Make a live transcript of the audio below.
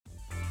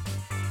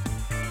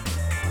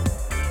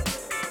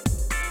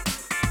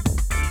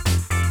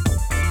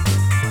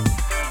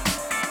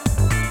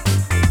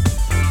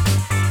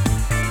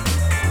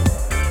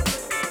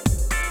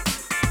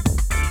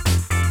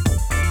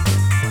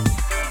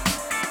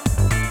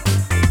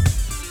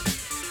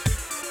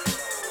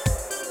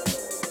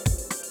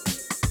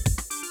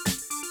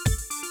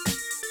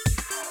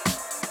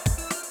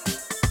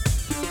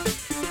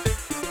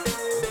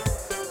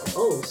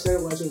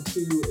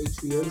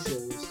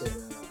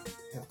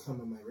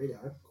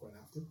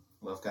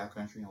Lovecraft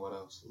Country and what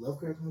else?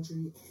 Lovecraft Country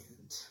and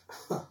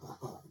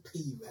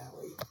P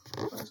Valley.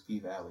 What's P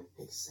Valley?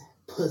 Exactly.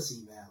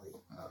 Pussy Valley.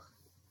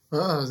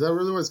 Is that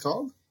really what it's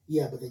called?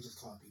 Yeah, but they just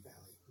call it P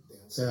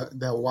Valley.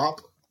 That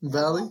WAP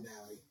Valley? WAP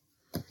Valley.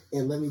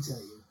 And let me tell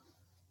you.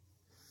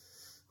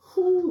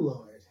 Oh,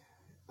 Lord.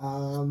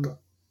 I'm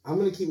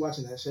going to keep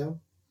watching that show.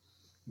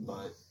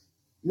 But?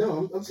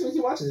 No, I'm just going to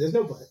keep watching it. There's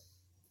no but.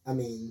 I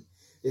mean,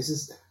 this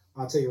is...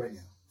 I'll tell you right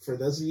now. For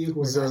those of you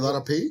who are... Is there a lot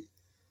of P?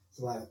 It's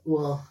a lot of...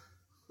 Well,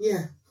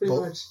 yeah, pretty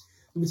much.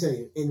 Let me tell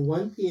you. In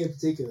 1P in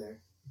particular,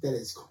 that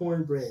is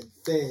cornbread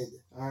fed.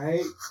 All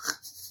right?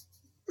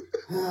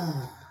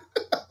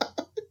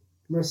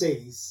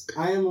 Mercedes.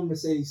 I am a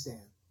Mercedes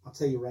stan. I'll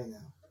tell you right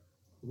now.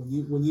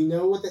 When you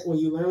know what that... When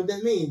you learn what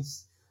that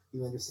means,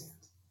 you understand.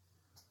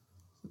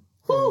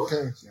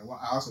 Okay. Yeah, well,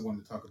 I also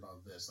wanted to talk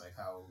about this, like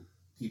how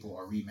people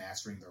are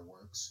remastering their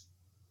works.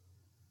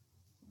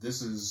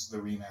 This is the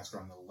remaster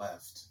on the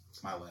left,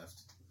 my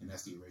left, and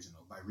that's the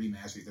original. By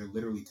remastering, they're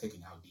literally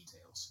taking out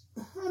details.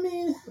 I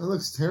mean... That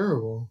looks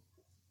terrible.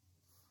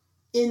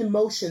 In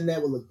motion,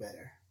 that would look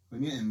better. I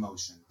mean, in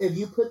motion. If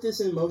you put this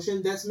in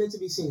motion, that's meant to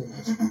be seen in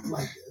motion.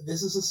 Like,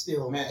 this is a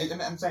still. Man,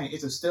 I'm saying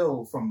it's a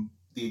still from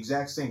the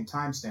exact same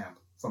timestamp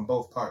from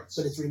both parts.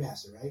 But it's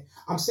remastered, right?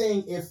 I'm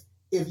saying if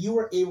you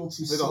were able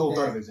to There's see a whole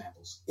that, third of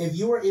examples. If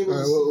you were able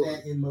to see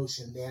that in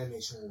motion, the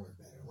animation would work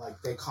better.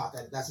 Like, they caught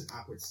that. That's an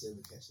awkward still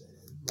to catch that in.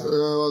 Like,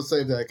 I'll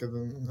save that because I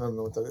don't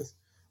know what that is.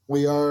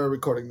 We are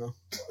recording, though.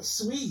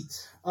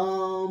 Sweet.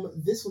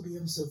 This will be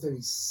episode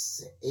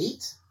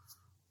 38?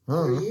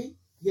 38?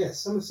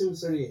 Yes, I'm assuming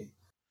 38.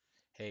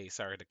 Hey,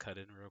 sorry to cut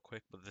in real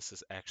quick, but this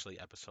is actually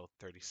episode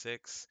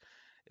 36.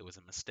 It was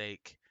a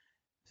mistake.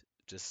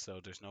 Just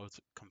so there's no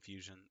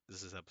confusion,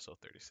 this is episode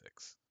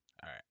 36.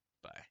 All right,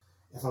 bye.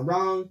 If I'm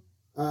wrong,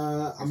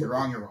 if you're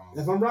wrong, you're wrong.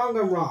 If I'm wrong,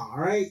 I'm wrong. All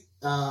right.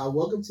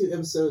 Welcome to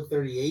episode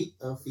 38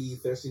 of the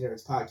Thirsty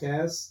Nerds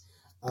podcast.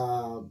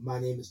 My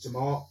name is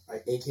Jamal,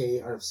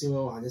 aka Art of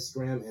Sumo, on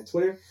Instagram and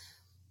Twitter.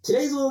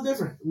 Today's a little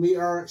different. We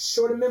are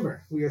short a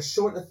member. We are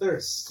short a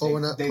thirst.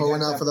 Pulling out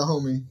for the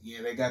homie.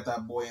 Yeah, they got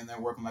that boy in there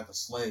working like a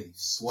slave,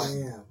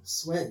 sweating. Damn,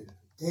 sweating.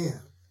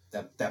 Damn.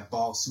 That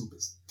ball soup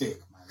is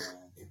thick, my man.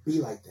 It be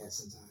like that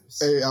sometimes.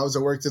 Hey, I was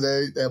at work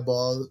today. That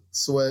ball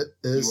sweat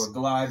is... You were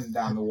gliding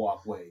down the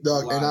walkway.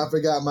 Dog, and I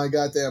forgot my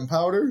goddamn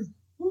powder.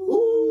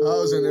 Ooh. I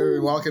was in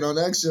there walking on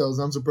eggshells.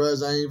 I'm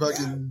surprised I ain't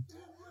fucking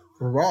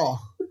raw.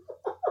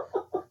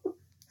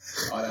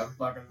 Oh, that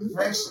fucking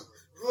fresh.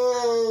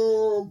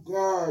 Oh,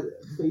 God.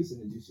 Please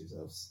introduce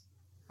yourselves.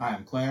 I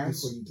am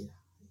Clarence. Before you get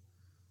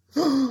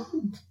out.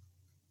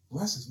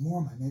 Less is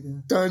more, my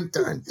nigga. Dun,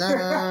 dun,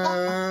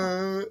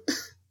 dun.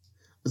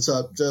 What's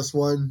up? Just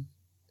one.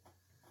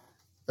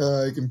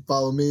 You can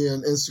follow me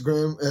on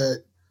Instagram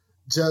at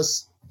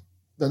just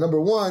the number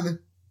 1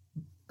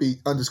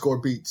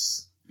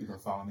 _beats. You can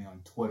follow me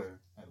on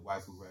Twitter at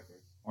Waifu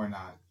Record or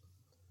not.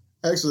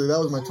 Actually, that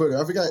was my Twitter.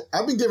 I forgot.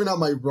 I've been giving out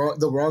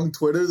the wrong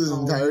Twitter this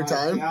entire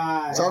time.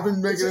 God. So I've been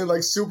making it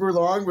like super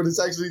long, but it's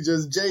actually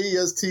just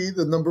JEST,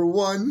 the number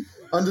 1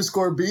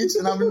 _beats,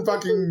 and I've been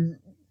fucking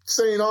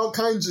saying all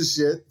kinds of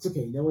shit. It's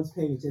okay. No one's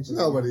paying attention.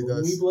 Nobody When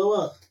does. we blow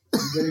up, you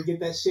better get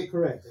that shit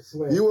correct. I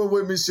swear. You were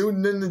with me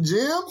shooting in the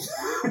gym?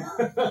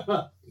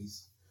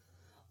 Peace.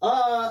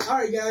 All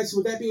right, guys. So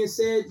with that being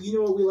said, you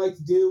know what we like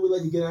to do. We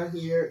like to get on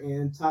here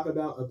and talk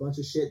about a bunch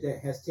of shit that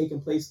has taken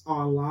place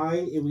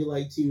online, and we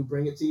like to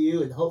bring it to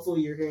you. And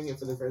hopefully, you're hearing it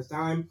for the first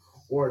time,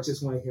 or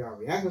just want to hear our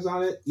reactions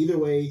on it. Either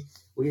way,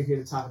 we're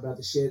here to talk about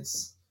the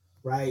shits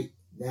right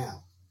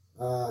now.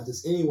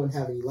 Does anyone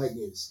have any light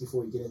news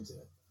before we get into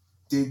it?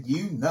 Did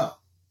you know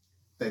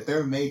that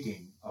they're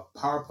making a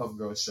Powerpuff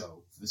Girls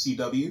show for the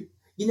CW?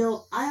 You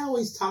know, I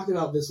always talked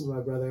about this with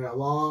my brother a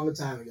long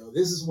time ago.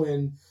 This is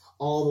when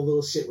all the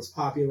little shit was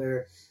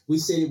popular. We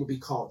said it would be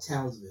called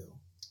Townsville.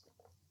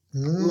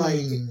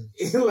 And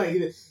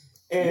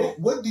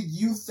what did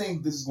you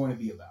think this is going to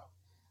be about?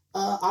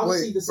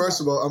 Obviously, Wait,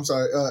 first of all, I'm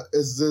sorry.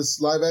 Is this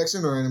live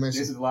action or animation?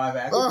 This is live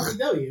action.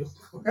 CW.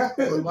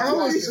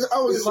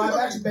 I was live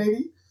action,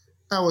 baby.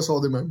 I was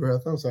holding my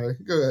breath. I'm sorry.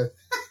 Go ahead.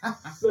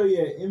 So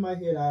yeah, in my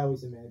head, I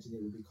always imagined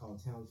it would be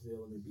called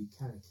Townsville, and it'd be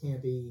kind of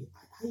campy.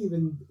 We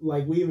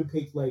even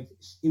picked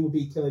it would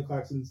be Kelly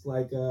Clarkson's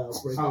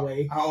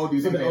breakaway. How old do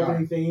you for think the they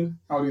opening are? theme?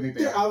 How old do you think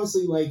they They're are?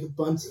 obviously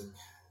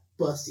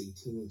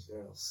busty teenage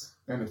girls.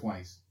 They're in the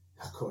 20s.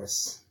 Of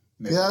course.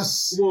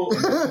 Yes. Well,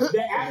 the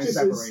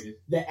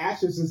They're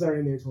actresses are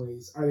in their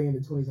 20s. Are they in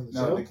their 20s on the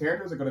show? No, the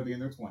characters are going to be in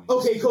their 20s.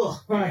 Okay, cool.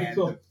 All right, And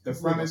cool. The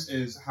premise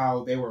is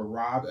how they were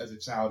robbed as a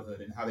childhood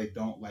and how they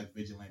don't like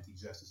vigilante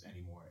justice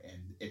anymore.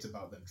 And it's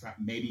about them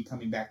maybe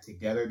coming back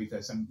together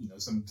because some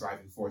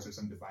driving force or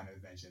some divine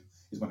intervention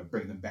is going to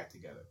bring them back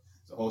together.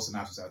 The whole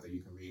synopsis out there you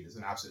can read. The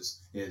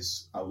synopsis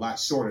is a lot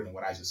shorter than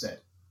what I just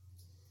said.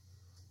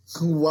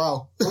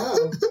 Wow.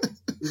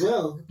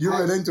 Well, You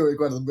read into it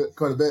quite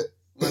a bit.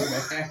 I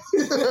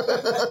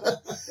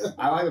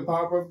like the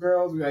Powerpuff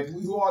Girls.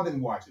 Who all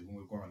didn't watch it when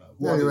we were growing up?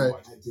 Yeah, you're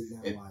right. I did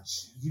not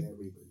watch that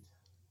reboot.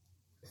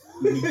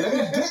 Let me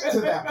get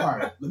to that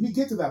part. Let me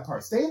get to that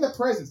part. Stay in the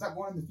present. Stop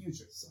going in the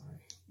future. Sorry.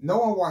 No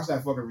one watched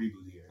that fucking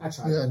reboot here. I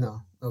tried. Yeah,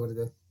 no, nobody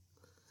did.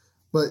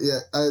 But yeah,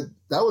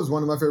 that was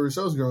one of my favorite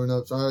shows growing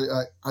up. So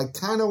I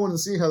kind of want to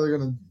see how they're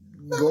gonna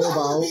go I'm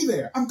about. gonna be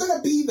there. I'm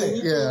gonna be there.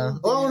 Yeah,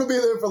 well, I want to be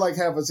there for like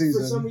half a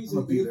season. For some reason,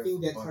 I'm gonna be there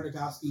anything that for fun.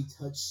 Tartakovsky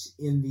touched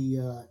in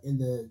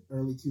the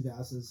early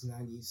 2000s,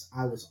 90s,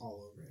 I was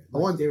all over it. I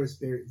want- There was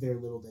very, very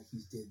little that he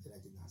did that I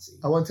did not see.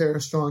 I want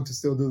Tara Strong to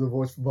still do the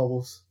voice for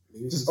Bubbles.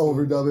 Maybe Just she's doing-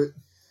 overdub it.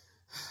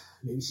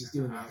 Maybe she's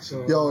doing that.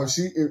 So, Yo,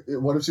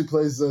 what if she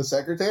plays the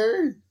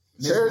secretary?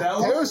 Miss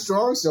Bell? Tara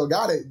Strong still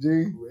got it, G.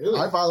 Really?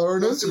 I follow her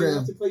on Don't see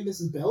enough Instagram. to play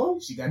Mrs. Bellum?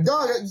 She got.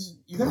 Dog,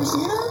 You never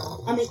seen her?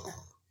 I mean,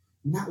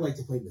 not like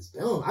to play Miss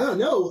Bellum. I don't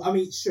know. I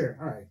mean, sure,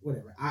 all right,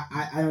 whatever.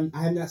 I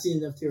have not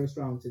seen enough Tara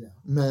Strong to know.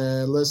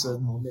 man, I'll listen.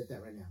 admit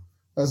that right now.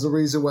 That's the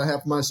reason why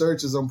half my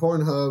searches on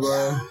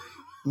Pornhub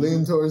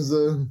lean towards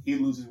the.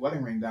 He'd lose his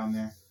wedding ring down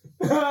there.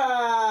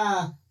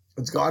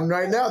 It's gone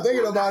right now.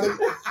 Thinking about it,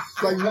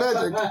 it's like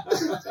magic.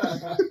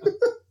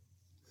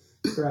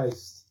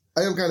 Christ.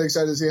 I am kind of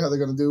excited to see how they're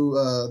gonna do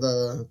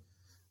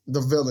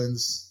the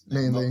villains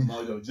mainly.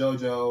 Mojo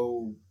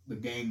Jojo, the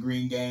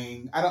Green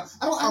Gang. I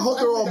I hope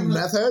they're all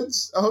meth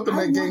heads. I hope they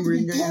make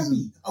gangrene gangs.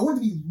 Campy. I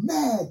want to be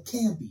mad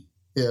campy.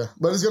 Yeah,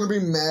 but it's gonna be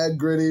mad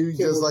gritty, Okay,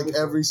 just what- like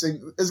every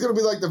single. It's gonna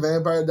be like the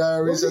Vampire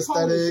Diaries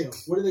aesthetic.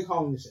 What are they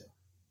calling the show?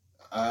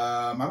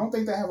 I don't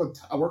think they have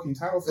a working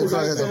title for It's it.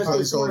 like It's a like-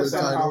 placeholder it's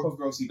like title. Powerpuff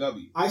Girls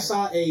CW. I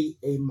saw a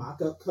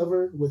mock-up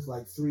cover with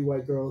like 3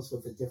 white girls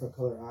with a different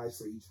color eyes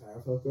for each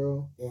Powerpuff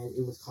Girl, and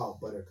it was called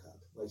Buttercup.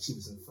 Like she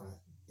was in front,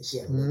 and she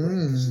had a lip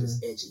ring, and she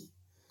was edgy.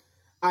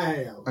 I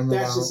don't know. I know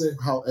That's just a.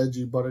 how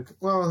edgy Buttercup.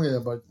 Well, yeah,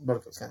 but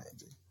Buttercup's kind of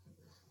edgy.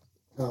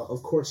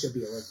 Of course, she'll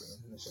be a lesbian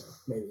in the show.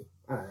 Maybe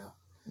I don't know.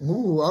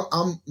 Ooh,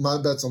 I'm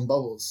my bet's on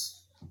Bubbles.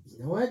 You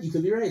know what? You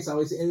could be right. It's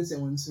always the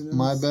innocent ones. Who knows?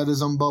 My bet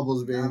is on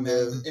Bubbles being Nah, man,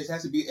 the. it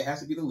has to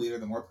be the leader,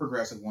 the more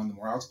progressive one, the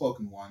more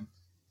outspoken one.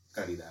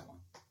 Gotta be that one.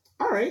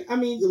 All right. I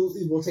mean,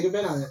 we'll take a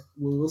bet on it.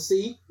 We will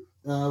see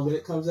when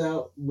it comes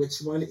out which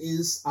one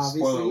is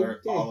obviously. Spoiler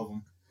alert, gay. all of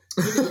them.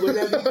 Would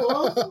that be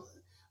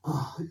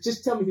cool?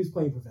 Just tell me who's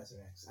playing Professor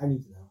X. I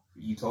need to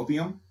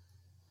Utopium?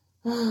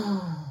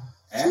 know.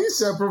 He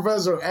said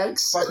Professor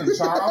X. Fucking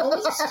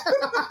Charles?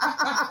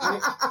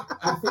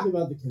 I think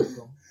about the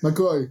chemical.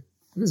 McCoy.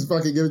 Just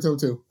fucking give it to him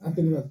too. I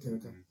think about the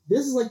chemical.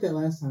 This is like that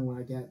last time when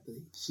I got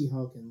the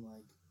She-Hulk and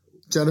like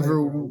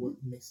Jennifer. were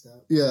mixed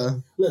up. Yeah.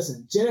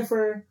 Listen,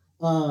 Jennifer.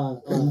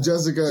 And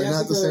Jessica are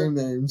not the same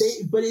names.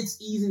 But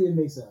it's easy to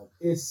mix up.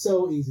 It's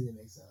so easy to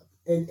mix up,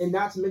 and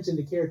not to mention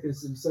the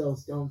characters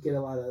themselves don't get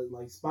a lot of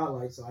like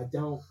spotlight. So I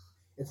don't.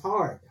 It's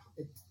hard.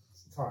 It's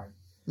hard.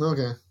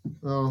 Okay.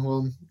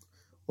 Oh,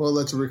 we'll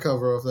let you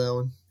recover off that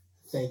one.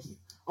 Thank you.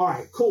 All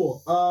right,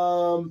 cool.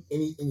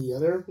 Any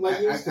other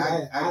like news?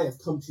 'Cause I have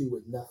come to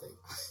with nothing.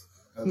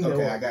 Okay, No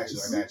I got you.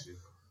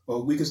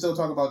 Well, we can still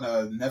talk about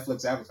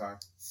Netflix Avatar.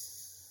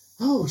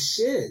 Oh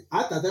shit!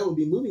 I thought that would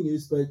be movie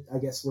news, but I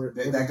guess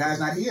That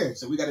guy's not here,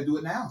 so we got to do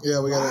it now. Yeah,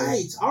 we got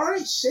Right. All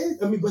right. Shit.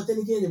 I mean, but then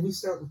again, if we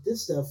start with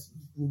this stuff,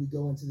 will we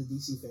go into the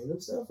DC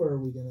fandom stuff, or are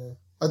we gonna?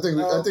 I think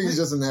it's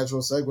just a natural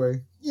segue.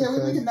 Yeah,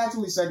 Okay. we can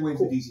naturally segue into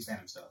Cool. DC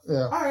fandom stuff.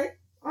 Yeah.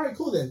 All right,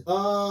 cool then.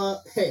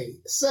 Hey,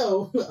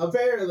 so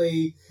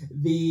apparently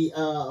the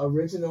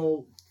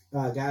original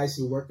guys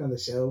who worked on the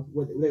show,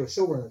 they were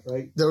showrunners,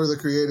 right? They were the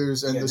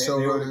creators and Yeah, the they were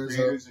the showrunners.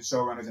 creators and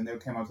showrunners, and they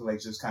came out to like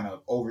just kind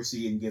of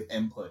oversee and give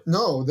input.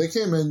 No, they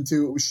came in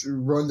to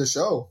run the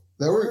show.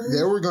 They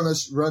were gonna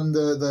run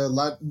the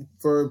live.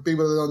 For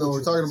people that don't know what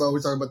we're talking about,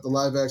 we're talking about the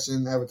live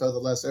action Avatar: The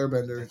Last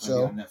Airbender That's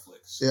show. on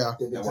Netflix. Yeah,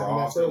 They've been That we're talking all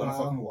about for a still gonna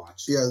while. fucking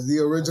watch. yeah. The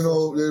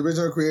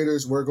original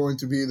creators were going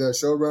to be the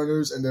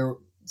showrunners, and they're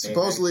They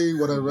supposedly had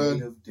what I read.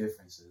 Creative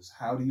differences.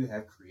 How do you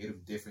have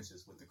creative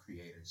differences with the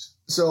creators?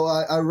 So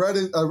I read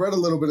it. I read a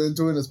little bit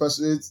into it,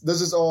 especially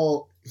this is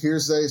all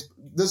hearsay.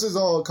 This is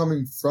all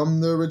coming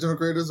from the original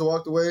creators that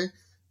walked away.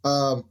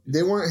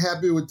 They weren't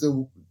happy with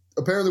the.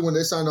 Apparently, when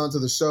they signed on to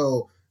the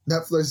show,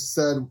 Netflix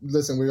said,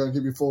 "Listen, we're gonna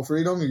give you full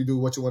freedom. You can do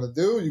what you want to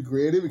do. You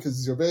create it because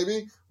it's your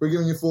baby. We're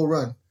giving you full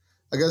run."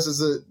 I guess as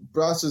the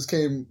process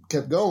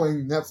kept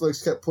going,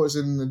 Netflix kept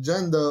pushing an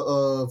agenda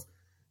of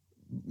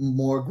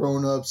more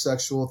grown-up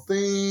sexual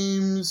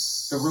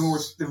themes. The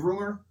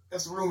rumor.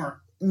 That's the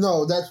rumor.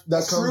 No, that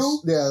That's comes. true?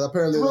 Yeah,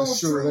 apparently The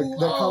that's rumor's true.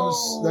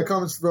 true? That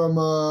comes from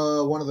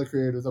one of the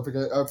creators. I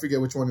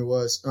forget which one it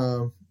was.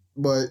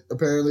 But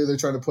apparently they're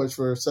trying to push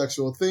for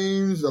sexual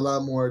themes, a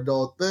lot more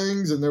adult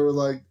things, and they were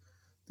like,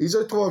 "These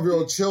are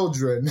 12-year-old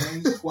children."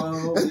 Age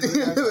 12. At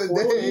the end of the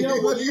Well, day,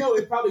 you know,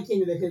 it probably came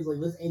to their heads like,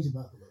 let's age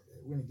them up a little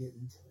bit. We're gonna get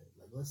into it.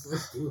 Like,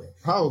 let's do it.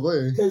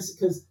 probably. Because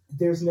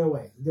there's no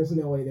way they're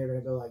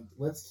gonna go like,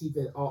 let's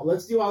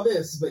do all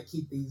this, but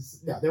keep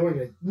these. No, they weren't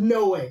gonna.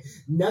 No way.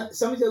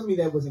 Somebody tells me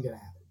that wasn't gonna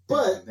happen.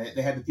 But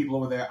they had the people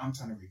over there. I'm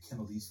trying to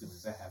rekindle these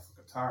feelings I have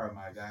for Katara,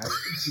 my guy.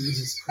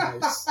 Jesus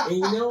Christ. And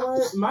you know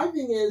what? My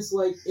thing is,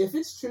 like, if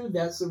it's true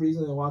that's the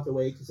reason they walked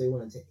away, because they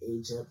wanted to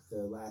age up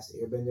the last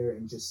Airbender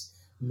and just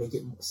make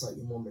it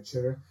slightly more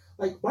mature.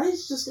 Like, why didn't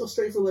you just go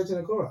straight for Legend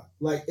of Korra?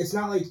 Like, it's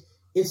not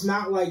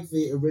like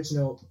the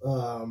original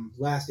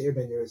Last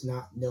Airbender is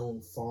not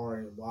known far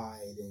and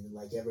wide, and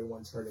like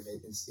everyone's heard of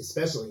it,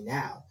 especially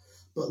now.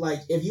 But like,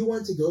 if you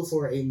want to go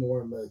for a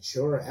more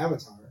mature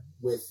Avatar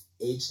with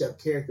aged up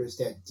characters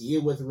that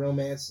deal with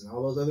romance and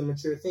all those other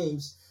mature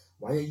themes,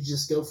 why don't you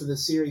just go for the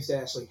series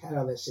that actually had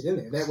all that shit in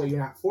there? That way, you're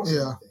not forcing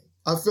anything.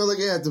 I feel like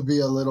it had to be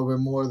a little bit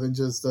more than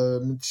just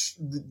the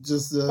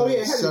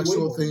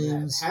sexual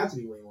themes. It had to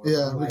be way more.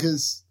 Yeah,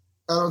 because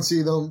I don't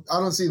see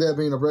that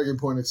being a breaking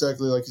point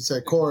exactly like you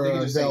said.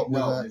 Korra dealt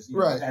with that.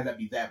 Right. It had to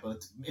be that,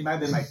 but it might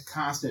have been like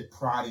constant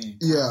prodding,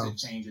 constant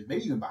changes,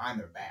 maybe even behind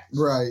their backs.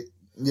 Right.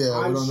 Yeah,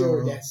 I'm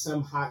sure that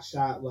some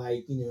hotshot,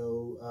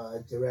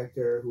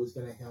 director who was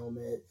going to helm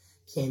it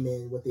came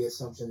in with the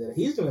assumption that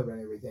he's going to run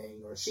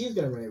everything or she's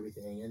going to run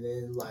everything, and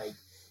then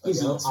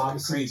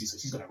obviously crazy, so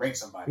she's going to rank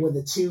somebody. When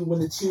the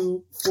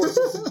two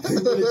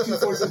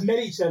forces met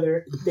each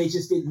other, they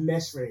just didn't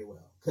mesh very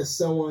well because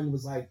someone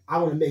was like, "I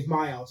want to make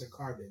my Altered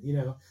Carbon,"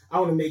 I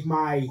want to make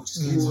my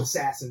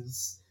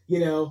assassins,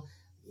 that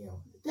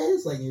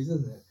is like news,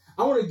 isn't it?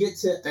 I want to get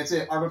to. That's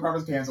it. Altered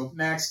Carbon's canceled.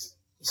 Next.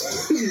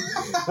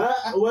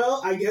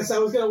 Well, I guess I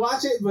was gonna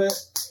watch it, but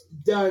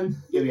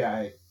done.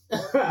 Yeah.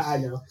 I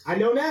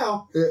know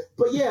now. Yeah.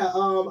 But yeah,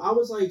 I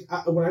was like,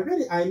 when I read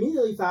it, I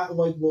immediately thought,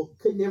 like, well,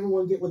 couldn't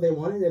everyone get what they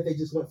wanted if they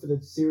just went for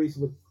the series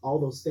with all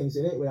those things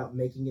in it without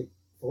making it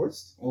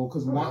forced? Well,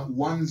 because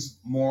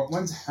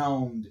one's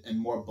helmed and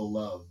more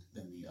beloved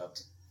than the other.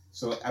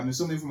 So I'm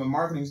assuming from a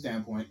marketing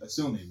standpoint,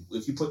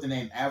 if you put the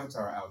name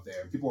Avatar out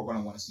there, people are going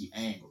to want to see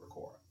Aang over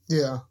Korra.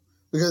 Yeah,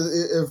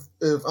 because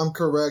if I'm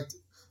correct,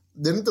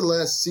 didn't the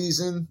last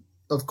season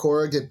of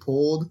Korra get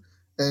pulled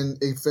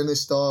and it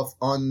finished off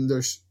on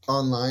their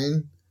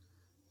online?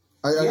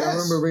 I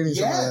remember reading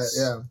some of that.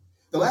 Yeah,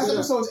 the last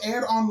episodes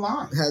aired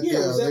online.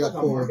 Was that like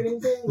a marketing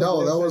thing?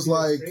 No, that was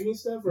like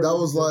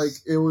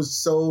it was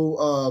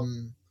so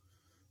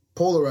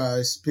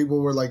polarized. People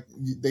were like,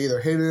 they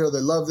either hated it or they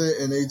loved it,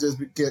 and they just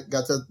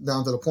got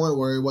down to the point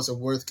where it wasn't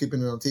worth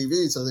keeping it on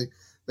TV. So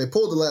they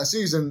pulled the last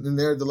season and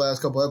aired the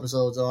last couple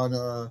episodes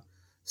on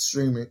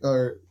streaming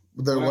or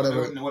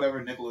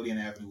whatever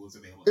Nickelodeon Avenue was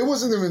available. It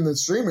wasn't even the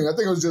streaming. I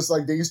think it was just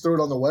like they just threw it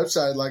on the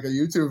website like a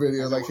YouTube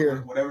video.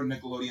 Whatever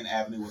Nickelodeon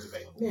Avenue was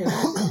available. Man,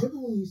 I remember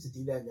when we used to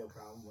do that, no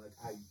problem.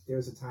 Like there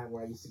was a time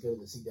where I used to go to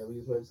the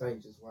CW's website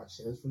and just watch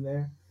shows from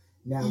there.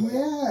 Now,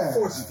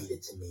 force feed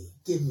it to me.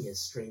 Give me a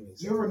streaming.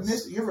 You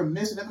ever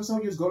miss an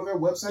episode? You just go to their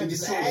website.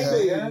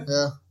 Exactly. Yeah.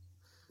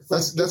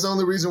 That's the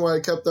only reason why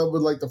I kept up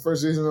with like the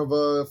first season of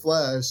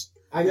Flash.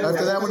 I know.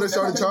 After that, when they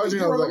started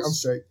charging, I was like, I'm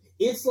straight.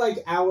 It's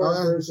like our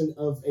version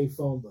of a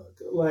phone book.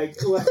 Like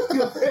you go to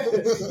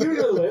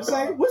the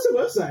website. What's the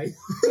website?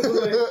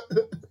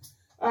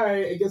 All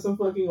right, I guess I'm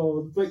fucking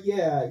old, but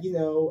yeah,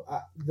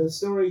 the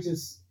story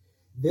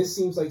this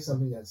seems like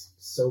something that's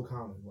so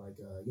common. Like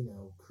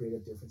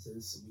creative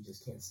differences. We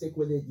just can't stick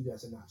with it. You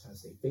guys are not trying to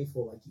stay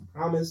faithful like you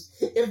promised.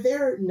 If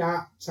they're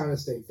not trying to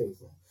stay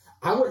faithful,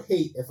 I would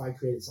hate if I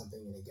created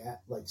something and it got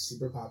like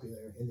super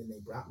popular, and then they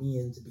brought me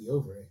in to be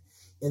over it.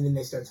 And then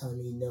they start telling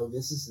me, no,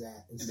 this is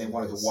that. And they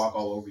wanted to walk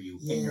all over you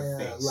in your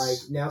face. Like,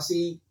 now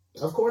see,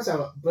 of course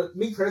but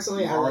me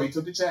personally, I already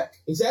took the check.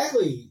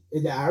 Exactly.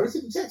 And I already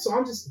took the check, so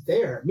I'm just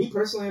there. Me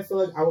personally, I feel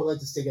like I would like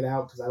to stick it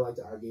out because I like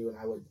to argue, and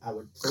I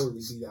would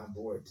totally be on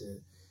board to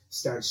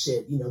start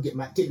shit, get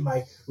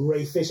my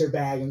Ray Fisher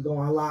bag and go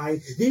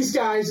online. These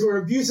guys were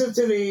abusive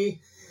to me,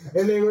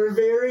 and they were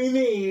very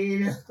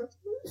mean.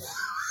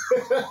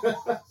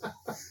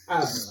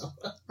 I don't know.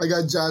 I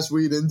got Joss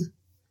Whedon.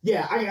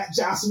 Yeah, I got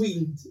Joss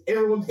Whedon.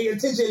 Everyone pay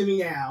attention to me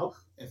now.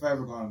 If I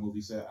ever go on a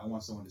movie set, I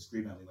want someone to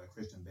scream at me like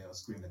Christian Bale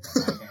screamed at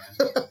that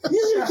mic hand.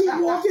 You should keep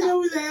walking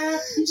over there.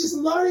 You just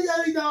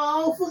lordy-duddy dog.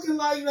 I don't fucking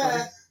like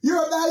that.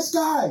 You're a nice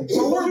guy.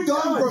 So we're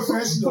done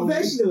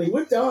professionally.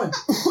 We're done.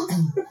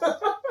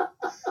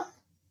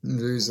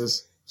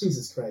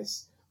 Jesus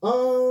Christ.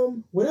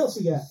 What else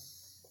we got?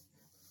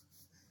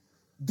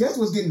 Guess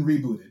what's getting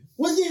rebooted?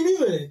 What's getting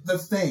rebooted? The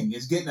Thing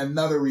is getting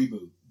another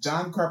reboot.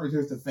 John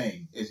Carpenter's The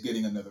Thing is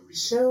getting another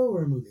reboot. Show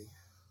or a movie?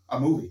 A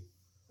movie.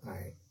 All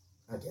right,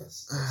 I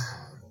guess.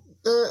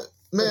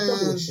 Man, don't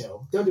do a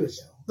show. Don't do a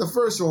show. The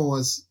first one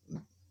was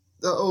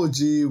the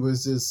OG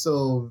was just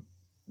so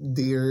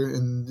dear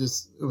and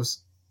just it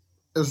was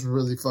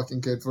really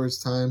fucking good for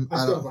its time. I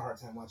still have a hard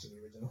time watching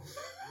the original.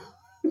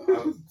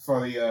 For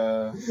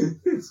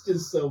the it's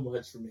just so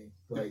much for me.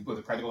 Like with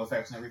the practical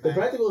effects and everything. The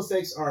practical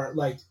effects are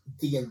like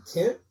the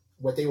intent.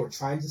 What they were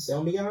trying to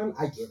sell me on,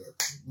 I get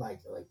it.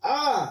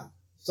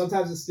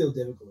 Sometimes it's still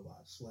difficult to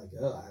watch. Like,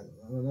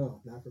 I don't know,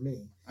 not for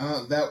me.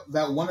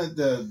 That one of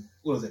the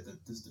what was it?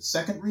 The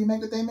second remake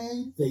that they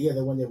made?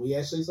 The one that we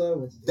actually saw.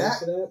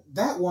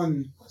 That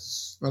one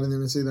was. I didn't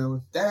even see that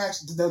one. That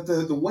actually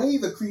the way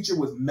the creature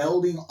was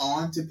melding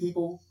onto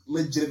people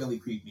legitimately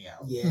creeped me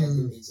out. Yeah,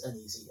 it's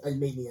uneasy. It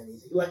made me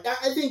uneasy. Like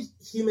I think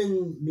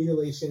human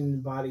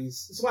mutilation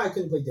bodies. That's why I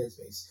couldn't play Dead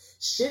Space.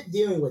 Shit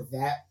dealing with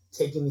that.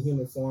 Taking the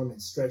human form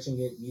and stretching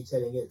it,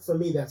 mutating it. For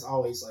me, that's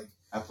always like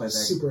I played that.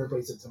 Super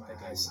abrasive to my that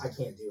eyes. game. I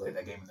can't do Played it.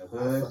 that game in the I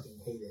hood. fucking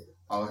hate it.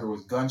 All I heard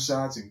was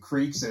gunshots and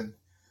creaks, and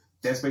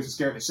Dead Space was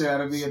scaring the shit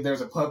out of me. And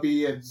there's a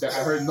puppy, and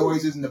I heard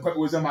noises, and the puppy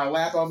was in my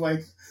lap. I was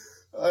like,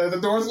 the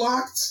door's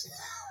locked.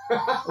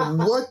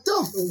 What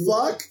the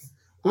fuck?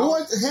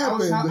 What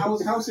happened? I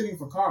was house sitting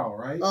for Carl,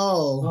 right?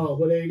 Oh, Oh,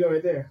 well, there you go,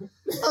 right there. I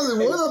was like,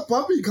 where did the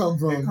puppy come And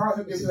from? Carl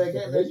hit me up like,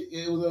 hey,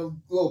 it was a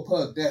little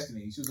pug,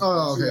 Destiny. She was,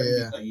 Oh, she was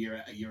okay, like a year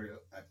at the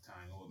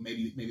time, or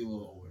maybe a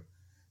little older.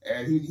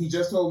 And he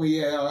just told me,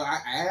 he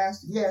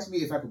asked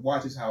me if I could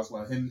watch his house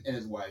while him and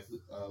his wife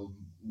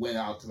went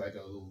out to like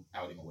a little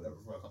outing or whatever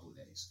for a couple of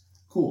days.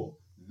 Cool,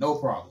 no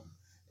problem.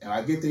 And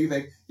I get there, he's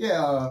like,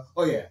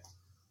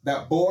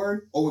 that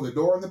board over the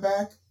door in the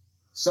back,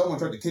 someone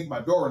tried to kick my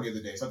door in the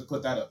other day, so I had to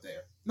put that up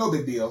there. No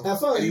big deal. Have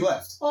fun. And he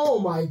left. Oh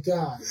my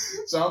god.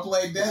 So I'm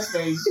playing Dead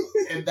Space,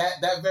 and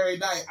that very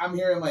night, I'm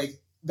hearing like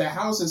the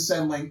house is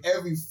settling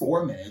every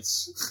 4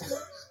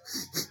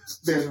 minutes.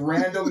 There's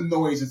random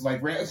noises,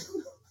 like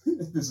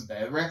this is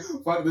bad.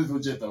 Fuck, this is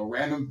legit though.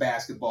 Random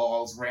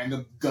basketballs,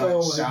 random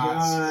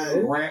gunshots,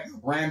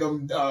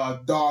 random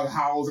dog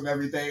howls and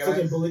everything. And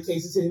Fucking bullet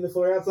cases hitting the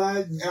floor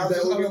outside. I was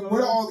just like,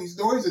 what are all these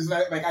noises?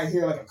 And I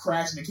hear like a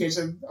crash in the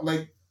kitchen. I'm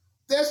like,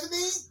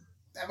 Destiny.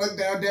 I look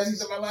down,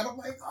 Destiny's in my lap. I'm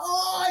like,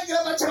 oh, I get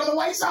up, I turn the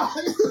lights on.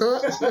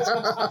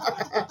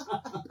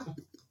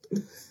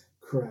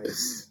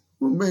 Christ.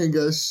 My man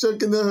got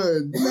shook in the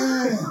hood.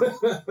 Man,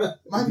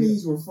 my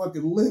knees were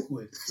fucking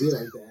liquid. Be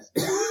like that.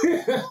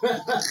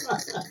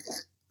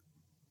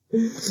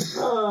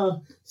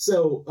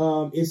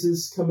 Is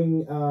this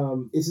coming?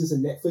 Is this a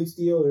Netflix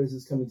deal or is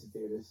this coming to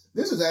theaters?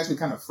 This is actually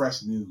kind of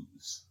fresh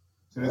news.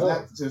 So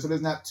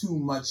there's not too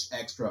much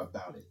extra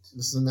about it.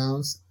 This is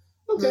announced.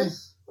 Okay. Yeah.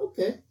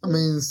 Okay. I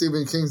mean,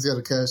 Stephen King's got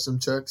to cash some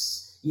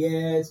checks.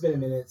 Yeah, it's been a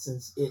minute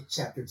since It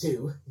Chapter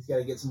 2. He's got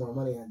to get some more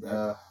money on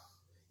that.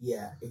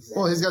 Yeah, exactly.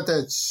 Well, he's got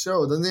that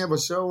show. Doesn't he have a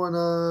show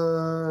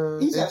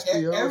on He's got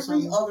HBO or every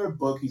something? other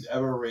book he's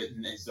ever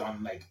written is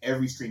on like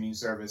every streaming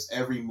service,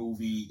 every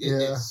movie.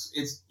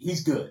 It's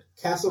he's good.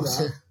 Castle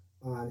Rock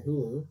on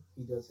Hulu.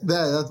 He does have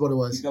That's what it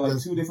was. He's got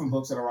like 2 different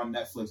books that are on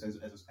Netflix as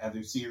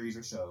either series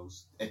or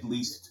shows, at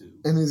least 2.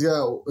 And he's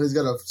got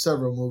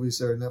several movies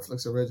that are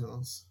Netflix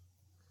originals.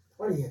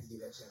 Why did he have to do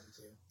that Chapter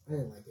 2? I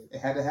didn't like it. It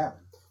had to happen.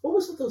 What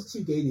was with those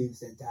 2 gay dudes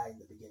that died in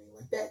the beginning?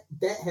 Like that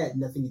had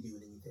nothing to do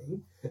with anything.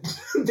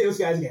 Those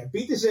guys got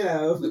beat the shit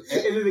out of, and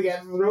then they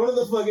got thrown in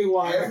the fucking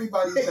water.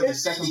 Everybody said the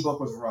second book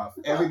was rough.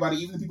 Everybody,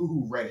 even the people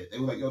who read it, they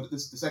were like, "Yo, the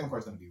second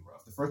part's gonna be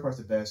rough. The first part's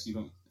the best."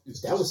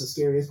 That was the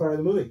scariest part of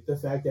the movie. The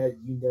fact that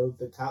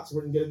the cops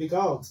weren't going to be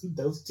called.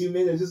 Those 2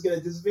 men are just going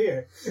to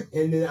disappear.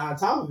 And then on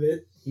top of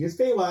it, here's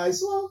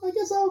Pennywise. Well, I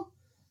guess I'll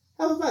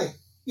have a fight.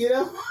 You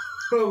know?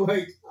 I'm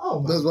like, oh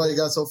my. That's why he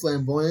got so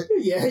flamboyant.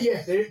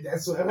 Yeah.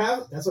 That's what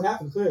happened. That's what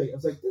happened, clearly. I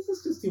was like, this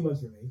is just too much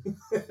for me.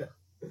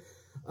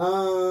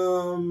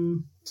 I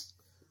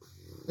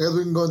guess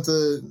we can go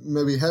into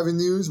maybe heavy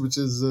news, which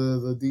is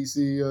the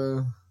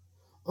DC.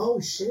 Oh,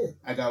 shit.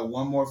 I got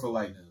one more for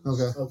light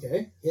news.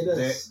 Okay. Hit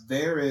us.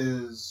 There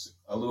is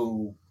a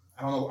little,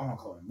 I don't want to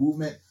call it a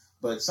movement,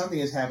 but something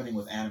is happening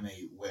with anime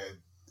where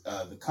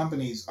the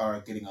companies are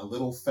getting a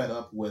little fed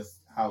up with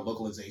how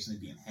localization is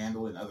being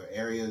handled in other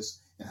areas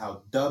and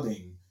how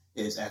dubbing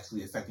is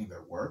actually affecting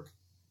their work.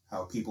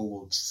 How people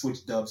will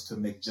switch dubs to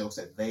make jokes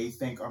that they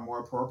think are more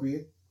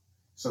appropriate.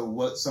 So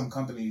what I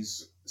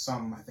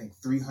think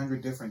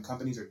 300 different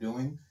companies are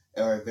doing,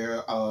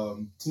 they're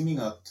teaming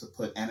up to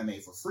put anime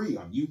for free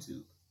on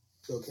YouTube.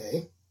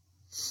 Okay.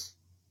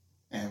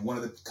 And one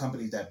of the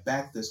companies that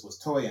backed this was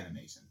Toei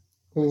Animation,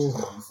 which is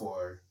known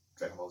for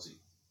Dragon Ball Z.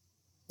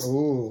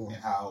 Ooh.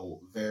 And how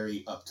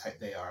very uptight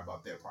they are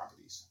about their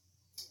properties.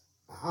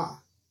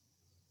 Aha.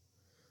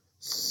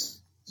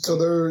 So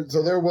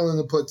they're willing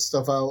to put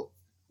stuff out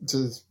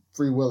to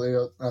free willy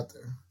out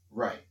there.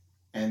 Right.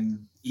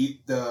 And in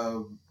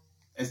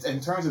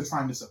terms of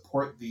trying to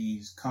support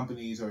these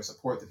companies or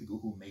support the people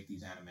who make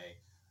these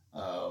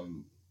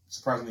anime,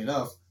 surprisingly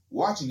enough,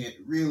 watching it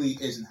really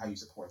isn't how you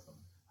support them.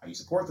 How you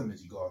support them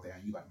is you go out there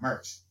and you buy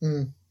merch.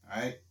 All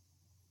right?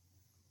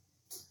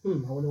 I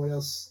wonder what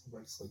else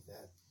works like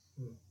that.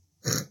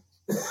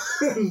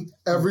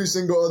 Every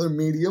single other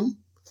medium,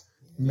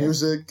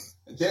 music.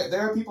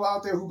 There are people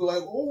out there who be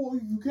like, oh,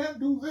 you can't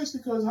do this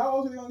because how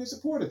else are they going to get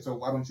supported? So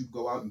why don't you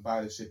go out and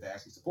buy the shit that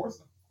actually supports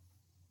them?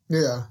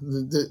 Yeah,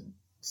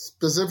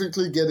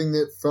 specifically getting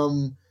it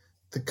from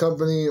the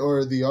company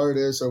or the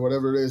artist or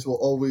whatever it is will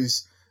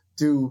always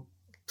do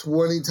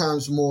 20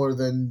 times more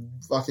than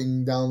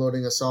fucking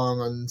downloading a song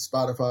on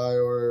Spotify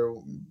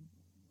or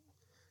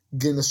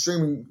getting the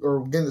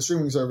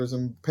streaming service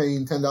and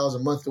paying $10 a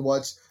month to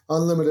watch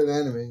unlimited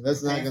anime.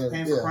 That's not gonna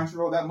paying for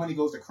Crunchyroll. That money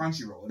goes to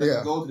Crunchyroll. It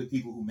doesn't go to the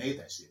people who made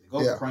that shit. It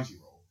goes to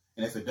Crunchyroll.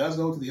 And if it does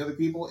go to the other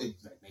people,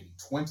 it's like maybe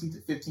 20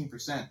 to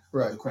 15%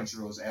 of the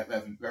Crunchyroll's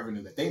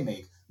revenue that they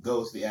make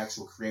goes to the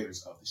actual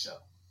creators of the show.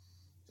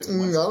 So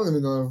I don't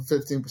even know if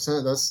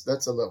 15%.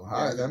 That's a little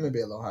high. That may be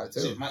a little high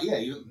too.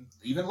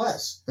 Even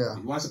less. Yeah. If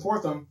you want to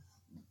support them,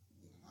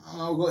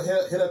 Go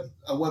hit up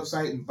a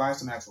website and buy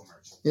some actual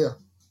merch. Yeah.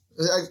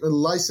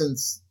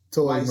 Licensed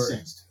toy merch.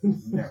 Licensed.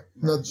 Never.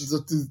 Not just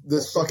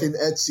this fucking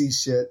Etsy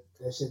shit.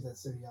 That shit,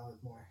 that's $30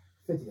 more.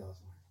 $50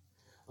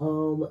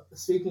 more.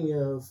 Speaking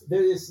of,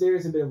 there is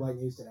a bit of light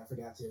news that I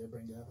forgot to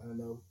bring up. I don't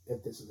know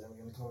if this was ever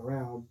going to come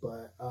around,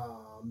 but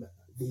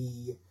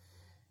the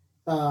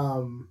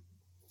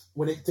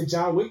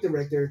John Wick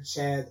director,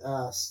 Chad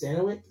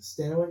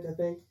Stanowick, I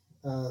think,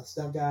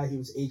 stunt guy, he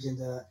was Agent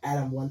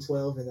Adam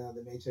 112 in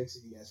The Matrix,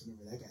 if you guys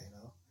remember that guy,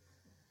 though.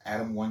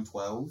 Adam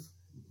 112?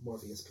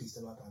 Morpheus pieced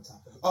him up on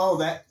top of it. Oh,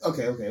 that,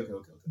 okay.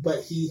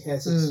 But he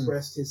has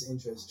expressed his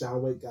interest,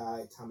 John Wick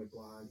guy, Atomic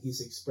Blonde,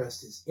 he's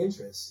expressed his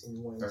interest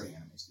in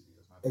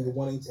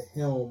wanting to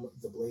helm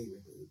the Blade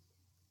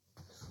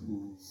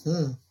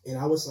reboot. And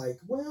I was like,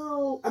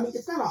 well, I mean,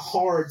 it's not a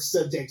hard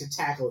subject to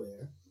tackle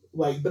there.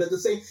 Like, but at the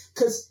same,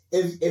 because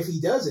if he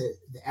does it,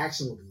 the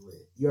action will be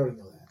lit. You already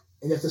know that.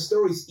 And if the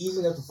story's easy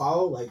enough to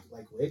follow, like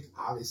Wick,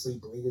 obviously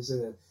Blade is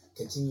in a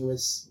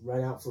continuous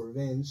run out for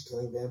revenge,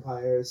 killing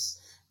vampires.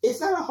 It's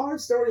not a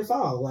hard story to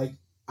follow. Like,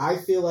 I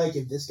feel like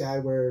if this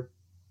guy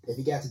if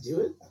he got to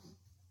do it, at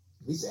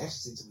least the action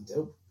scenes would be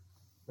dope,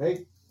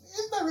 right?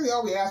 Isn't that really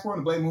all we asked for in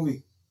a Blade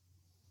movie?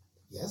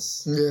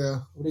 Yes.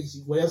 Yeah.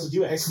 What else would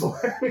you ask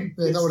for?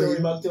 Yeah, story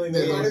about killing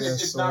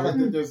vampires. It's not like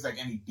there's like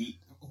any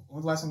deep.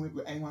 When's the last time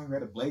anyone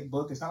read a Blade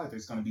book? It's not like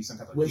there's going to be some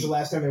type of. When's the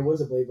last time there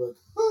was a Blade book?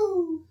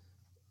 Woo!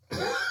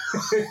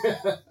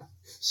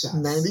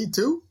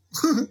 92.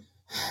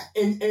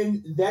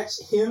 And that's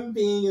him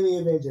being in the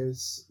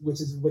Avengers,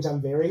 which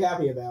I'm very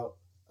happy about.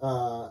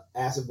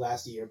 As of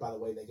last year, by the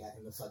way, they got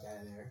him the fuck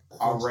out of there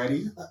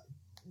already.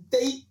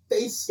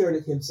 They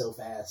skirted him so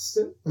fast.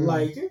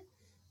 Like,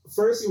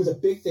 first it was a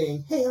big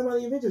thing. Hey, I'm on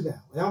the Avengers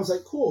now, and I was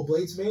like, cool.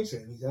 Blade's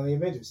mainstream. He's on the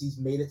Avengers. He's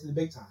made it to the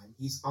big time.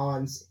 He's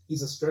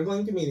a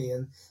struggling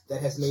comedian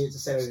that has made it to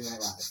Saturday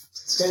Night Live.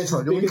 That is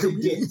as big as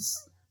it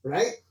gets,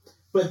 right?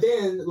 But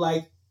then,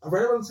 like,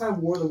 right around the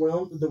time War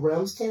of the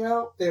Realms came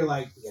out, they're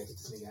like, we gotta get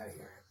this nigga out of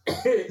here.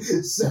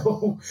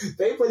 So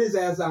they put his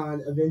ass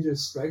on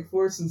Avengers Strike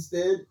Force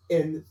instead,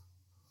 and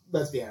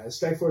let's be honest,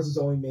 Strike Force was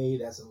only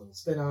made as a little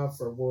spinoff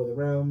for War of the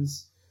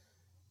Realms,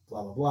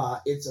 blah blah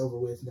blah. It's over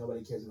with.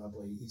 Nobody cares about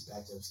Blade. He's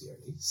back to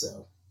obscurity.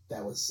 So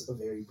that was a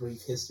very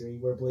brief history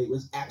where Blade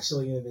was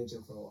actually an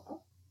Avenger for a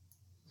while.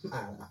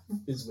 I don't know.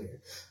 It's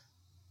weird.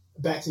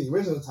 Back to the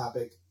original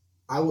topic.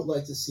 I would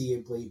like to see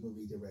a Blade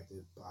movie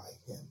directed by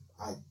him.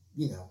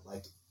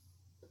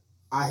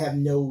 I have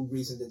no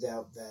reason to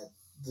doubt that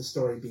the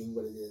story being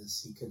what it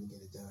is, he couldn't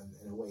get it done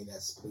in a way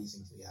that's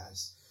pleasing to the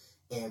eyes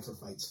and for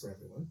fights for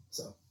everyone.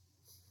 So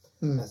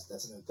that's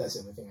the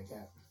only thing I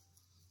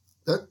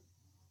got.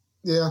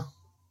 Yeah,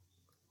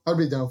 I'd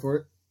be down for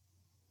it.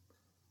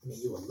 I mean,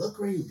 it would look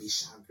great. It would be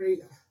shot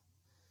great.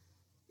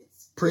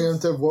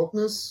 Preemptive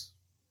wokeness.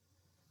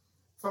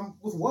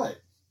 With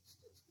what?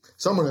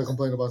 Someone will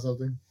complain about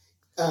something.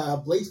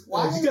 Blade's.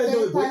 Why you guys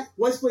know Blade?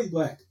 Why's Blade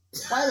black?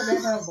 Why is the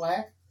vampire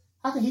black?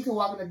 How can he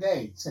walk in the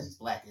day? Since he's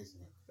black, isn't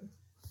it?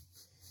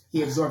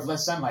 He absorbs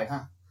less sunlight,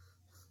 huh?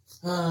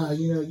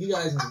 You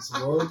guys are this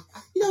woke.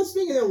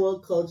 Speaking of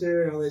woke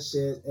culture and all this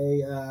shit,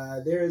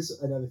 there's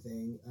another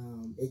thing.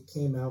 It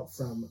came out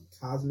from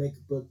Cosmic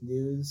Book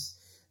News.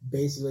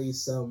 Basically,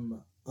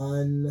 some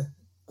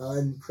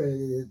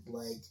uncredited,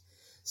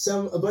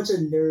 a bunch of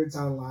nerds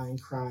online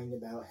crying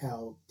about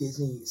how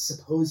Disney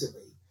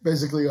supposedly,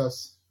 basically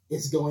us,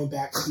 is going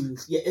back to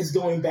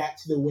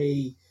the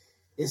way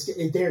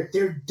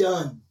they're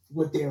done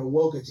with their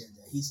woke agenda.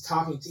 He's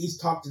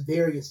talked to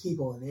various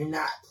people and they're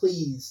not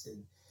pleased,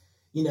 and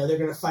they're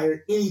gonna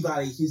fire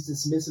anybody who's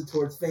dismissive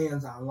towards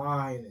fans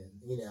online, and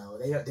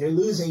they're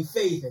losing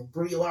faith in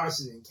Brie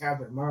Larson and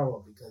Captain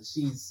Marvel because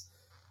she's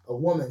a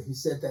woman who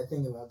said that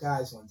thing about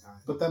guys one time.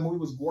 But that movie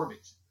was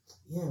garbage.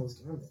 Yeah, it was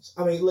garbage.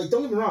 I mean,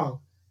 don't get me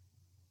wrong,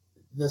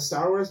 the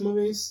Star Wars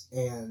movies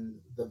and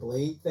the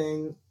Blade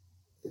thing,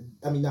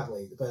 I mean not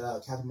Blade,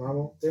 but Captain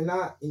Marvel, they're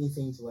not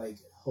anything to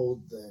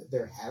hold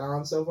their hat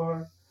on so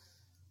far.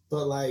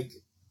 But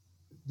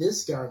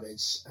this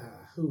garbage,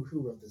 who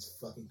wrote this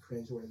fucking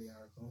cringeworthy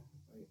article?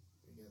 I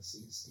gotta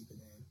see his stupid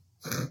name.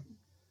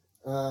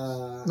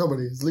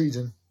 Nobody. It's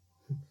Legion.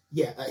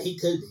 Yeah, he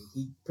could be.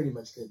 He pretty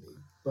much could be.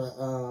 But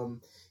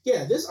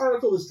this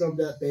article was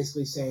drummed up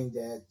basically saying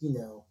that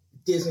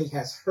Disney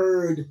has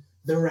heard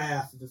the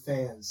wrath of the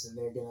fans, and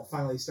they're gonna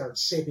finally start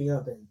shaping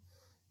up and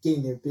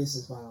getting their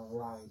business model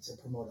aligned to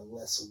promote a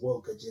less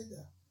woke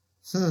agenda.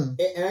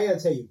 And I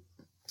gotta tell you,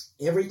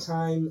 every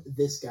time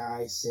this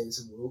guy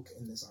says woke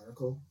in this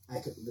article, I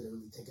could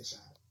literally take a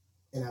shot,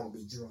 and I will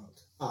be drunk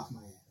off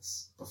my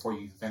ass. Before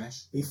you even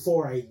finish?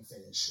 Before I even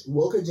finish.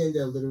 Woke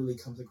agenda literally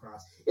comes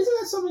across. Isn't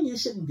that something you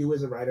shouldn't do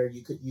as a writer?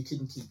 You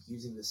couldn't keep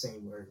using the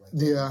same word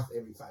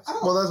every 5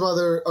 seconds. Well, that's why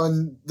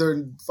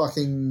they're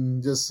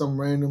fucking just some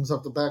random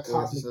stuff to back.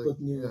 Cosmic Book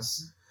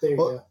News. Yeah. There you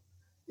go.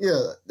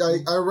 Yeah,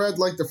 I read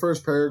like the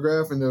first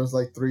paragraph and there was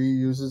like 3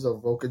 uses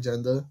of woke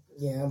agenda.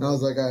 Yeah. And I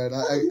was like, all right,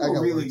 What do I people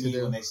got really work to mean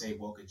do. when they say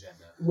woke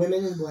agenda?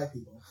 Women and black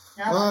people.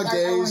 Yeah, I wanna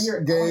Gays, hear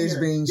it. gays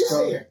being Just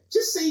stuck. say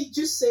it.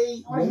 Just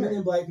say I wanna women hear it.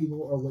 and black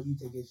people are what you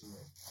take issue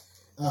with.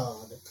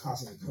 They're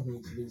causing the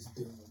company to lose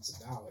billions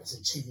of dollars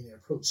and changing their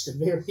approach to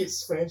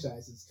various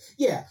franchises.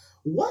 Yeah.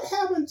 What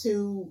happened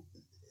to...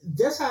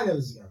 That's how I know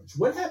this is garbage.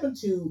 What happened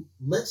to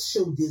let's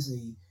show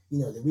Disney,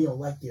 that we don't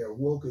like their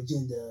woke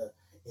agenda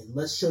and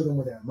let's show them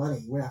with our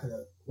money. We're not going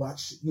to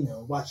watch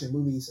their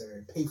movies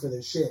or pay for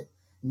their shit.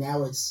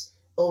 Now it's,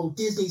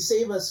 Disney,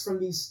 save us from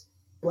these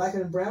black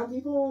and brown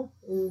people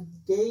and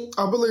gay.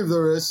 I believe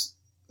there is,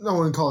 I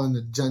wouldn't call it an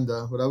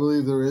agenda, but I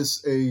believe there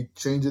is a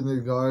change in the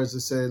guards to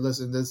say,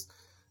 listen,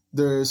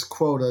 there's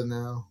quota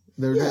now.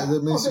 There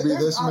needs to be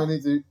this many.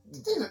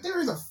 There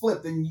is a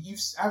flip, and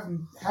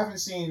haven't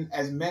seen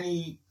as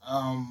many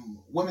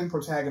women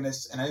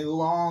protagonists in a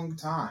long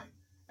time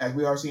as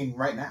we are seeing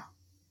right now.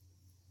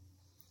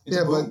 It's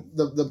a boom.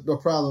 But the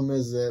problem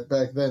is that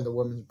back then the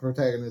women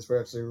protagonists were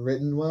actually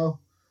written well,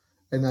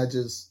 and not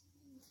just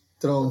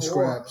thrown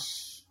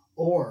scraps.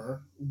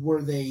 Or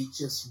were they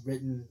just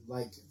written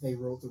like they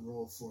wrote the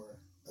role for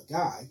a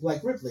guy,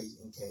 like Ripley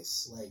in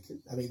case?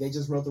 They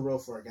just wrote the role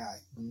for a guy.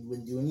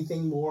 Wouldn't do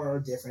anything more or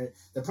different.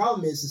 The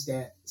problem is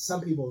that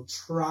some people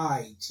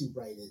try to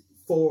write it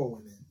for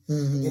women,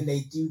 and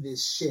they do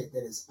this shit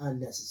that is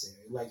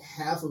unnecessary. Like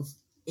half of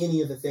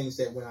any of the things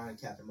that went on in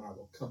Captain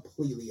Marvel,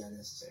 completely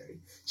unnecessary.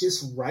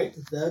 Just write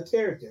the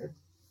character,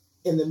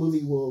 and the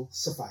movie will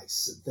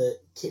suffice. The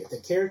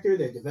character,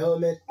 their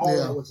development, all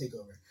that will take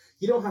over.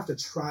 You don't have to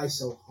try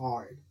so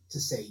hard to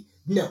say,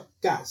 no,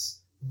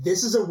 guys,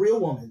 this is a real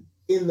woman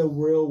in the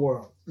real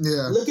world.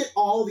 Yeah. Look at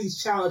all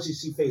these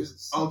challenges she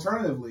faces.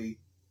 Alternatively,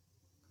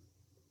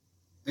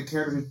 the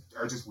characters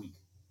are just weak.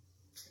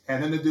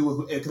 Had nothing to do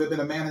with, it could have been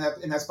a man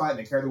in that spot, and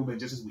the character would have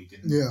been just as weak.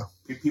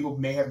 And people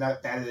may have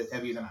not batted as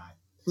heavy as an eye.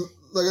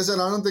 Like I said,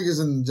 I don't think it's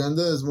an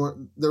agenda. It's more,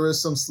 there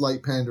is some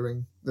slight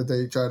pandering that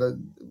they try to,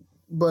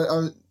 but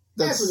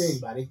that's with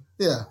anybody.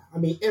 Yeah. I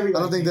mean,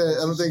 everybody. I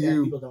don't think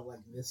people don't like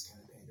this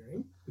kind of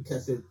pandering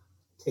because it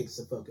takes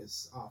the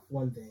focus off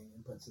one thing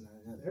and puts it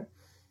on another,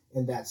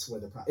 and that's where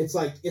the problem. It's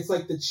like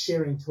the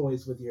sharing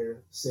toys with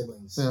your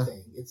siblings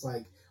thing. It's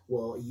like,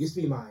 well, it used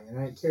to be mine, and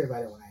I didn't care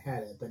about it when I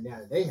had it, but now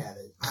that they have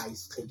it, I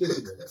take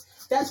issue with it.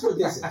 That's what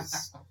this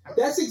is.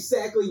 That's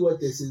exactly what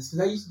this is,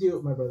 because I used to do it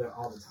with my brother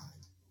all the time.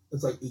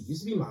 It's like, it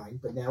used to be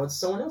mine, but now it's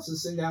someone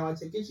else's, and now I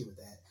take issue with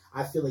that.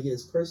 I feel like it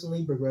is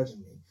personally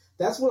begrudging me.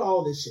 That's what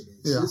all this shit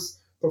is. Yeah. This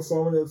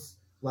performative,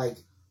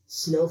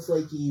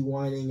 snowflakey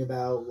whining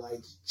about,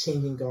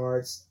 changing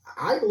guards.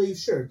 I believe,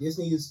 sure,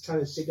 Disney is trying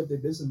to shake up their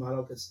business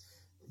model because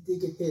they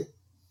did get hit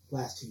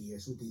last 2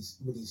 years with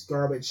these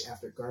garbage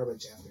after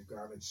garbage after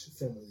garbage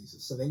film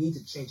releases. So they need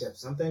to change up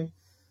something.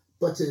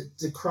 But to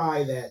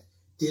decry that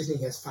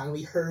Disney has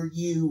finally heard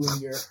you and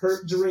your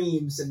hurt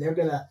dreams, and they're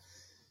going to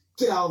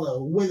get all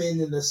the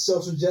women and the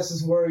social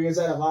justice warriors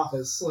out of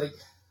office.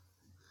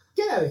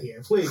 Get out of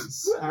here,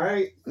 please. All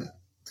right?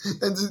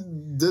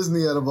 And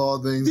Disney, out of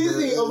all things.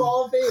 Disney, of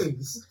all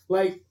things.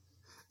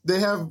 They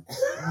have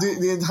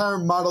the entire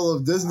model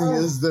of Disney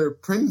is their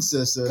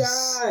princesses.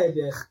 God.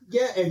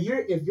 Yeah,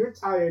 if you're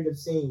tired of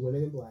seeing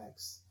women in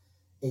blacks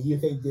and you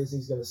think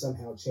Disney's going to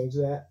somehow change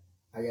that,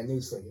 I got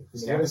news for you.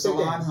 Have a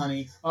salon,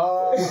 honey.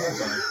 Sorry.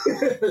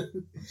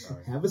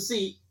 Have a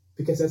seat.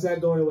 Because that's not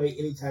going away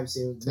anytime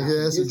soon. Take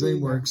your ass to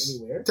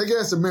DreamWorks. Take your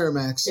ass to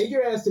Miramax. Take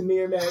your ass to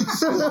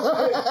Miramax.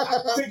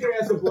 Take your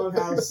ass to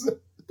Blumhouse.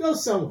 Go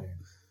somewhere.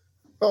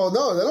 Oh,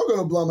 no, they don't go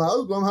to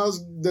Blumhouse.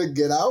 Blumhouse did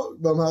Get Out.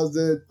 Blumhouse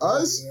did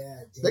Us.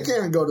 Yeah, they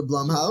can't go to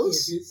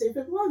Blumhouse. You safe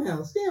at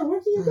Blumhouse. Yeah,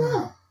 where can you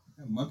go?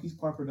 Monkey's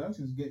Paw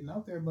Productions is getting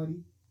out there,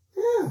 buddy.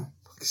 Yeah.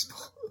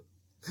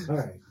 All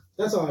right.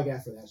 That's all I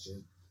got for that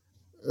shit.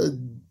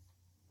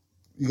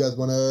 You guys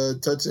want to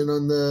touch in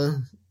on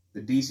the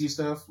DC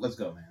stuff? Let's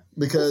go, man.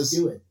 Let's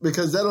do it.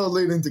 Because that'll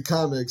lead into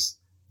comics.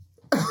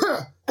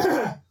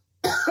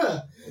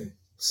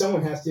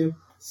 Someone has to.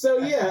 So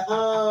yeah,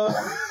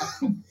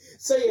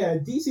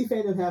 DC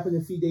fandom happened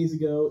a few days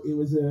ago. It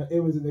was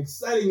an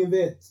exciting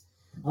event.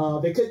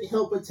 They couldn't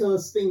help but tell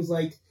us things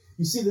like,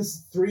 you see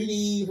this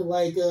 3D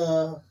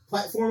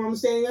platform I'm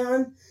standing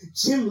on?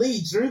 Jim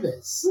Lee drew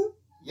this.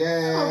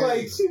 Yeah. I'm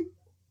like,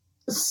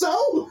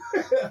 so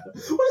what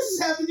does this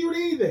have to do with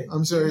anything?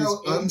 I'm sure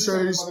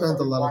he spent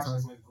a lot of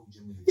time.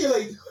 You're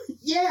like,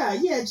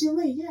 yeah, Jim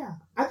Lee, yeah.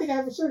 I think I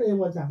have a shirt of him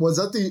one time. Was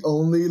that the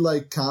only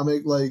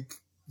comic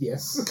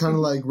yes, kind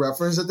of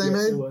reference that they yes,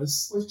 made? It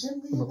was. Was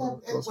Jim Lee in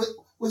that?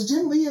 Was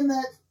Jim Lee in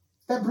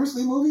that Bruce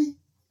Lee movie?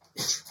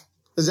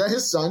 Is that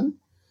his son?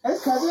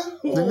 His cousin?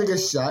 Didn't they get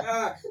shot?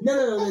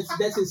 No.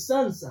 That's his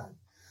son's son.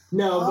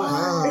 No,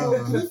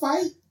 but Can he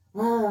fight?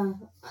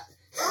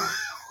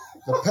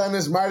 The pen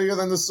is mightier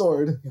than the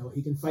sword.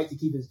 He can fight to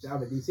keep his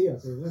job at DC. I'll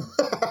say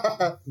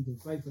that. He can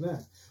fight for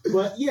that.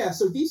 But yeah,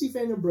 so DC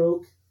fandom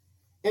broke,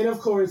 and of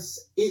course,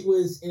 it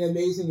was an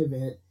amazing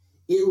event.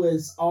 It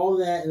was all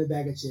that in a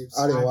bag of chips.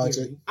 I didn't watch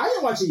it. I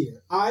didn't watch it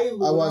either. I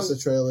watched the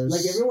trailers.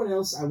 Like everyone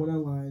else, I went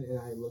online and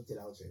I looked at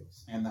all the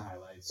trailers. And the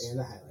highlights.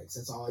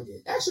 That's all I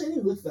did. Actually, I didn't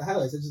even look for the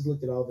highlights. I just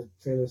looked at all the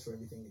trailers for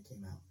everything that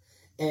came out.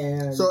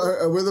 And so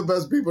are we the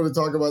best people to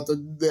talk about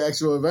the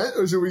actual event,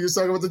 or should we just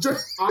talk about the trailer?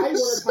 I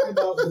want to talk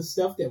about the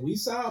stuff that we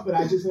saw, but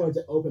I just wanted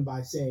to open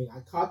by saying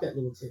I caught that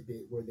little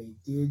tidbit where they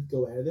did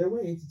go out of their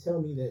way to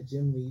tell me that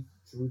Jim Lee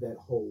drew that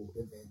whole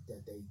event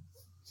that they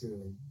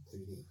drew in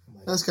 3D. I'm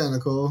like, that's kind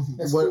of cool.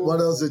 Cool. What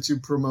else did you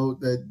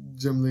promote that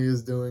Jim Lee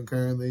is doing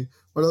currently?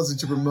 What else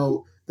did you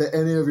promote that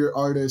any of your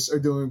artists are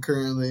doing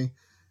currently?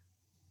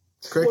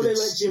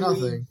 Crickets.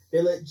 Nothing.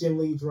 They let Jim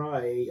Lee draw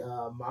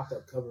a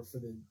mock-up cover for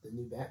the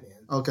new Batman.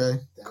 Okay,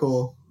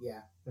 cool.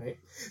 Yeah, right.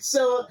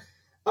 So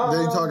they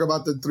didn't talk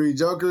about the 3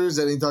 Jokers.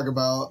 They didn't talk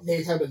about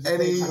they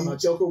didn't talk about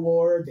Joker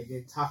War. They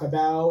didn't talk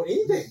about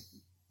anything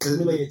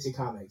related to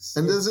comics.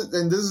 And this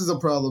is a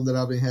problem that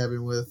I've been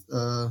having with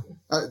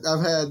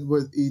I've had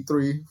with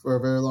E3 for a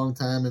very long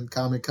time and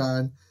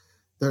Comic-Con.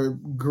 They're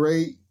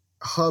great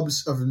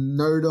hubs of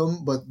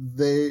nerdom, but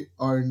they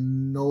are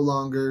no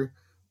longer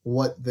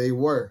what they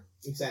were.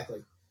 Exactly.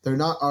 They're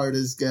not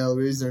artist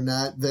galleries. They're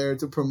not there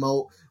to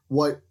promote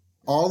what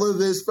all of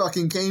this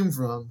fucking came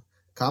from.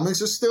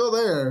 Comics are still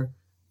there,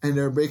 and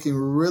they're making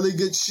really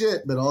good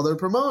shit, but all they're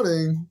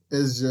promoting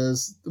is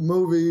just the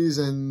movies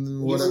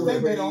and whatever.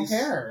 They don't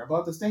care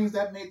about the things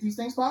that make these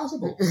things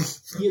possible.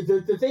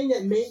 The thing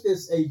that made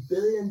this a $1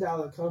 billion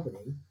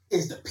company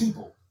is the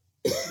people.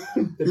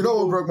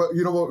 Sidebar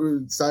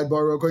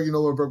real quick, you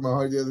know what broke my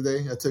heart the other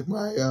day? I took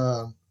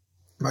my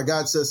my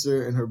god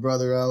sister and her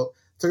brother out.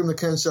 Took them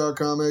to Kenshaw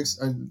Comics,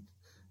 and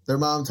their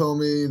mom told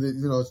me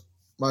that,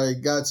 my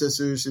god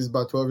sister, she's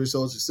about 12 years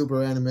old, she's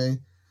super anime.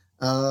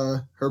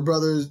 Her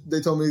brothers,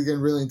 they told me he's getting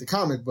really into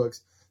comic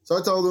books. So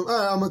I told them,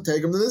 I'm going to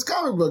take him to this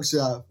comic book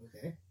shop.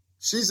 Okay.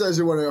 She says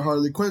she wanted a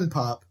Harley Quinn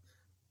pop,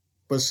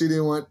 but she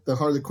didn't want the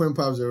Harley Quinn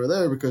pops that were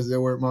there because they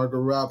weren't Margot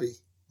Robbie.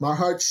 My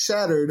heart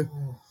shattered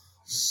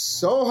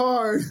so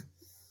hard.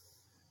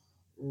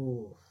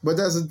 Ooh. But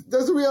that's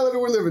the reality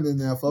we're living in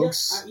now,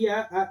 folks.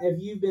 If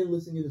you've been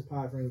listening to this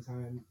pod for any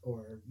time,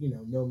 or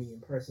know me in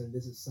person,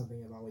 this is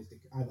something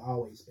I've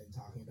always been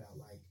talking about.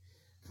 Like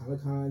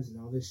Comic-Cons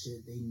and all this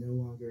shit, they no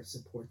longer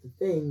support the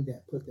thing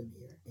that put them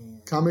here.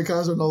 And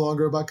Comic-Cons are no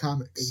longer about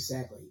comics.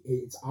 Exactly.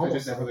 It's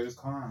almost like they're just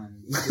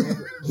cons.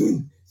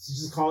 Exactly.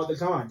 Just call it the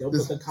con. Don't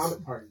put the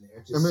comic part in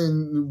there.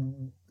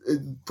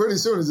 Pretty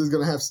soon it's just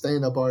gonna have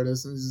stand-up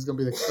artists, and it's just gonna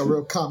be a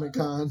real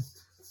Comic-Con.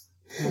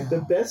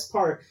 The best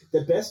part of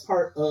the best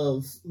part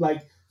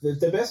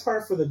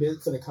for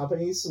the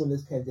companies when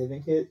this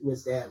pandemic hit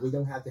was that we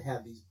don't have to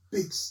have these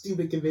big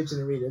stupid convention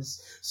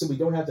arenas, so we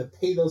don't have to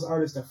pay those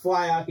artists to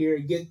fly out here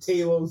and get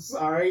tables.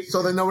 All right,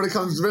 so that nobody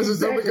comes to visit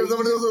them because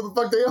nobody knows what the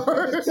fuck they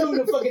are. Tell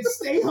them to fucking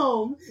stay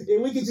home,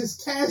 and we can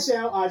just cash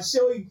out on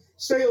showing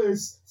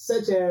trailers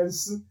such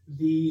as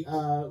the.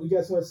 We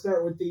guys want to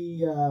start with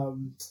the.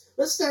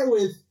 Let's start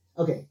with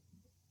okay.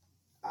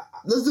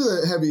 Let's do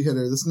the heavy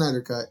hitter, the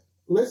Snyder Cut.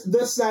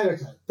 The Snyder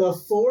Cut. The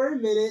 4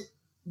 minute.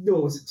 No,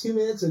 was it 2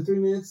 minutes or 3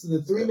 minutes?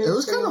 The 3 minutes. It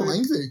was kind of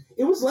lengthy.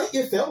 It was like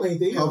it felt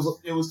lengthy.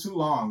 It was too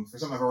long for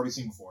something I've already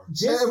seen before.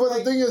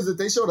 The thing is that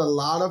they showed a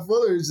lot of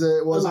footage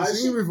that wasn't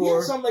seen before.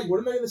 Yeah, so I'm like,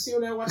 what am I going to see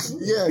when I watch the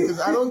movie? Yeah, because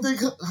I don't think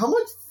how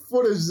much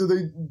footage do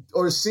they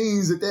or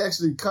scenes that they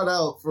actually cut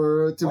out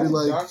for it to be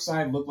like.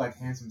 Darkseid looked like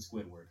handsome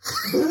Squidward.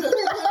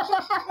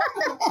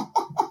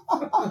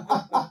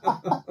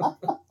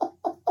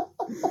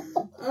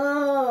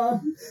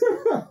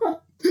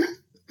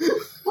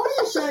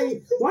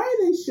 Why are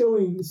they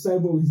showing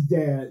Cyborg's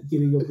dad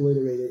getting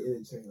obliterated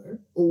in a trailer?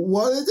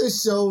 Why did they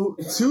show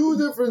 2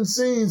 different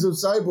scenes of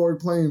Cyborg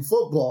playing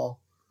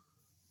football?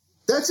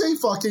 That's a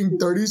fucking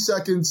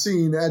 30-second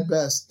scene at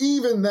best.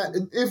 Even that,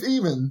 if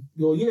even.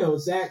 Well,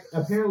 Zach,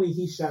 apparently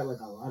he shot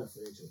like a lot of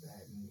footage of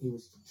that. And he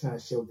was trying to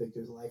show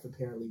Victor's life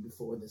apparently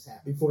before this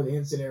happened, before the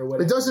incident or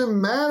whatever. It doesn't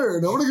matter.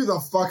 Nobody gives a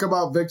fuck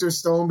about Victor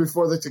Stone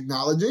before the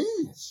technology.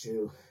 That's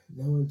true.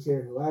 No one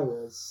cared who I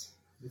was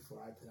before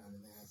I put on the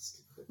mask.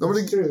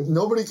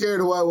 Nobody cared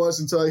who I was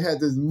until I had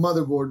this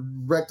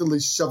motherboard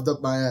rectally shoved up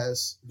my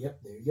ass. Yep,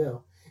 there you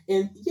go.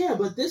 And yeah,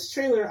 but this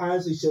trailer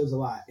honestly shows a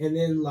lot. And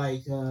then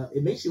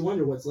it makes you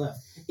wonder what's left.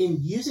 In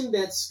using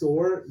that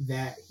score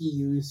that he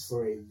used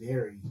for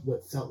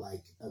what felt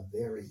like a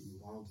very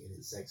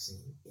elongated sex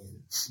scene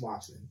in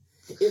Watchmen,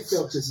 it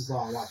felt just as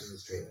long watching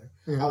this trailer.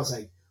 Yeah. I was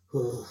like,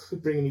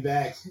 bringing me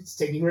back. It's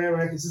taking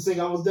forever. Is this thing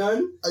almost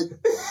done?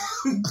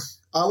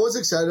 I was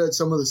excited at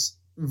some of the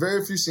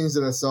very few scenes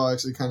that I saw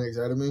actually kind of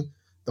excited me.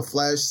 The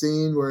Flash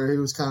scene where he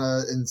was kind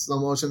of in slow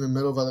motion in the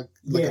middle of a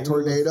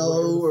tornado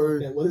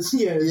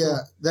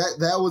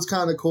that was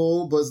kind of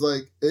cool, but it's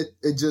like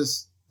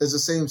it's the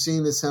same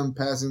scene as him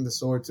passing the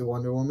sword to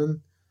Wonder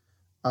Woman.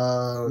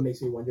 It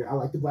makes me wonder. I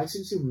like the Black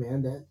Suit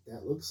Superman.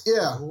 That looks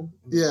cool.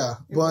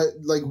 But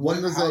like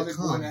when does that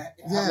come?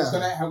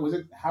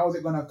 How is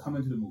it going to come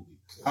into the movie?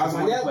 How's it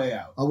going to play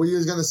out? Are we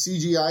just going to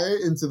CGI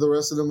it into the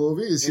rest of the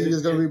movie? Is he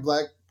just going to be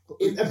Black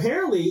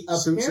Apparently,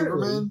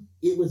 Superman?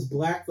 it was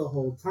black the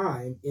whole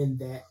time, and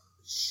that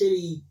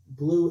shitty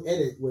blue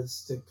edit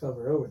was to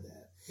cover over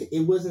that.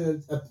 It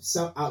wasn't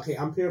okay,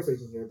 I'm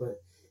paraphrasing here,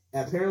 but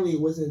apparently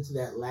it wasn't into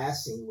that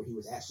last scene where he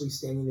was actually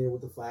standing there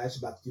with the Flash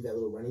about to do that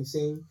little running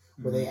scene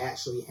where they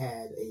actually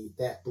had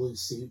that blue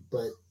suit,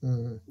 but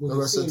the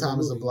rest of the time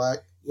is a black.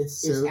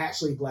 It's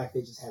actually black. They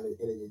just haven't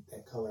edited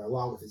that color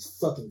along with his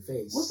fucking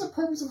face. What's the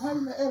purpose of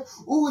having the?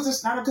 Ooh, is the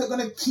Snyder Cut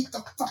gonna keep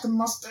the fucking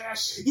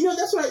mustache?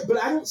 That's right.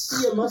 But I don't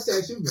see a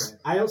mustache in there.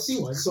 I don't see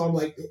one. So I'm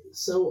like,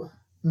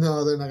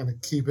 No, they're not gonna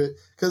keep it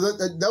because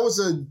that was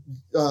a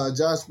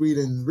Joss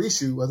Whedon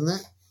reshoot, wasn't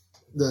it?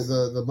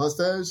 The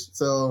mustache.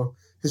 So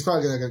he's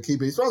probably not gonna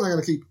keep it. He's probably not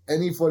gonna keep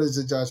any footage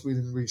that Joss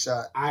Whedon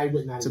reshot. I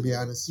would not. To be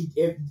honest,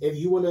 if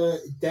you wanna,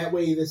 that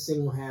way this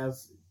thing will have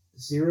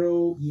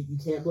zero. You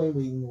can't blame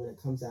Whedon when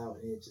it comes out,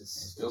 and it's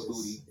still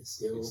booty. It's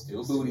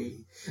still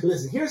booty.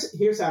 Listen,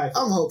 here's how I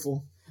feel. I'm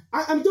hopeful.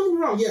 I'm doing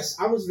wrong. Yes,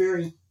 I was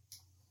very,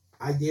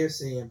 I dare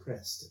say,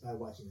 impressed by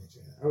watching that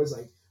trailer. I was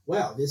like,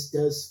 wow, this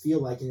does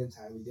feel like an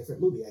entirely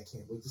different movie. I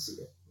can't wait to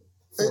see it.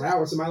 4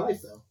 hours of my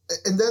life, though.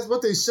 And that's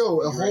what they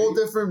show, a whole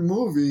different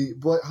movie,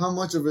 but how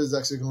much of it is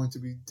actually going to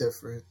be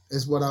different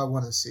is what I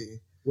want to see.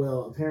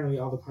 Well, apparently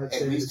all the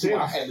parts... At least 2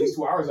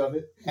 hours of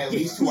it. At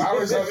least 2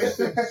 hours of it.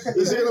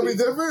 Is it going to be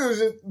different, or is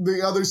it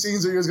the other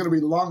scenes are just going to be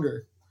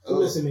longer?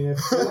 Listen, man,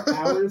 4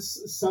 hours,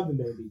 something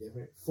better be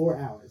different. 4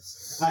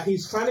 hours.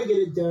 He's trying to get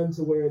it done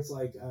to where it's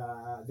like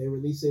they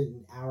release it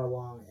in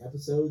hour-long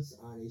episodes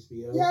on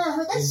HBO. Yeah, I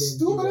heard that's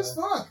stupid as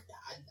fuck.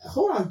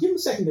 Hold on, give him a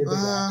second there.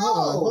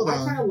 Hold on.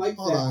 I kind of like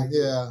that.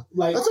 Yeah,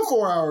 like that's a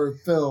 4-hour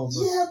film.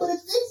 Yeah, but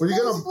it's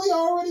basically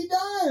already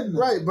done.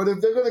 Right, but if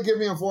they're gonna give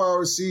me a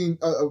 4-hour scene,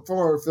 a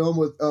 4-hour film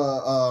with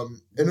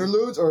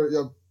interludes, or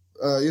you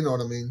know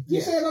what I mean? You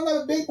saying I'm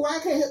not a big boy? I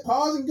can't hit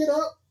pause and get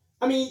up.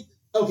 I mean,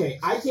 okay,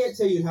 I can't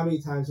tell you how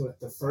many times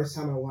the first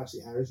time I watched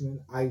The Irishman,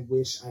 I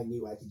wish I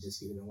knew I could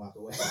just get it and walk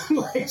away.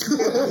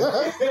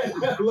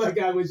 like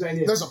I wish I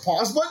did. There's a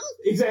pause button?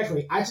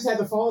 Exactly. I just had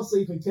to fall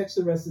asleep and catch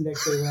the rest the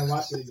next day when I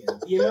watched it again.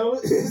 You know?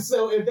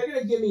 So if they're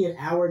going to give me an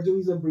hour, give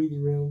me some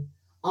breathing room,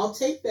 I'll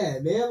take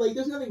that, man. Like,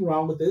 there's nothing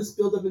wrong with this.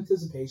 Build up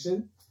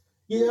anticipation.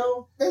 You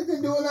know? They've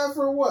been doing that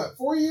for what,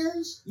 4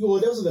 years? Well,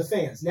 those are the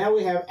fans. Now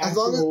we have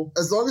actual...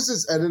 As long as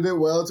it's edited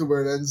well to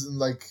where it ends in,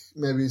 like,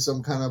 maybe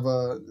some kind of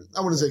I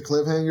wouldn't say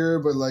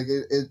cliffhanger, but, like,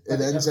 it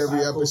ends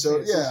every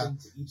episode. Yeah.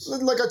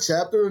 Like a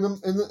chapter in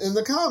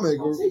the comic.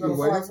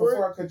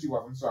 Before I cut you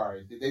off, I'm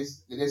sorry. Did they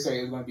say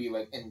it was going to be,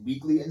 like, in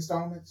weekly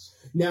installments?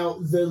 Now,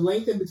 the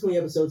length in between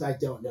episodes, I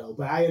don't know,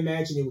 but I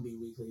imagine it will be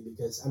weekly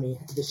because, I mean,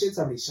 the shit's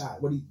already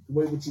shot. What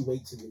would you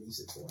wait to release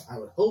it for? I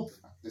would hope.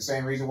 The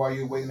same reason why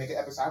you wait to make it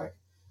episodic.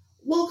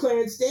 Well,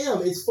 Clarence,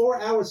 damn, it's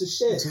 4 hours of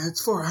shit. Yeah,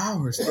 it's 4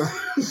 hours, bro.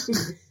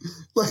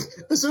 Like,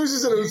 as soon as you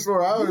said it was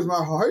 4 hours,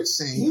 my heart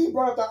sank. He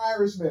brought up The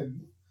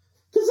Irishman.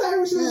 Because The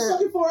Irishman was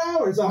fucking 4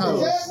 hours. No,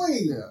 exactly.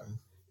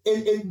 Yeah.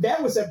 And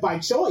that was by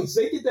choice.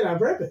 They did that on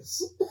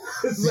purpose.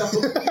 So,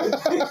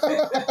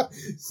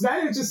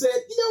 Snyder just said,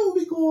 you know what would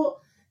be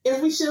cool?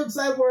 If we showed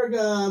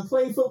Cyborg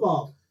playing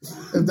football.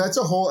 If that's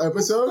a whole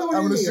episode, I'm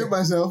going to shoot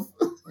myself.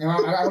 I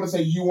want to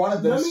say you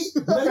wanted this.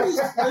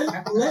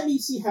 Let me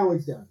see how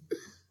it's done.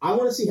 I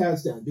want to see how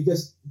it's done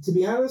because, to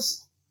be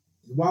honest,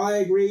 while I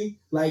agree,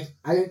 like,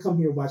 I didn't come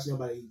here to watch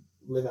nobody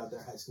live out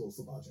their high school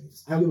football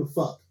dreams. I don't give a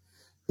fuck.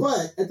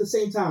 But at the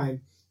same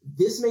time,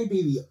 this may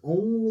be the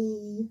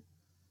only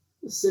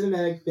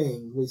cinematic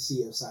thing we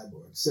see of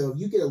Cyborg. So if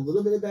you get a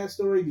little bit of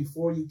backstory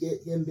before you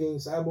get him being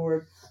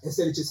Cyborg,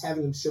 instead of just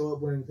having him show up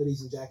wearing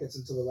hoodies and jackets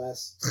until the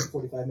last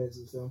 45 minutes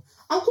of the film,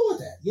 I'm cool with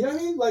that. You know what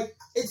I mean? Like,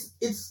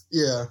 it's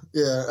Yeah.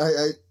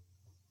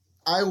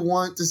 I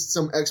want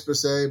some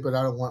exposé, but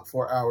I don't want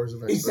 4 hours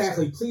of exposé.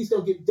 Exactly. Please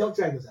don't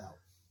drag this out.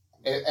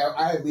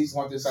 I at least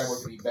want this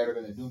Cyborg to be better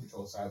than the Doom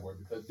Patrol Cyborg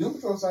because Doom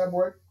Patrol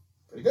Cyborg,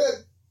 pretty good.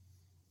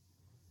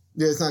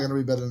 Yeah, it's not going to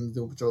be better than the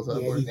Doom Patrol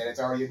Cyborg. Then it's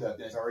already done.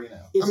 It's already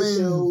now. It's a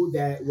show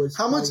that was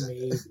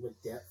made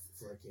with depth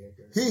for a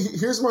character.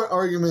 Here's my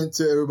argument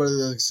to everybody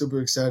that's super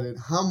excited.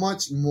 How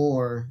much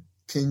more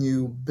can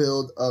you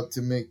build up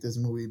to make this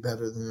movie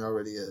better than it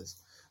already is?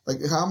 Like,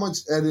 how much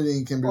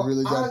editing can be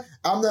really done?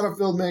 I'm not a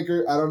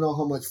filmmaker. I don't know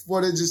how much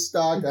footage is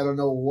stocked. I don't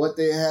know what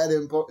they had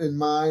in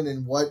mind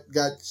and what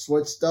got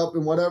switched up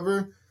and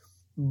whatever.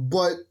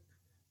 But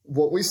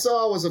what we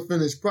saw was a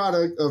finished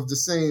product of the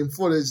same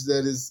footage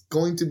that is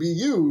going to be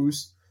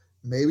used,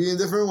 maybe in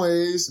different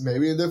ways,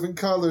 maybe in different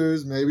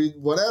colors, maybe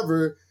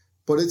whatever,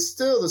 but it's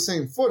still the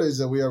same footage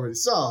that we already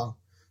saw.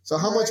 So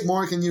how much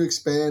more can you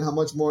expand? How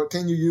much more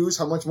can you use?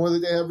 How much more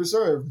did they have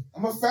reserved?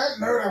 I'm a fat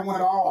nerd. I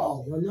want it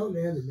all. You don't know,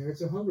 man. The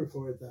nerds are hungry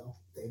for it, though.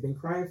 They've been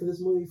crying for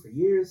this movie for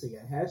years. They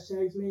got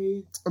hashtags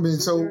made. I mean,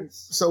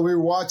 so we're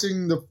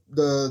watching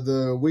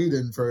the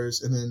Whedon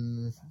first, and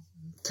then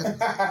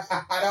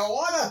I don't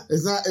wanna.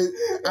 It's not.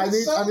 I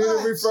need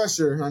a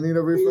refresher. I need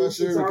a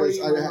refresher because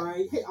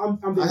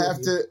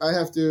I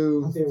have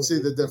to see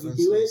the difference.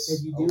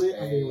 If you do it,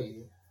 I'm there with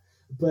you.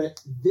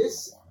 But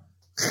this,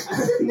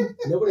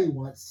 nobody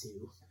wants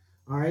to.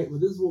 All right, well,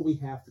 this is what we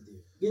have to do.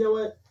 You know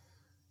what?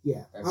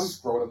 Yeah, That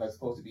scrotum that's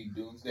supposed to be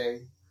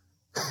Doomsday.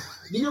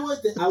 You know what?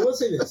 I will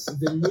say this: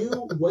 the new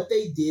what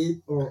they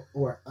did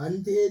or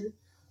undid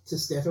to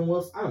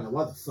Steppenwolf. I don't know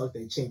why the fuck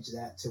they changed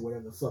that to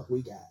whatever the fuck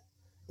we got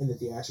in the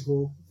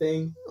theatrical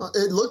thing.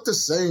 It looked the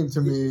same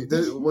to me.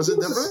 Was it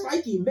different?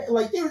 Spiky,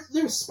 like there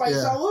were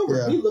spikes all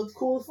over. He looked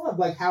cool as fuck,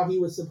 like how he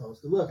was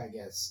supposed to look, I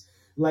guess.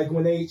 Like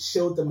when they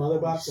showed the mother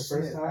box the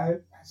first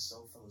time. I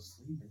so fell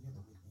asleep and you had to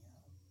wake me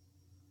up.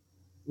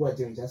 What,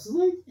 during Justice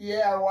League?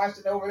 Yeah, I watched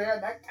it over there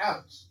on that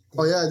couch.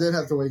 Oh yeah, I did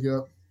have to wake you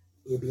up.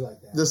 It'd be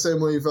like that. The same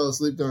way you fell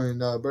asleep during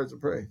Birds of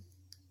Prey.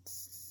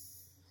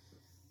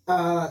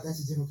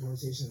 That's a different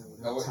conversation.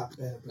 No,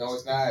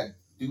 it's not.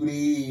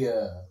 Duty.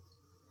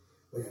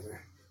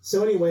 Whatever.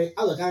 So anyway,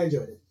 I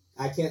enjoyed it.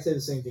 I can't say the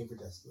same thing for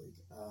Justice League.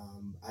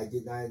 I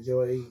did not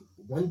enjoy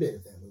one bit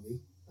of that movie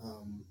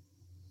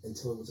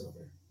until it was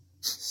over.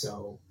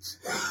 So,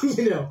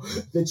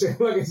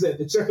 like I said,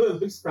 the trailer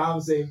looks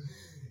promising.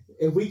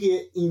 If we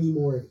get any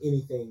more of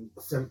anything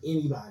from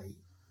anybody,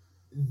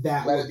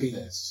 that Let would it be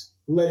this.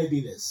 Let it be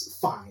this.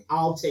 Fine,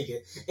 I'll take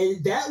it.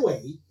 And that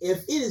way,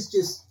 if it is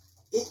just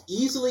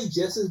easily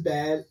just as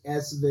bad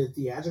as the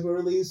theatrical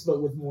release,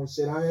 but with more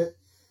shit on it,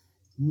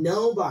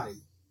 nobody,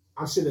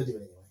 I'm sure they'll do it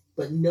anyway,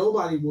 but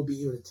nobody will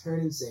be able to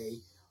turn and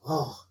say,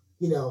 oh,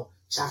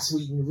 Joss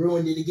Whedon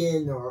ruined it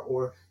again,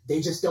 or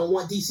they just don't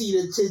want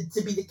DC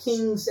to be the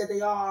kings that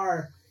they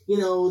are.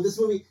 This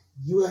movie,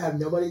 you will have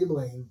nobody to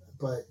blame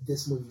but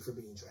this movie for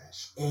being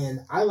trash.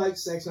 And I like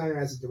Zack Snyder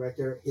as a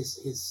director. His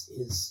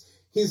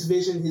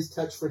vision, his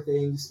touch for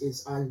things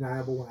is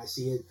undeniable when I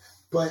see it.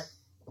 But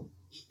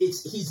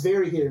he's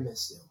very hit or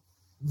miss still.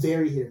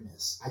 Very hit or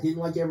miss. I didn't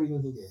like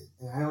everything he did.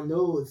 And I don't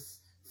know if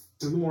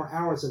 3 more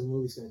hours of the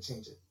movie's going to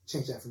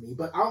change that for me.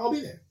 But I'll be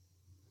there.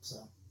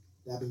 So,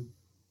 that'd be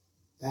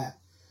that.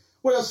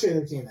 What else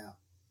trailer came out?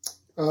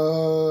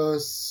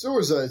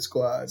 Suicide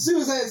Squad.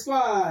 Suicide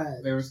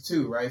Squad! There was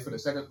 2, right? It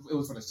was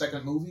for the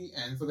second movie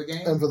and for the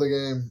game? And for the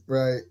game,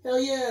 right. Hell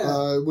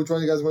yeah! Which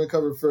one you guys want to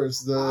cover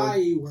first?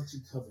 I want to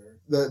cover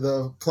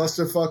the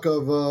clusterfuck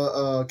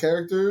of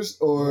characters,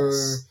 or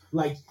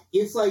yes.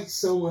 It's like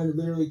someone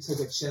literally took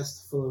a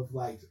chest full of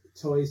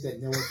toys that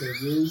no one can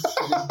use,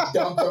 and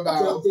dumped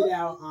it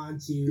out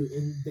onto,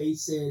 and they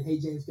said, "Hey,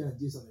 James Gunn,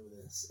 do something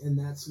with this," and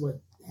that's what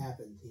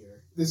happened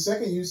here. The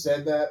second you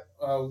said that,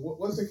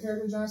 what's the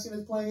character John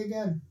Cena's playing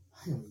again?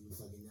 I don't even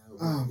fucking know.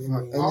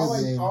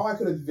 Oh, all I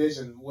could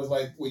envision was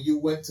when you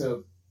went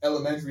to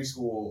elementary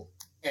school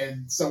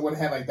and someone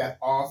had that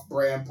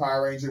off-brand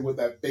Power Ranger with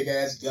that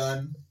big-ass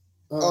gun.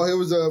 It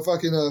was a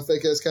fucking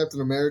fake-ass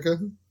Captain America?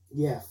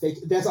 Yeah, fake.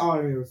 That's all I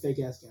remember,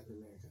 fake-ass Captain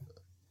America.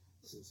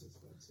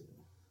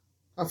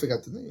 I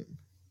forgot the name.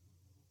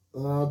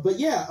 But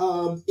yeah,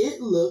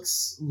 it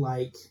looks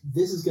like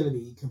this is going to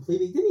be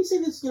completely... Didn't he say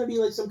this is going to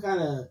be some kind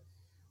of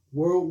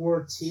World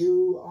War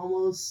II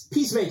almost?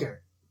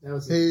 Peacemaker. That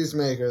was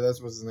Peacemaker,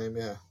 that's what's his name,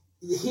 yeah.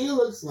 He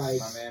looks like...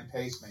 My man,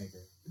 Pacemaker.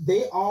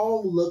 They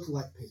all look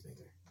like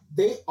Pacemaker.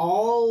 They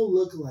all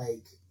look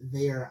like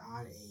they are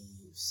on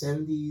a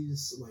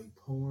 70s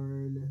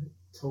porn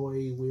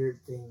toy weird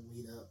thing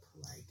lead up.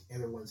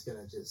 Everyone's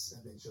gonna just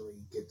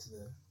eventually get to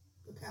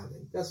the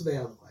pounding. That's what they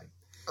all look like.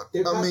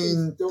 Their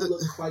costumes don't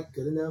look quite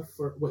good enough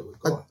for... Wait,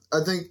 go on.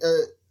 I think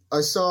I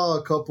saw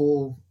a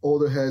couple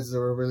older heads that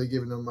were really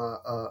giving them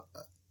a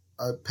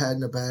pat in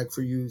the back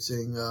for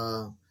using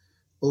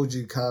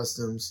OG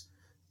costumes.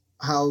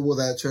 How will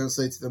that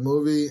translate to the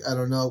movie? I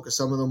don't know, because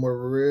some of them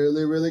were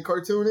really, really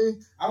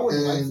cartoony. I would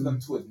like for them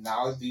to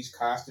acknowledge these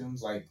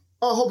costumes, I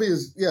hope he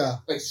is, yeah.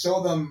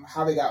 Show them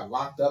how they got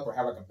locked up or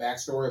have a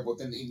backstory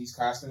within these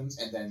costumes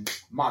and then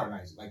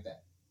modernize it like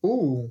that.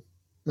 Ooh,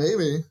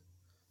 maybe.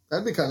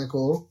 That'd be kind of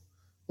cool.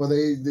 Where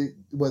they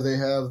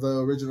have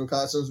the original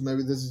costumes.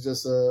 Maybe this is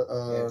just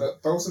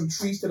throw some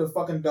treats to the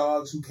fucking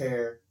dogs who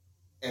care,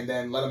 and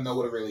then let them know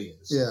what it really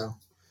is. Yeah,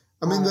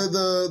 I mean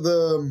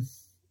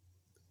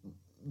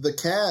the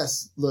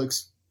cast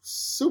looks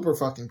super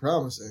fucking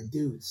promising,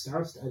 dude.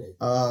 Star-studded.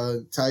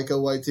 Taika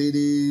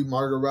Waititi,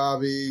 Margot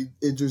Robbie,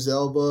 Idris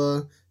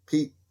Elba,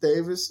 Pete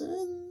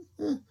Davidson,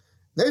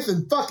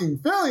 Nathan fucking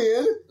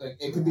Fillion.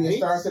 It could be a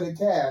star-studded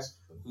cast,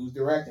 but who's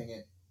directing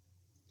it?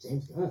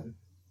 James Gunn.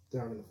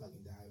 They're gonna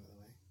fucking die,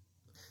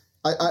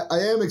 by the way. I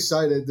am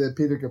excited that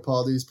Peter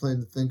Capaldi is playing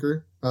the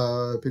Thinker.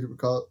 Peter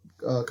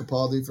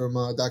Capaldi from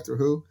Doctor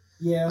Who.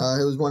 Yeah.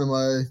 He was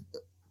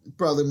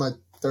probably my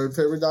 3rd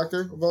favorite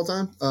Doctor of all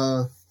time.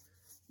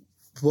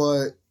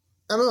 But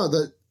I don't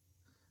know,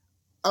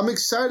 I'm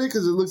excited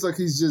because it looks like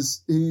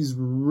he's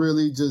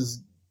really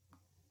just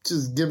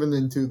giving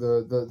into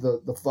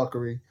the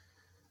fuckery.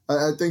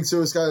 I think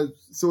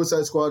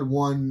Suicide Squad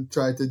 1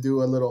 tried to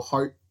do a little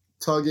heart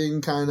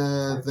tugging kind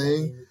of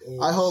thing.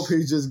 I hope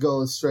he just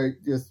goes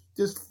straight,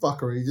 just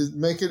fuckery. Just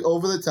make it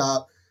over the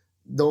top.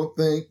 Don't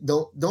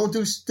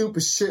do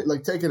stupid shit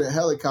like taking a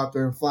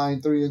helicopter and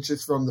flying 3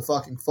 inches from the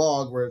fucking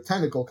fog where a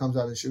tentacle comes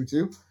out and shoots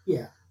you.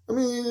 Yeah. I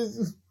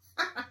mean,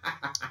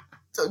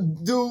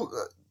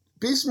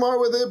 be smart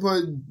with it,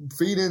 but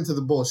feed into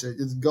the bullshit.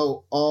 Just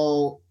go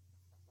all.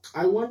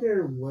 I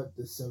wonder what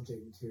the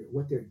subject material,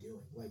 what they're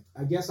doing. Like,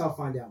 I guess I'll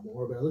find out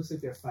more, but it looks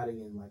like they're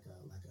fighting in like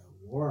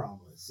a war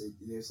almost.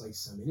 There's like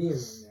some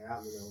Indians and they're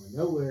out in the middle of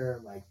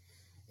nowhere. Like,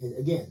 and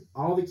again,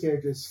 all the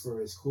characters,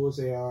 for as cool as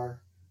they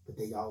are, but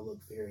they all look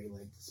very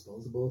like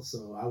disposable.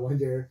 So I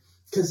wonder,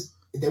 because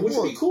which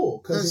would be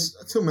cool. There's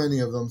too many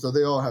of them, so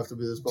they all have to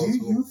be disposable.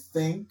 Do you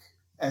think,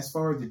 as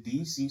far as the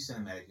DC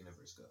cinematic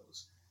universe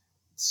goes,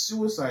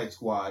 Suicide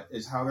Squad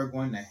is how they're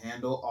going to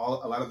handle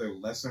a lot of their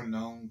lesser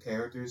known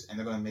characters, and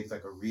they're going to make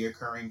like a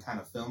reoccurring kind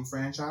of film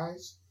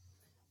franchise?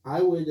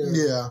 I would.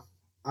 Yeah.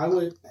 I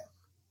would.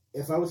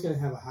 If I was going to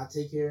have a hot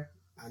take here,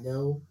 I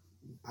know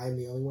I'm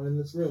the only one in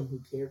this room who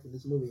cared for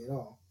this movie at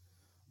all,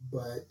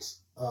 but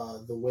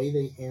the way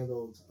they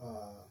handled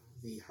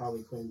the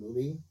Harley Quinn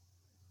movie,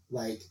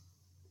 like,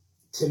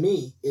 to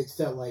me, it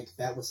felt like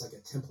that was like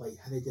a template,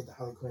 how they did the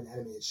Harley Quinn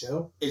animated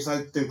show. It's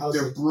like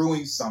they're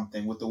brewing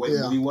something with the way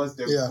the movie was.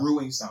 They're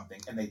brewing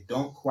something, and they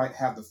don't quite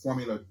have the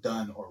formula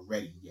done or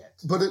ready yet.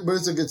 But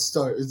it's a good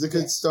start. It's a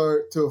good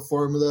start to a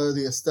formula.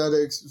 The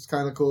aesthetics was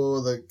kind of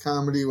cool. The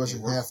comedy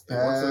wasn't half bad.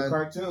 It works for the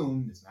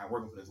cartoon. It's not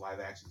working for this live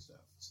action stuff.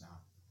 It's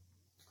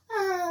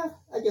not.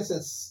 I guess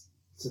that's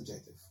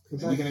subjective. We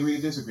can agree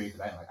to disagree,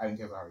 because I didn't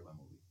care for the Harley Quinn movie.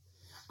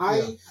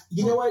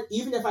 You know what?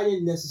 Even if I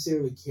didn't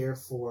necessarily care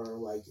for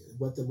like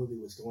what the movie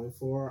was going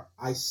for,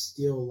 I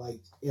still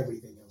liked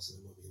everything else in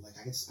the movie.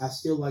 Like I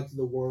still liked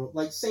the world.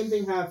 Like same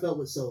thing how I felt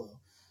with Solo.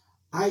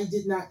 I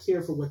did not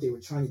care for what they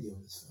were trying to do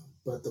in this film,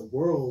 but the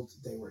world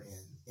they were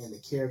in and the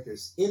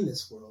characters in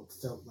this world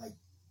felt like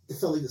a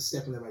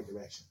step in the right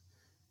direction.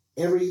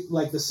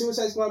 The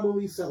Suicide Squad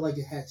movie felt like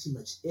it had too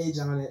much edge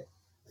on it.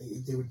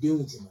 They were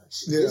doing too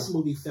much. Yeah. This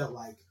movie felt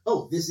like,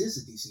 this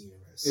is the DC universe.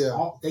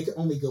 Yeah. They could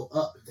only go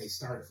up if they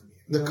started from here.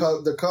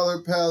 The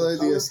color palette,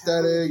 the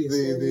aesthetic,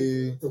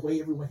 the way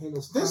everyone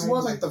handles crime. This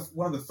was like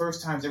one of the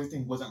first times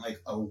everything wasn't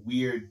like a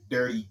weird,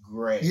 dirty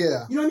gray.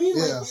 Yeah. You know what I mean?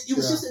 Like, it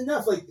was just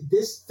enough. Like,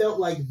 this felt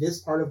like this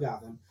part of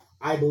Gotham.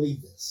 I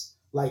believe this.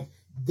 Like,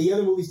 the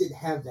other movies didn't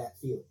have that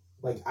feeling.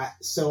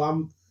 So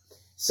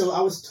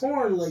I was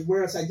torn, like,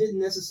 whereas I didn't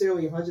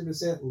necessarily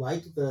 100%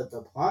 like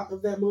the plot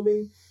of that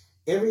movie,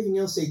 everything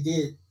else they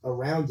did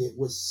around it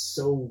was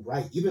so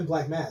right. Even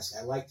Black Mask,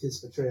 I liked his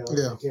portrayal of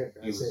the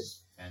character. He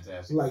was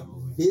fantastic. Like,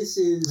 this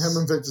is... Him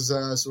and Victor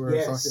Zsasz were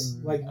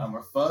fucking... Like,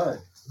 we're fun.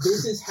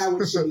 This is how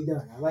it should be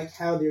done. I like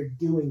how they're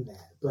doing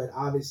that. But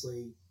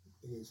obviously,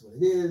 it is what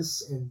it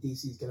is, and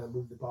DC's going to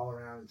move the ball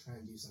around and try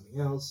and do something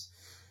else.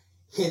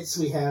 Hence,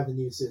 we have the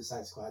new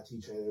Suicide Squad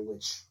 2 trailer,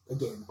 which,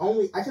 again,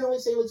 I can only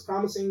say looks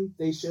promising.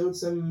 They showed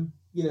some,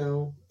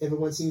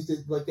 everyone seems to,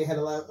 like, they had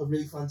a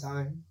really fun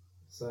time.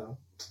 So...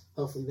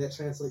 hopefully that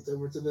translates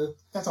over to the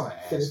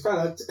finished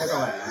product. That's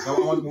all I ask. I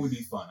want the movie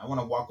to be fun. I want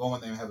to go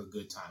in there and have a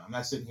good time. I'm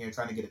not sitting here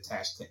trying to get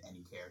attached to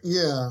any character.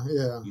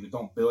 Yeah.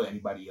 Don't build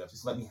anybody up.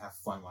 Just let me have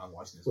fun while I'm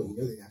watching this movie.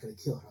 They're not going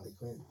to kill Harley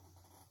Quinn.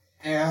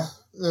 Yeah.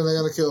 They're not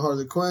going to kill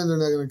Harley Quinn. They're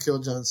not going to kill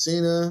John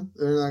Cena.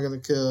 They're not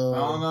going to kill... I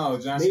don't know.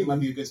 John Cena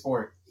might be a good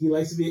sport. He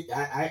likes to be...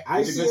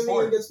 I see him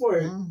being a good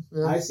sport.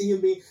 Yeah. I see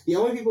him being... The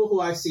only people who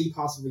I see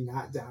possibly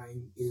not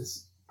dying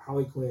is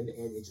Harley Quinn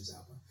and Idris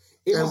Elba.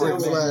 And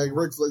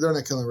Rick Flag. They're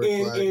not killing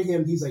Rick Flag. And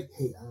him, he's like,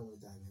 hey, I don't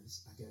want to die, man.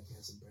 I can't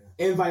cancel Brenna.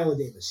 And Viola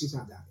Davis, she's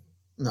not dying.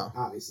 No.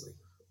 Obviously.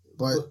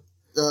 But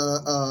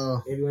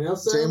everyone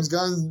else, James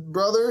Gunn's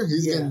brother,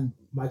 he's getting...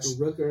 Michael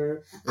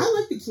Rooker. I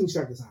like the King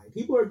Shark design.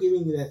 People are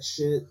giving me that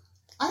shit.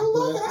 I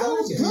love it. I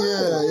like it.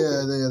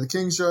 Yeah. The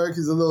King Shark,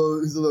 he's a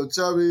little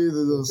chubby.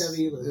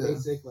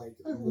 Basic, like...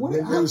 He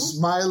was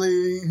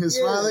smiley. His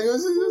smiling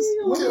was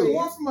what do you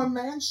want from a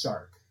man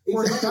shark?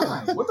 Or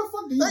die. What the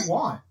fuck do you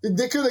want?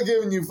 They could have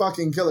given you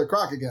fucking Killer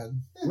Croc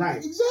again.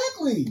 Right.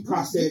 Exactly.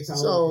 Prosthetics.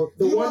 So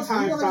the one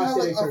time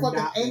prosthetics have, like,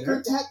 a are fucking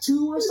anchor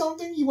tattoo or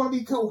something? You want to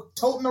be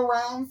toting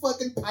around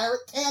fucking pirate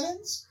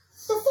cannons?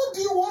 The fuck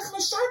do you want from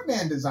a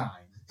Sharkman design?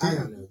 I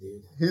don't know,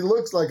 dude. He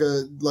looks like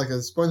a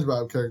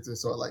SpongeBob character,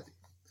 so I like it.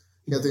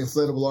 He got the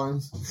inflatable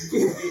arms.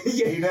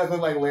 He does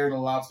look like Larry the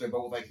Lobster,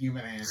 but with like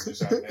human hands.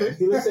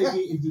 He looks like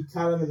if you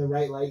caught him in the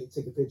right light, you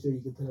take a picture,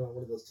 you can put him on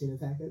one of those tuna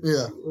packets.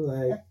 Yeah.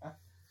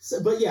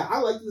 But yeah,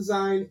 I like the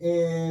design,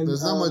 and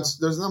there's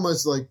not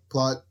much like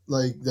plot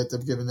like that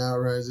they've given out,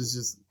 right? It's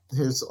just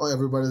here's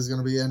everybody's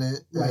gonna be in it,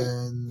 right.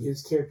 And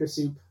here's character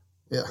soup.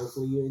 Yeah.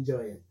 Hopefully you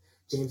enjoy it.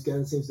 James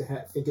Gunn seems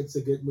to think it's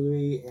a good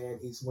movie, and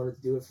he's wanted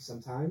to do it for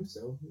some time.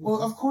 So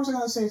well, of course I'm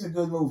gonna say it's a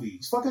good movie.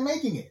 He's fucking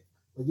making it.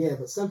 Well, yeah,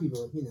 but some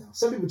people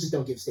just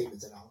don't give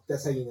statements at all.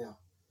 That's how you know.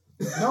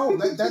 No,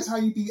 that's how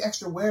you be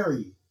extra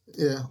wary.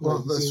 Yeah, well,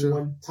 that's true.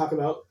 One talk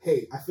about,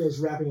 hey, I finished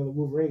rapping on the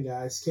Wolverine,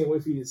 guys. Can't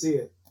wait for you to see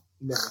it.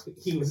 No,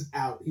 he was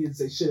out. He didn't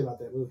say shit about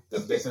that movie.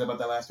 That's what they said about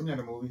that last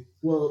Terminator movie.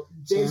 Well,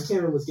 James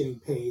Cameron was getting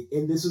paid,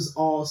 and this was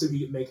all so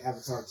he could make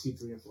Avatar 2,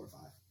 3, and 4, 5.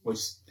 Which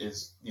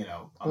is,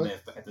 a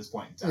myth at this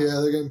point in time.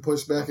 Yeah, they're getting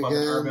pushed back again.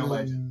 Urban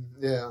legend.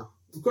 Yeah.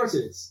 Of course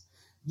it is.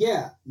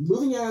 Yeah,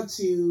 moving on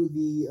to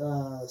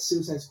the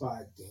Suicide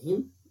Squad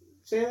game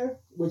trailer,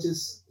 which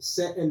is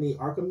set in the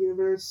Arkham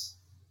universe.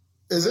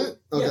 Is it?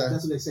 Okay. Yeah,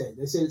 that's what they said.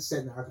 They said it's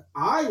set in Arkham.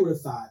 I would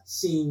have thought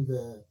seeing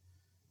the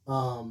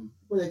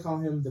what do they call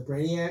him, the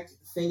Brainiac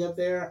thing up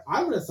there.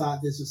 I would have thought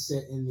this was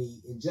set in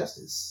the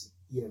Injustice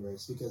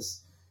universe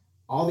because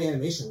all the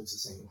animation looks the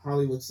same.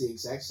 Harley looks the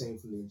exact same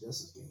from the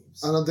Injustice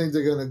games. I don't think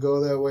they're gonna go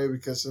that way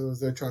because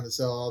they're trying to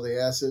sell all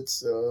the assets.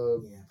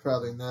 So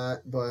probably not.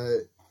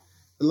 But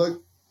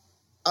look,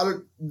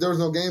 there was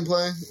no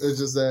gameplay. It's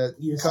just that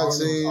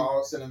cutscene.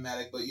 All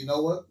cinematic. But you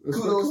know what? It's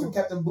Kudos cool. for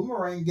Captain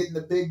Boomerang getting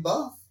the big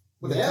buff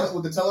with Yeah.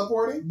 with the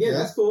teleporting. Yeah,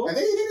 that's cool. I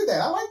think he needed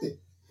that. I liked it.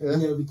 Yeah. You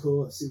know, it would be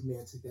cool if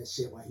Superman took that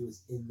shit while he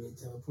was in mid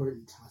teleport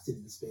and tossed it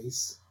into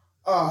space.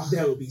 Oh,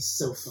 That would be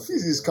so fucking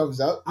He just cool.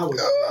 comes out. I would do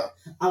that.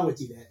 I would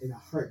do that in a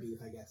heartbeat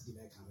if I got to do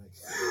that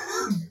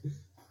comic.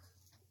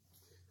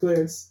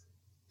 Clarence.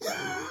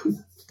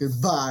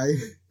 Goodbye.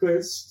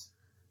 Clarence.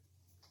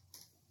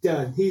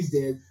 Done. He's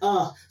dead.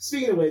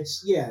 Speaking of which,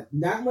 yeah,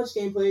 not much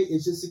gameplay.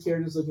 It's just the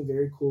characters looking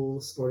very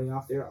cool, sporting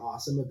off their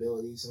awesome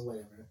abilities and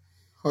whatever.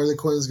 Harley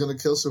Quinn is gonna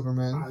kill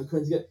Superman. Harley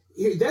Quinn's good.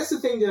 Here, that's the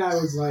thing that I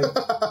was like,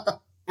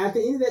 at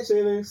the end of that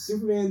trailer,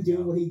 Superman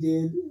doing what he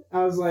did,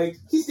 I was like,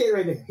 he's dead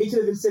right there. He could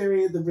have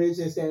incinerated the bridge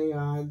they're standing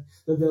on,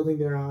 the building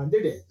they're on.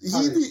 They're dead.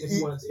 If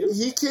he wanted to.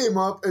 He came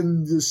up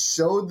and just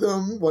showed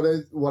them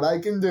what I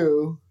can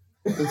do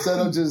instead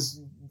of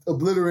just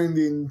obliterating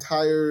the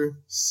entire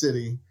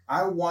city.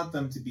 I want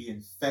them to be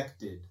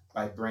infected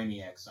by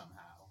Brainiac somehow.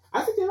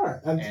 I think they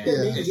are. And That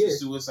maybe it's the is.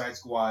 Suicide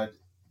Squad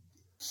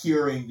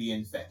curing the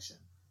infection.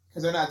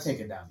 Because they're not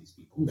taking down these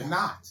people. They're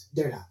not.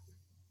 They're not.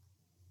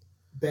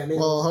 Batman.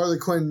 Well, Harley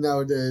Quinn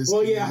nowadays.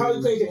 Well, yeah,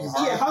 Harley Quinn.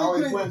 Well,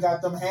 Harley Quinn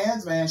got them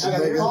hands, man. She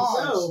got Omega. the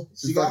paws.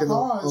 So, She got fucking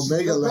paws. She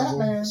Omega beat up level.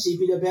 Batman. she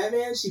beat up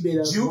Batman. She beat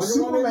up Juke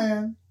Wonder Woman.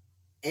 Superman.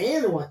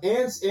 And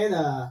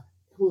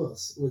who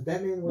else? Was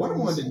Batman? Wonder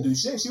Woman didn't do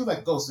shit. She was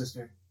like Ghost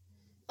Sister.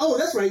 Oh,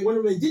 that's right.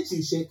 Wonder Woman did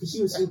do shit because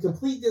she was in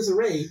complete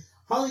disarray.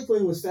 Harley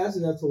Quinn was fast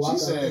enough to walk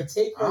She up said, and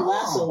take her "Oh."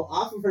 lasso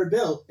off of her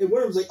belt, and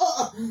Wonder Woman's like,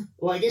 "Oh,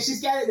 well, I guess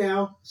she's got it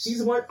now.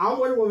 I'm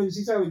Wonder Woman.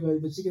 She's Harley Quinn,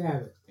 but she can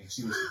have it." And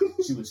she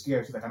was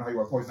scared. She's like, I know how you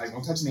are poison. Like,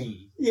 don't touch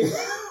me. Yeah.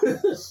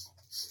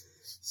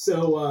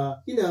 So,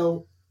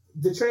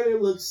 the trailer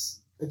looks,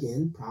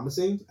 again,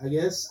 promising, I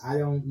guess. I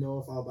don't know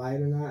if I'll buy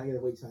it or not. I gotta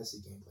wait till I see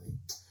gameplay.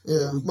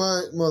 Yeah,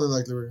 more than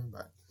likely we're gonna buy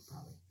it.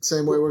 Probably.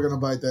 Same way we're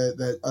gonna buy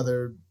that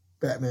other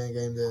Batman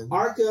game did.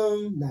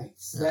 Arkham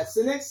Knights. Yeah. That's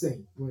the next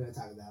thing we're gonna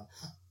talk about.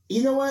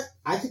 You know what?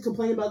 I could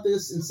complain about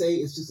this and say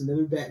it's just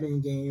another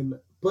Batman game,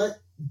 but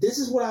this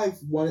is what I've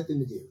wanted them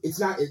to do. It's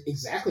not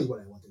exactly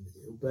what I want them to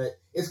do, but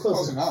it's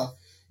close enough.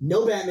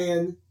 No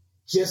Batman,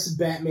 just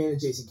Batman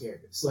adjacent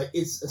characters. Like,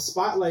 it's a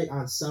spotlight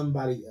on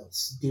somebody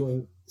else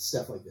doing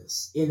stuff like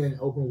this in an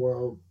open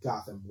world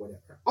Gotham,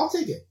 whatever. I'll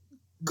take it.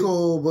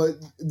 Cool, but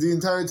the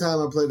entire time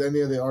I played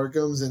any of the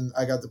Arkhams, and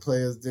I got to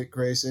play as Dick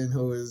Grayson,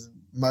 who is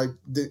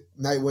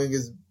Nightwing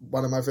is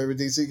one of my favorite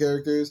DC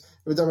characters.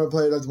 Every time I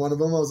played as one of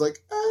them, I was like,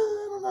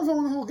 I don't know if I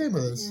want a whole game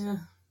of this. Yeah.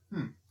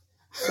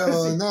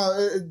 So now,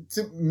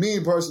 to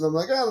me personally, I'm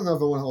like, I don't know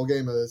if I want a whole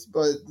game of this,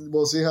 but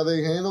we'll see how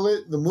they handle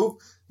it. The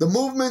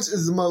movements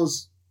is the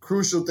most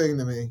crucial thing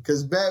to me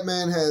because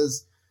Batman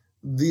has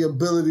the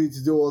ability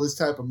to do all this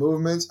type of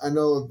movements. I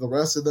know the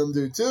rest of them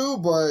do too,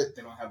 but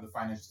They don't have the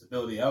financial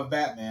stability of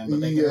Batman, but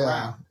they get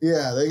around.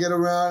 Yeah, they get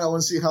around. I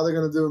want to see how they're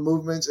going to do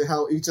movements and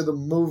how each of the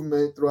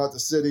movement throughout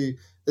the city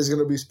is going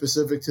to be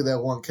specific to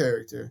that one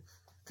character.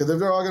 Because if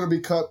they're all going to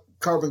be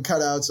carbon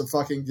cutouts of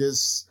fucking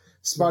just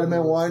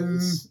Spider-Man 1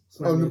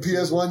 on the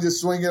PS1 just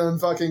swinging on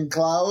fucking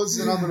clouds,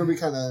 then I'm going to be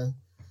kind of...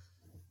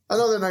 I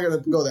know they're not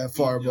going to go that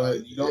far,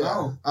 but... You don't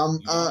know. You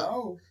don't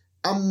know.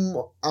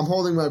 I'm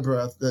holding my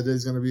breath that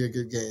it's going to be a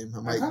good game. I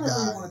I might kind of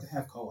really die. wanted to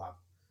have co-op.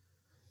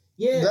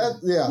 Yeah.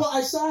 Yeah. Well,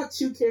 I saw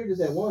two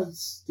characters at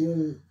once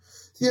doing.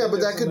 Yeah,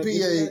 but that could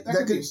be a... That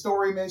could be a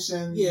story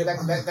mission. Yeah.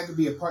 That could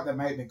be a part that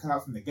might have been cut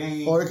out from the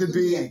game. Or it could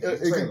be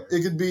anything,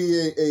 it could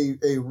be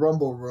a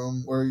rumble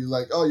room where you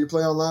like, oh, you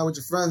play online with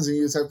your friends and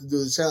you just have to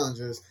do the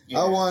challenges.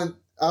 Yeah.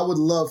 I would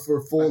love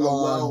for full like a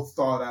on. well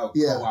thought out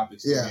Yeah, co-op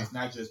experience, yeah.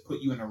 not just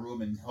put you in a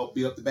room and help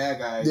beat up the bad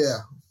guys. Yeah,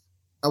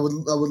 I would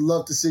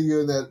love to see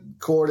you in that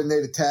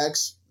coordinated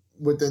attacks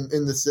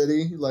in the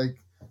city. Like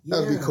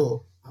that'd be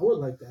cool. I would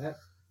like that.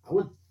 I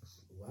would.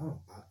 Wow,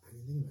 I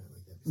didn't think about it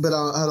like that. But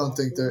I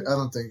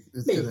don't think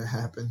it's Maybe. gonna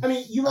happen. I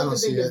mean, you I have don't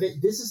to think see of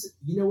it. This is,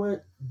 you know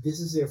what? This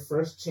is their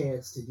first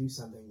chance to do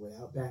something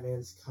without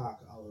Batman's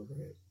cock all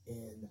over it.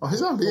 And Oh,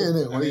 he's gonna be in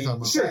it. What are you talking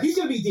about? Sure, he's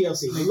gonna be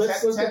DLC. I mean,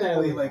 Let's get that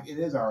technically, over. like it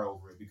is our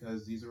over it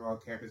because these are all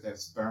characters that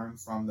spurn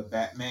from the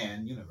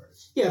Batman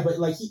universe. Yeah, but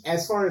like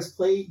as far as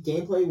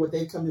gameplay, what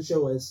they've come to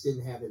show us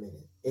didn't have him in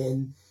it,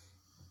 and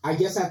I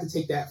guess I have to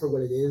take that for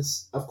what it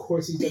is. Of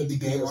course, he's going Beat to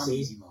the be game on DLC.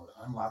 easy mode.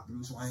 Unlock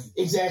Bruce Wayne.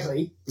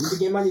 Exactly. Beat the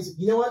game on easy.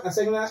 You know what? On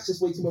second that,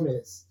 just wait 2 more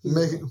minutes.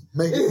 Make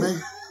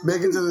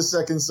it to the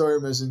second story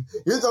mission.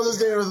 You thought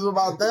this game was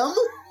about them?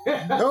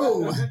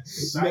 No.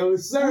 No,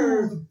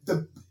 sir.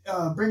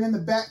 Bring in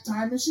the Bat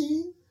Time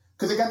Machine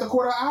because they got the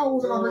quarter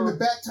hours. They're gonna bring the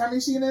Bat Time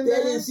Machine in That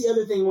there. is the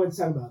other thing I want to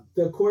talk about.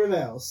 The Court of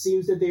Owls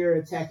seems that they are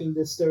attacking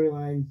this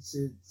storyline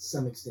to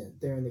some extent.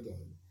 They're in the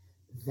game.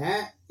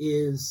 That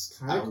is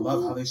kind I of cool.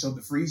 love how they showed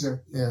the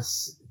freezer.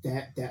 Yes,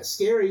 that's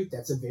scary.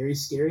 That's a very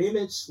scary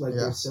image. Like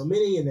Yeah. there's so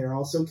many, and they're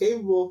all so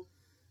capable.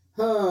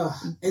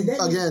 And then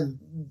Again,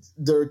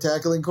 they're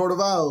tackling Court of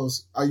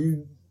Owls.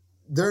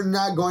 They're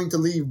not going to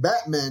leave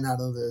Batman out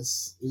of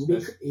this. it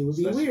would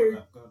be Especially weird. when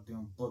that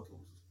goddamn book, it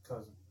was his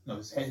cousin.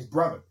 No, his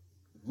brother.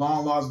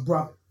 Long lost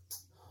brother.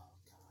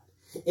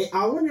 And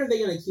I wonder if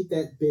they're gonna keep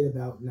that bit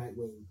about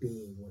Nightwing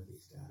being one of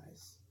these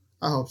guys.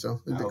 I hope so.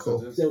 It'd I be hope cool.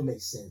 so, too. That would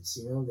make sense,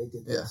 They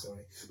did that Yeah.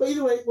 story. But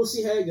either way, we'll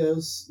see how it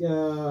goes.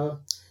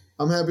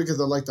 I'm happy because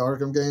I like the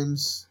Arkham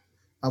games.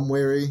 I'm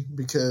wary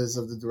because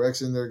of the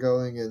direction they're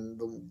going and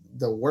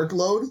the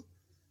workload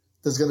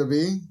that's going to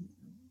be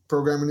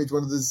programming each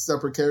one of these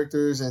separate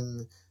characters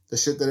and the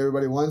shit that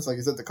everybody wants. Like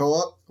I said, the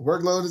co-op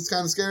workload is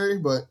kind of scary,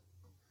 but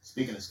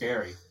Speaking of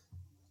scary,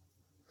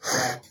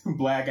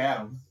 Black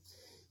Adam.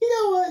 You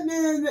know what,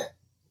 man?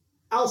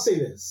 I'll say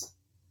this: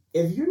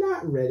 if you're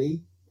not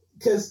ready,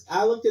 because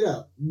I looked it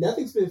up,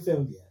 nothing's been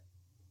filmed yet.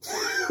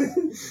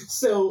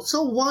 So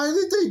why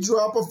did they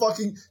drop a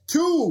fucking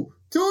two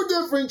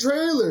different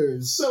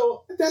trailers?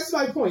 So that's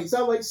my point.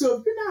 So I'm like, so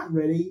if you're not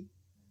ready,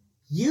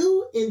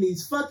 you in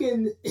these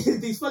fucking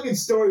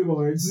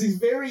storyboards, these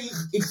very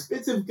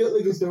expensive,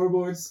 good-looking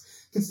storyboards,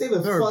 can stay the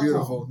They were fuck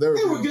beautiful. home. They were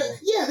good. beautiful.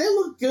 Yeah, they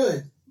look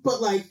good. But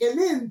like, and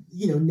then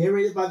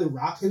narrated by The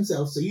Rock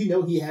himself, so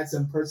he had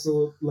some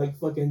personal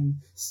fucking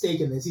stake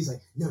in this. He's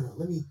like, no,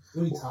 let me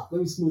talk, let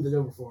me smooth it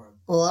over for him.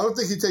 Well, I don't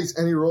think he takes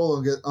any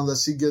role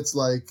unless he gets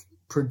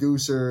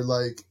producer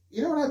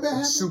You know what I bet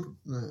happened?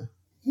 super.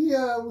 He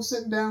was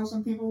sitting down with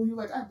some people who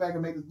like, I bet I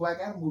can make this Black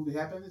Adam movie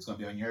happen. It's gonna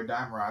be on your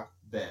dime, Rock.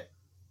 Bet.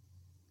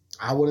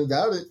 I wouldn't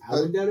doubt it. I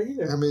wouldn't doubt it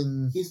either. I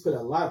mean, He's put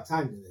a lot of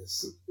time into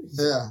this.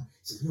 yeah.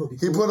 He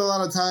He put a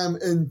lot of time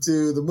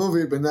into the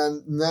movie, but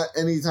not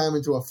any time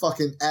into a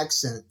fucking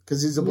accent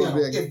because he's supposed to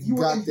be if you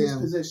were in his goddamn.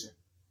 position,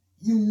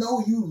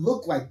 you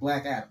look like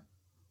Black Adam.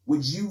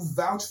 Would you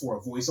vouch for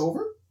a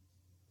voiceover?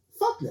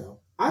 Fuck no.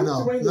 I'm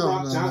No, Dwayne The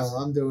Rock Johnson.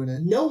 I'm doing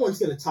it. No one's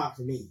gonna talk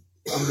for me.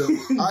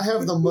 I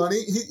have the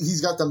money.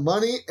 He's got the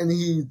money, and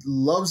he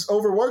loves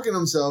overworking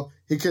himself.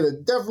 He could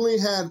have definitely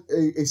had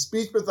a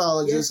speech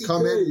pathologist Yes, he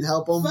come in could. and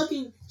help him.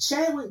 Fucking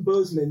Chadwick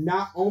Boseman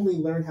not only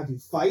learned how to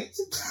fight,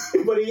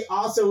 but he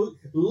also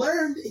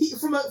learned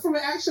from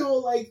an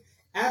actual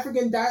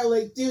African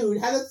dialect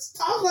dude how to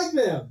talk like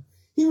them.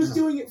 He was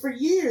doing it for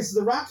years.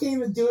 The Rock can't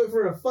even do it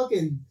for a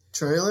fucking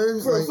Trailer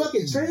a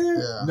fucking trailer.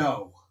 Yeah.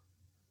 No.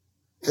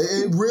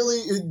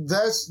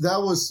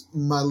 That was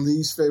my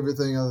least favorite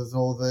thing of this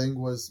whole thing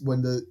was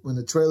when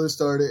the trailer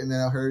started and then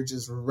I heard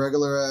just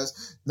regular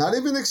ass, not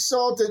even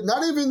exalted,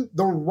 not even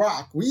The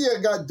Rock. We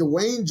had got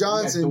Dwayne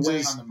Johnson Dwayne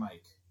just on the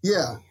mic.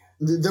 yeah.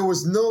 There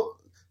wasn't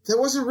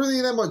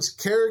really that much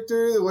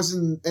character. There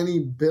wasn't any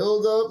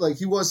build up.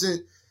 He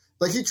wasn't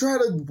he tried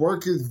to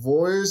work his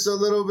voice a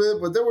little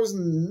bit, but there was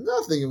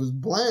nothing. It was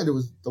bland. It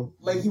was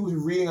He was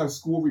reading a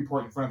school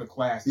report in front of the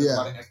class. There's Yeah. a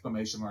lot of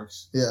exclamation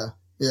marks. yeah.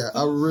 Yeah,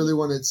 I really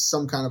wanted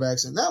some kind of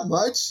accent. Not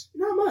much.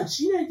 Not much.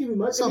 You didn't give me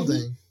much. Something. I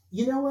mean,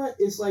 you know what?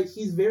 It's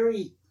he's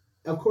very.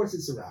 Of course,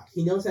 it's The Rock.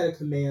 He knows how to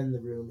command the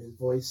room. His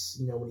voice,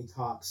 when he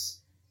talks,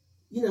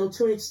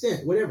 to an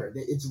extent, whatever.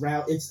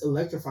 It's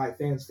electrified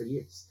fans for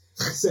years.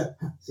 So,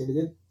 see what I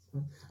did?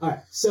 All right.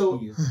 So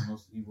He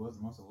was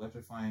the most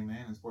electrifying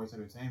man in sports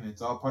entertainment.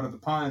 It's all part of the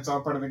pun. It's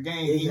all part of the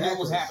game. He knew what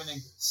was happening.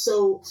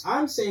 So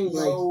I'm saying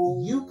No.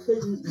 you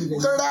couldn't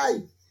even. Third eye.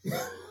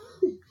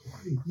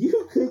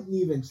 You couldn't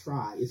even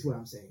try, is what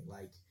I'm saying.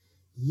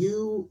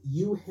 You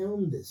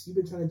helmed this. You've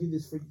been trying to do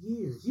this for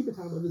years. You've been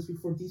talking about this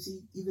before DC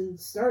even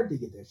started to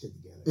get their shit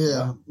together.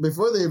 Yeah,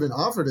 before they even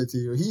offered it to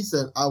you, he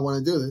said, I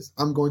want to do this.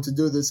 I'm going to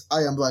do this. I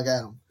am Black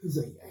Adam. He's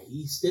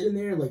he's sitting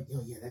there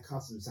oh yeah, that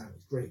costume design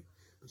was great.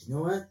 But you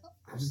know what?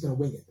 I'm just going to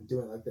wing it. I'm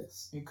doing it like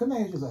this. Couldn't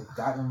they have just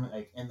gotten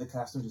him in the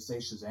costume to say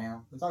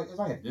Shazam? That's all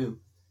he had to do.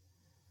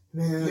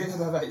 Man. He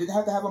didn't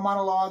have to have a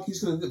monologue. He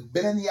should have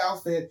been in the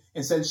outfit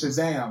and said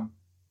Shazam,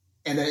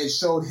 and then it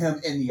showed him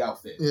in the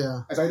outfit.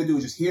 Yeah. That's all you had to do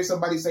is just hear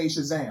somebody say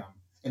Shazam,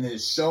 and then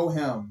show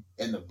him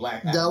in the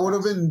Black Adam. That would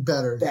have been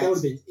better. That would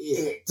have been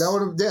it. That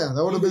would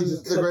have been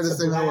the greatest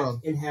thing in the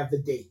world. And have the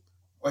date.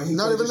 Or he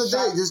Not could've even the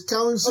just date, just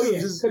counting Oh suit. yeah,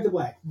 Just cut to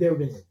black. There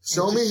would have been it.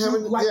 show me him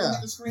and lightning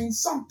at the screen,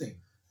 something.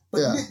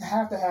 But Yeah. you didn't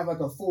have to have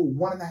a full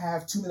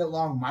 1.5, 2 minute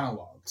long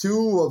monologue.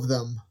 two of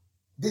them.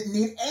 Didn't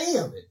need any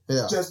of it.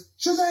 Yeah. Just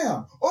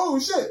Shazam! Oh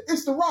shit!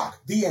 It's The Rock.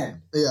 The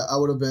end. Yeah, I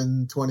would have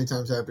been 20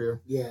 times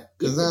happier. Yeah.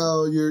 Because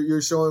now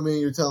you're showing me,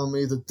 you're telling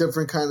me the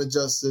different kind of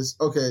justice.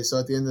 Okay, so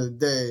at the end of the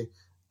day,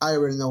 I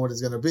already know what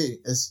it's going to be.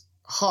 It's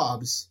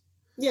Hobbs.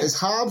 Yeah. It's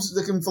Hobbs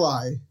that can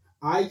fly.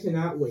 I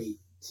cannot wait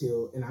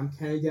till, and I'm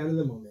counting down to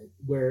the moment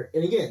where,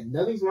 and again,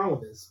 nothing's wrong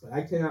with this, but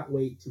I cannot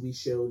wait till we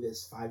show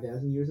this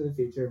 5,000 years in the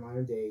future,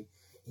 modern day,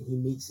 and he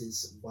meets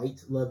his white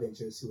love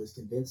interest who has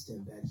convinced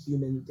him that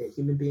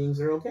human beings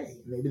are okay.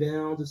 Maybe they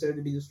don't deserve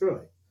to be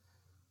destroyed.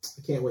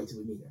 I can't wait till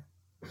we meet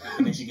her.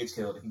 And then she gets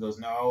killed, and he goes,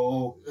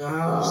 "No,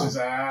 Oh,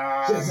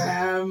 Shazam!"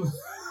 Shazam!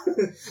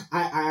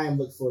 I am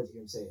looking forward to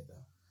hearing him say it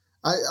though.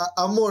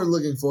 I'm more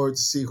looking forward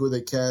to see who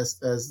they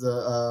cast as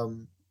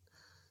the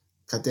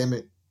God damn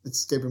it, it's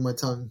escaping my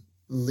tongue.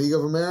 League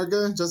of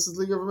America, Justice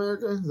League of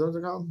America, is that what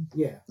they're called?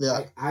 Yeah.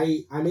 Yeah.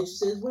 I'm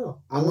interested as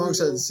well. I'm more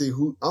excited to see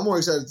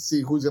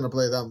who's gonna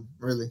play them.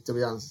 Really, to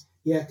be honest.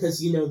 Yeah, because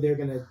they're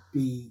gonna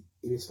be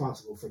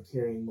responsible for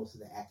carrying most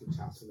of the acting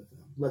chops for the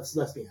film. Let's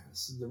be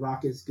honest. The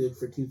Rock is good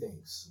for two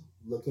things: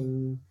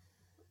 looking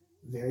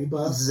very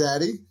buff.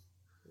 Zaddy.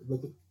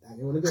 I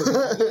didn't want to go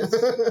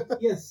there.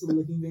 Yes,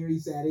 looking very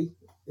zaddy.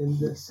 And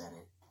He said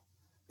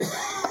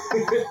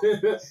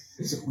it.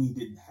 So we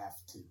didn't have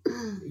to.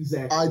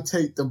 Exactly. I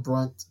take the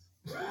brunt.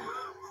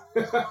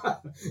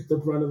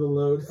 The brunt of the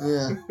load.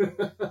 Yeah,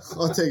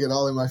 I'll take it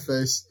all in my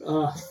face.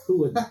 Who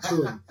wouldn't?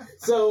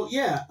 So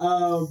yeah.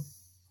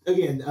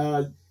 Again.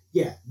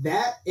 Yeah.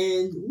 That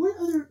and what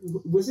other?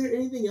 Was there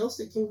anything else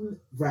that came from?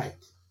 Right.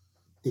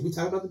 Did we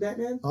talk about the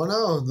Batman? Oh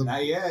no,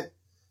 Not yet.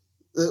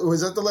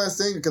 was that the last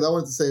thing? Because I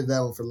wanted to save that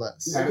one for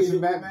last. Have you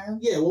seen Batman?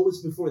 Yeah. What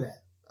was before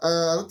that?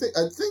 I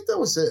think that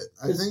was it.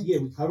 I think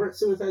we covered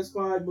Suicide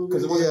Squad movie.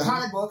 Because it was Yeah.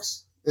 comic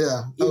books.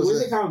 yeah, It that was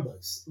was it. in comic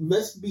books.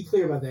 Let's be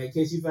clear about that in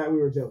case you thought we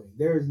were joking.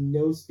 There is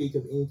no speak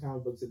of any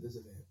comic books at this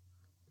event.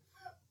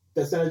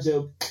 That's not a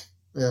joke.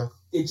 Yeah,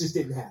 It just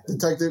didn't happen.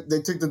 Detective.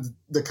 They took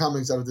the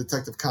comics out of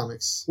Detective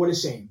Comics. What a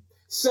shame.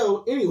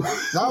 So anyway,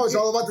 Now it's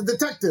all about the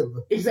detective.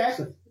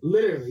 exactly,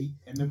 literally,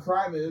 And the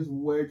crime is,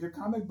 where'd your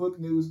comic book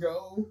news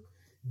go?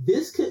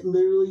 this could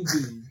literally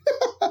be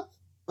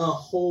a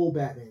whole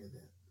Batman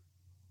event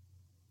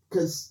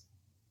because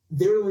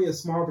there was only a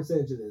small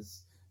percentage of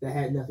this that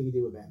had nothing to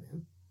do with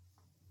Batman.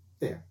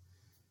 There.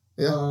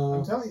 Yeah.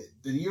 I'm telling you,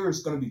 the year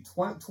is going to be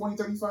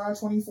 2035,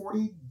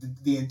 2040.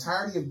 The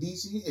entirety of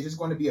DC is just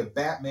going to be a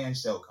Batman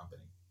shell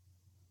company.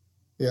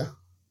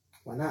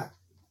 Why not?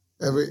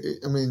 I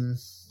mean,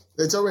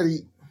 it's already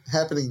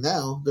happening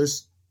now.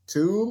 There's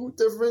two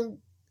different.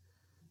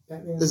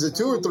 Batman. Is it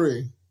two or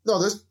three? No,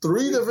 there's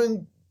three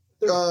different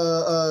Three.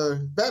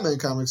 Batman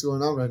comics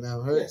going on right now,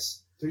 right?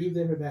 Yes, 3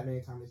 different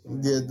Batman comics.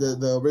 Going Yeah, on.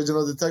 the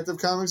original Detective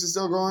Comics is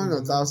still going, Mhm.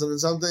 1,000 and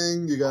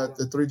something. You got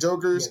the three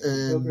Jokers, You got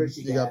the and Jokers,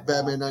 you got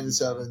Batman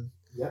 97.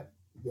 Yep.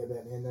 You got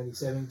Batman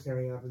 97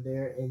 carrying on from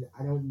there, and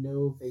I don't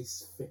know if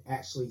they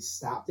actually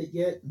stopped it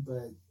yet,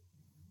 but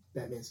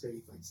Batman's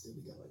Grave might still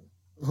be going.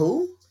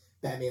 Who?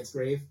 Batman's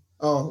Grave.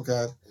 Oh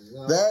god,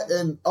 that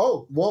and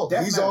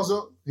Death he's Metal.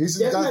 also he's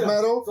in Death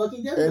Metal,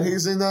 Fucking Death and Metal.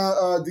 he's in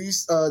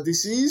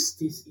DC's.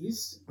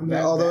 He's I mean,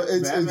 Bat- although Bat-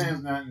 it's-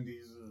 Batman's not in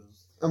these.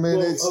 I mean,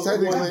 well, it's one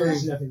technically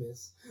version of him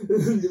is.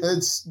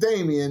 it's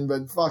Damien,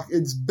 but fuck,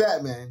 it's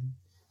Batman.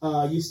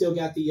 You still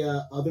got the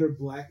other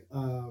Black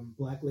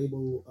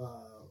Label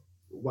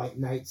White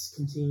Knights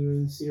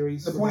continuing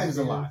series. The for point is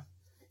a Batman. lot.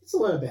 It's a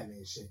lot of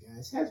Batman shit,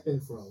 guys. Has been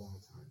for a long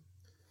time.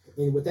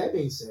 And with that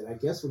being said, I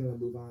guess we're going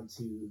to move on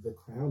to the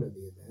crown of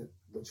the event,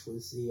 which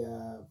was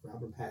the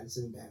Robert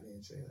Pattinson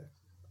Batman trailer.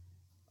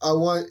 I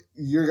want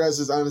your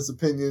guys' honest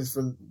opinions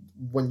from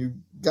when you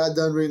got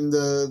done reading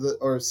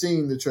or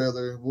seeing the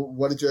trailer.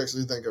 What did you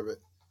actually think of it?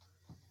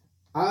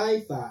 I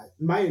thought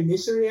my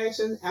initial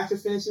reaction after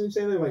finishing the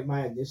trailer,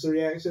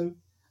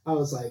 I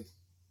was like,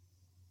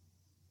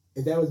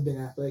 if that was Ben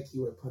Affleck, he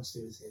would have punched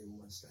through his head in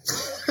one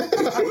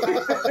strike.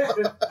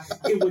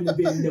 It wouldn't have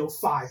been no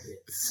 5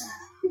 hits.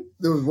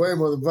 There was way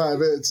more than 5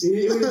 hits.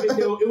 It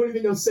would have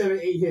been no 7,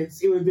 8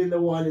 hits. It would have been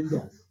the one and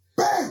done.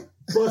 Bang!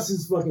 Bust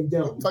his fucking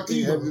dome.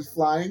 Fucking head was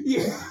flying.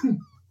 Yeah.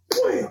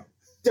 Wham!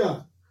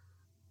 Done.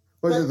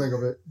 What did you think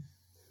of it?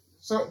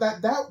 So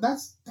that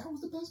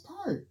was the best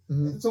part.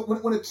 Mhm. So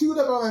when it queued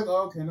up, I was like,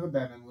 oh, okay, another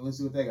Batman. Well, let's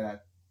see what they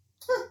got.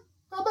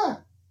 Not bad.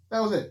 That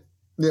was it.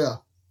 Yeah.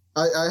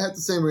 I had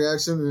the same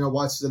reaction, and I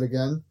watched it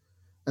again,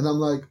 and I'm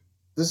like,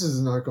 this is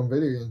an Arkham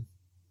video game.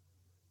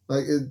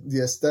 Like,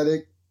 the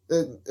aesthetic,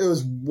 it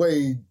was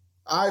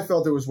I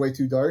felt it was way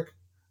too dark.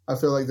 I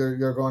feel like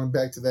they're going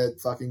back to that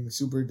fucking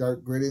super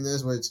dark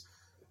grittiness, which,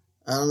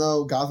 I don't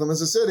know, Gotham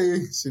is a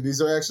city.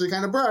 Cities are actually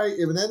kind of bright,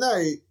 even at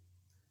night.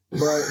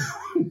 But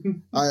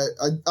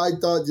I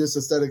thought just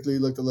aesthetically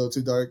looked a little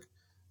too dark.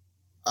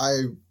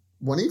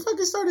 When he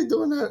fucking started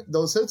doing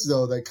those hits,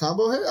 though, that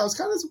combo hit, I was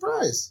kind of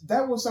surprised.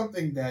 That was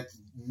something that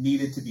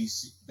needed to be,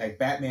 like,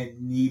 Batman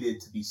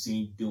needed to be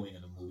seen doing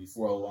in the movie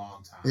for a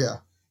long time. Yeah.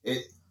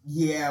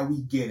 Yeah,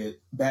 we get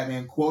it.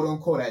 Batman, quote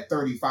unquote, at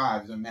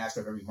 35 is a master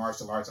of every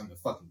martial arts on the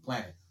fucking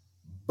planet.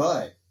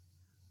 But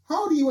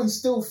how do you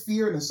instill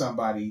fear into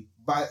somebody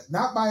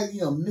not by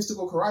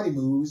mystical karate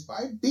moves,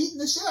 by beating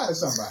the shit out of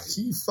somebody?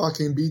 He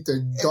fucking beat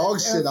the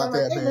dog shit out I'm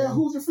that like, hey, man.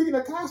 who's the freak in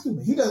the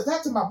costume? He does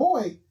that to my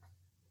boy.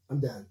 I'm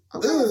done.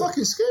 I'm kind of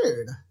fucking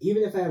scared.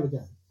 Even if I have a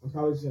gun, I'm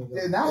probably just gonna go.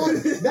 And now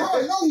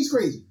I know he's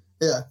crazy.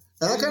 Yeah,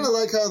 and I kind of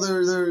like how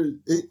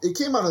it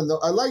came out of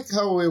I like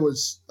how it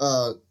was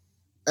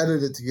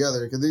edited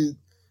together because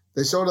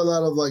they showed a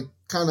lot of like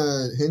kind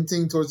of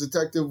hinting towards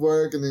detective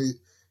work, and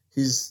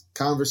he's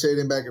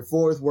conversating back and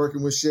forth,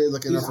 working with shit,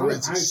 looking at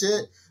forensic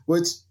shit,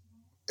 which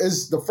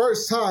is the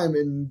first time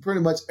in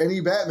pretty much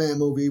any Batman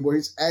movie where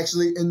he's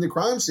actually in the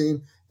crime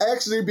scene,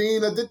 actually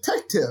being a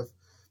detective,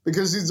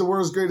 because he's the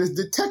world's greatest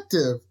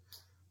detective.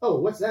 Oh,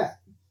 what's that?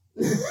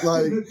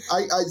 Like,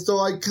 so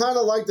I kind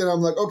of liked it.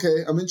 I'm like,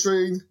 okay, I'm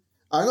intrigued.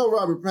 I know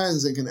Robert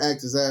Pattinson can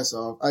act his ass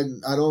off. I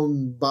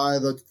don't buy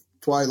the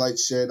Twilight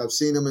shit. I've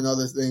seen him in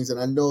other things, and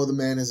I know the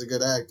man is a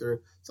good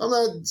actor. So I'm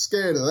not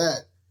scared of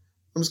that.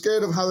 I'm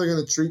scared of how they're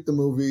going to treat the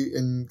movie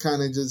and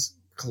kind of just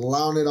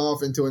clown it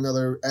off into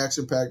another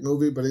action-packed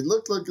movie. But it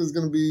looked like it's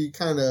going to be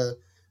kind of,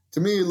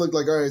 to me, it looked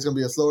like, all right, it's going to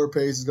be a slower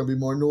pace. It's going to be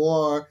more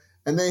noir.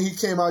 And then he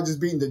came out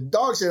just beating the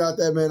dog shit out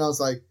that man. I was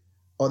like,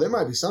 oh, there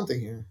might be something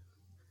here.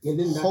 And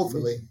then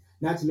Hopefully.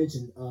 Not to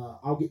mention,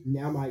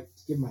 I might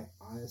give my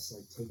honest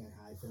like take on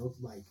how I felt.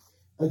 Like,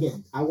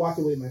 again, I walked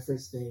away with my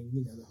first thing,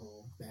 the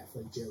whole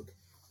Batfleck joke.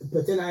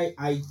 But then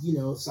I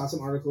saw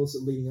some articles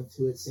leading up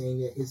to it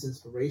saying that his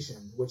inspiration,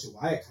 which is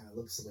why it kind of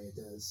looks the way it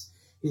does,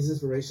 his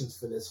inspirations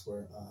for this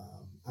were,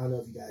 I don't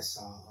know if you guys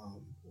saw,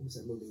 what was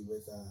that movie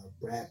with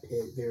Brad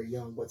Pitt, very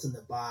young, What's in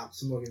the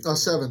Box? Morgan Freeman.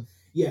 Seven.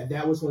 Yeah,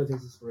 that was one of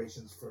his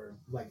inspirations for,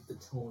 like, the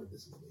tone of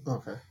this movie.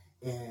 Okay.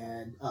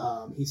 And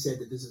he said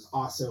that this is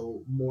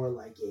also more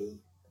like a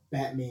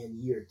Batman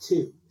year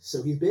 2.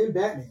 So he's been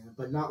Batman,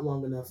 but not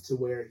long enough to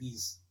where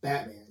he's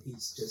Batman.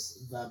 He's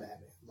just the Batman.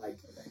 Like,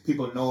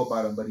 people know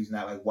about him, but he's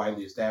not like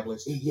widely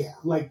established. Yeah,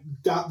 like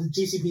the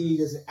GCPD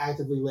doesn't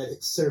actively let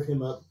it serve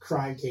him up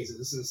crime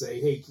cases and say,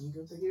 "Hey, can you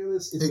go take care of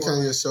this?" He kind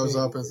of just shows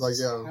up and it's like,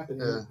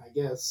 happening, I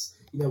guess.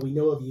 We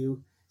know of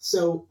you.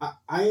 So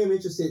I am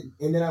interested,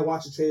 and then I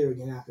watched the trailer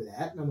again after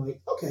that, and I'm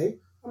like, okay.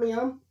 I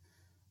mean,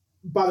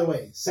 by the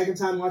way, second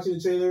time watching the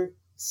trailer,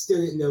 still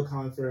didn't know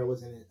Colin Farrell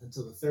was in it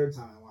until the third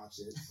time I watched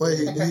it. Wait,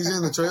 he's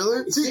in the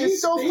trailer? See,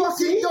 it's so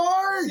fucking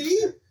dark!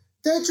 See?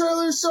 That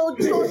trailer is so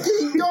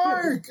fucking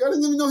dark! I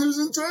didn't even know he was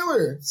in the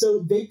trailer. So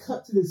they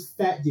cut to this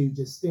fat dude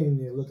just standing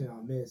there looking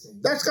all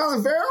menacing. That's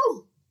Colin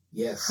Farrell?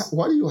 Yes.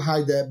 Why do you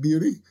hide that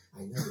beauty?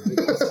 I know,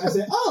 right? I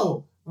said,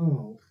 oh.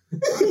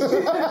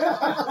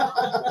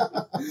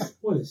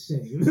 What a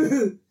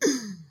shame.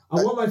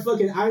 I want my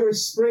fucking Irish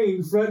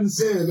Spring front and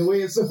center the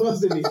way it's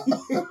supposed to be.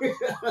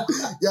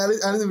 Yeah,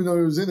 I didn't even know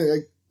he was in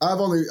it. I've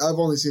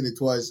only seen it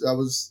twice. I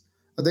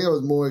think I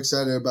was more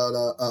excited about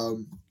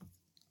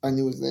I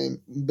knew his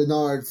name,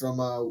 Bernard from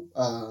oh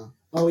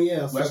yeah,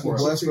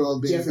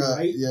 Westworld being Jeffrey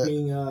Wright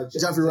being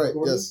Jeffrey Wright.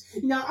 Yes.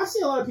 Now I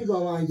see a lot of people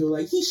online go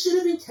like, he should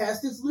have been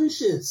cast as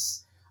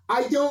Lucius.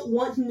 I don't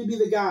want him to be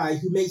the guy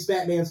who makes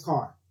Batman's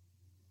car.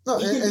 No,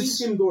 he can be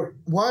Jim Gordon.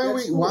 Why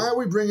are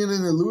we bringing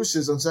in a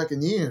Lucius on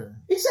second year?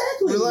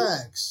 Exactly.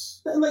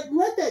 Relax. Like,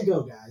 let that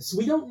go, guys.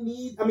 We don't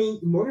need. I mean,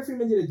 Morgan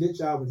Freeman did a good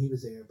job when he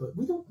was there, but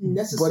we don't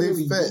necessarily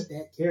need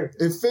that character.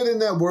 It fit in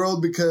that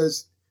world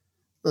because,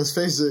 let's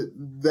face it,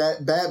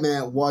 that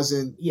Batman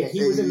wasn't. Yeah,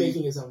 he wasn't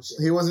making his own shit.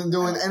 He wasn't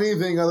doing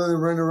anything other than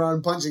running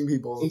around punching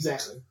people.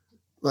 Exactly.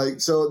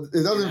 Like, so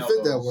it doesn't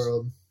fit that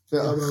world.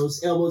 Yeah.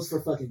 Elbows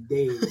for fucking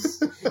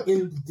days.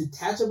 In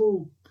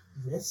detachable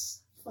wrists.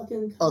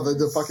 Fucking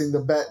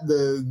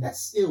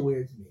that's still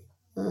weird to me.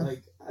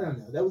 Like, I don't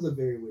know. That was a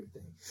very weird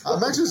thing.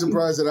 I'm actually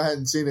surprised that I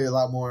hadn't seen it a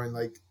lot more in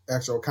like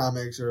actual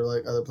comics or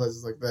like other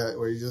places like that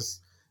where he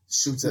just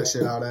shoots that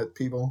shit out at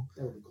people.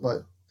 That would be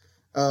cool.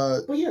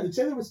 But yeah, the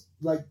trailer was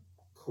like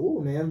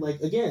cool, man.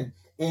 Like, again,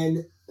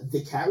 and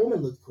the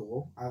Catwoman looked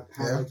cool. I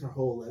liked her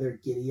whole leather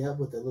giddy up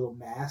with the little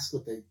mask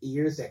with the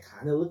ears that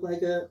kind of look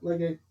like a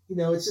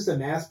it's just a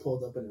mask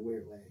pulled up in a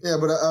weird way. Yeah,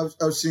 but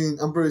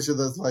I'm pretty sure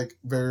that's like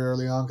very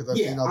early on because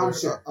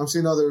I've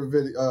seen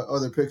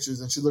other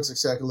pictures and she looks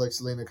exactly like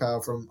Selena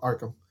Kyle from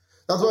Arkham.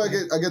 That's why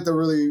I get the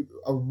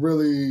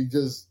really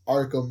just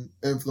Arkham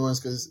influence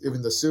because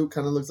even the suit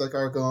kind of looks like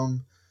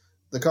Arkham.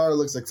 The car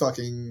looks like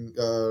fucking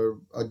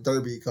a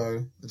derby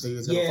car. It's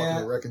gonna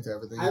fucking wreck into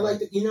everything. I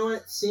like it. You know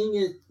what? Seeing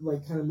it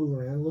like kind of move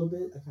around a little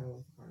bit, I kind of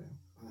like the car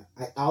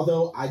now.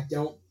 Although I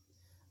don't,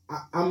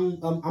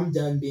 I'm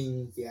done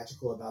being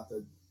theatrical about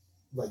the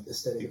like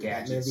aesthetic of the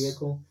Batman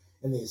vehicle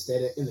and the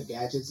aesthetic and the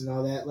gadgets and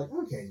all that. Like, I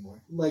don't care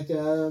anymore. Like,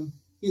 the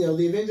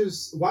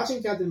Avengers,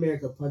 watching Captain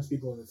America punch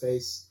people in the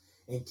face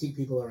and kick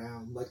people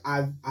around. Like,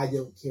 I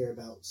don't care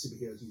about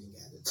superheroes using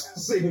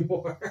gadgets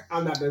anymore.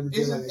 I'm not going to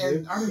pretend like I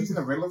do. Aren't we using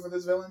the Riddler for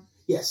this villain?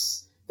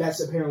 Yes.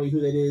 That's apparently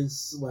who that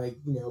is. Like,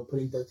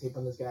 putting duct tape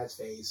on this guy's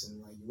face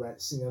and like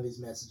sending all these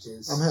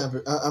messages.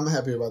 I'm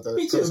happy about that.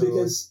 Me too,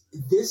 because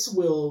this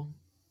will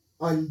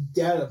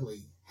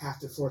undoubtedly have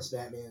to force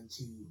Batman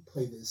to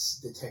play this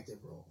detective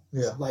role.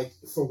 Yeah. Like,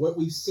 for what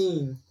we've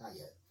seen, not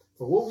yet.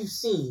 For what we've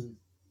seen,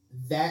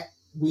 that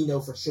we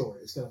know for sure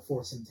it's going to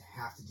force him to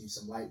have to do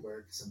some light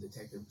work, some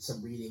detective,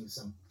 some reading,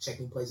 some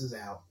checking places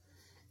out.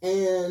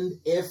 And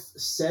if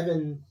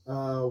Seven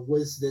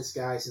was this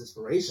guy's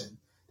inspiration,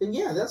 then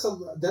yeah, that's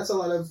a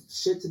lot of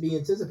shit to be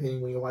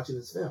anticipating when you're watching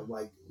this film.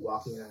 Like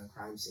walking in on a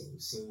crime scene,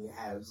 seeing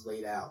how it's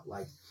laid out.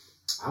 Like,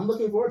 I'm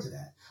looking forward to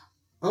that.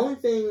 Only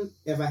thing,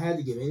 if I had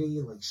to give any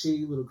like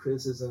shitty little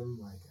criticism,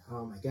 like,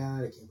 oh my god,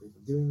 I can't believe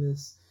I'm doing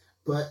this.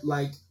 But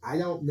like, I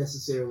don't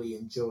necessarily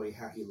enjoy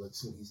how he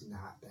looks when he's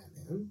not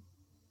Batman.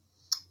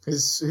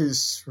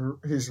 He's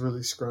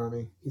really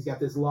scrawny. He's got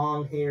this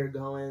long hair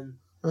going.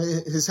 I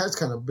mean, his head's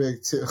kind of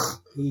big too.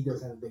 He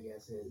does have a big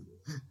ass head.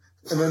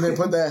 And then they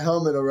put that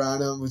helmet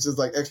around him, which is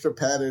like extra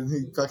padded, and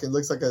he fucking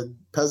looks like a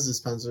Pez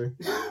dispenser.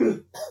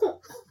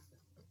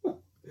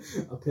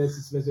 A Pez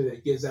dispenser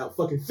that gives out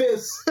fucking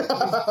fists.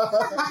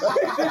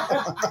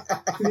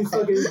 These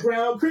fucking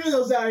brown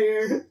criminals out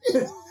here.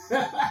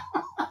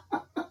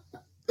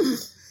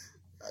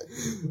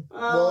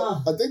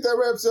 Well, I think that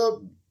wraps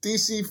up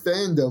DC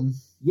fandom.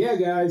 Yeah,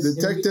 guys.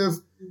 Detective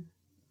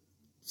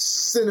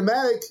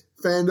cinematic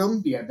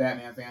fandom. Yeah,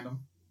 Batman fandom.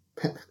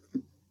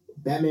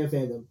 Batman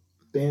fandom.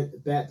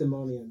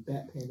 Bat-demonium.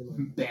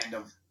 Bat-pandemonium.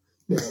 Bandom.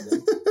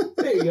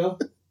 There you go.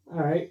 All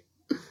right.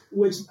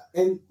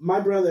 And my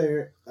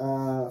brother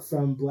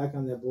from Black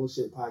on That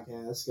Bullshit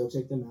podcast, go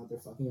check them out. They're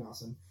fucking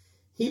awesome.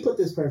 He put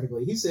this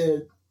perfectly. He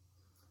said,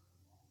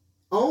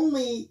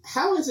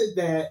 how is it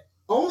that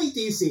only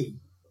DC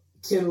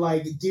can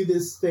like do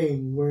this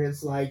thing where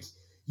it's like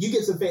you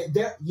get some fan,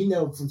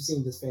 from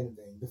seeing this fandom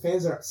thing. The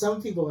fans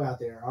some people out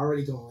there are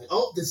already going like,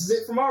 oh, this is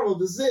it for Marvel.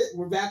 This is it.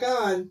 We're back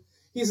on.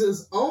 He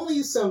says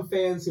only some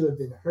fans who have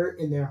been hurt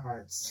in their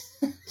hearts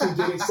can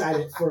get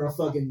excited for a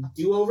fucking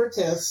do-over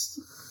test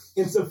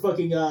and some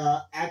fucking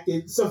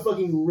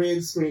rid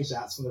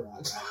screenshots from The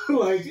Rock.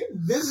 Like,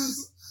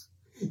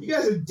 you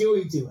guys are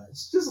doing too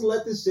much. Just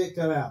let this shit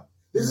come out.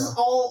 This is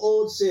all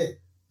old shit.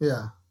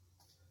 Yeah.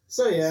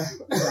 So yeah.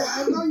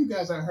 I know you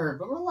guys are hurt,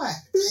 but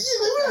relax.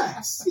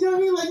 Relax. You know what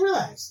I mean? Like,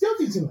 relax. Don't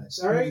do too much,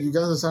 alright? You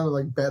guys are sounding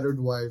like battered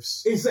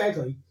wives.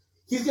 Exactly.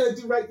 He's gonna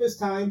do right this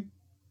time.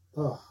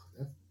 Oh.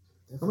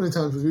 How many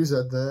times have you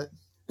said that?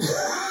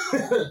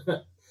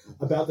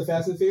 About the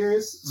Fast and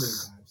Furious? Many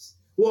times.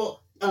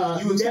 Well,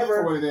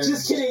 never.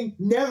 Just kidding.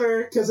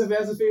 Never, because the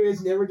Fast and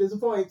Furious never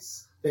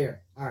disappoints.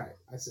 There. Alright,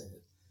 I said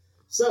it.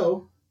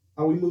 So,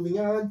 are we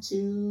moving on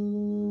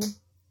to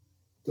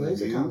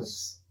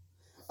comics?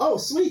 Oh,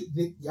 sweet.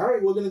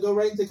 Alright, we're going to go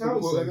right into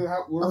comics. We're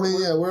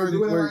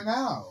doing it right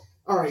now.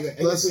 Alright,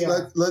 let's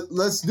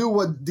do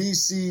what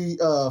DC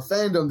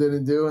fandom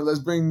didn't do, and let's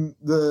bring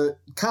the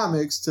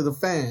comics to the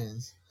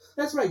fans.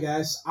 That's right,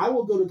 guys. I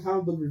will go to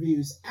comic book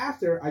reviews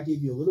after I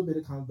give you a little bit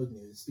of comic book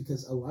news,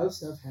 because a lot of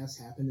stuff has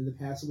happened in the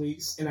past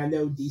weeks, and I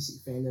know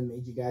DC fandom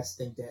made you guys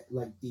think that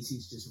like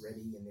DC's just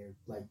ready and they're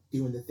like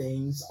doing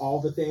all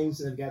the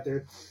things, and they've got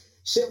their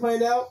shit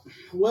planned out.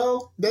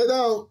 Well, they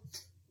don't.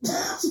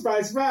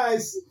 Surprise,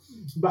 surprise.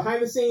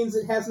 Behind the scenes,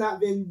 it has not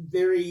been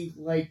very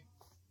like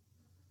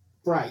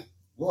bright.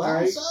 Well, all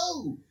right?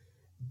 so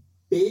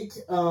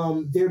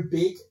their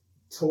big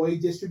toy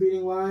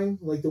distributing line,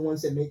 like the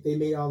ones that they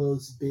made all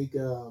those big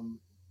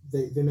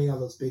they made all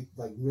those big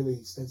like really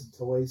expensive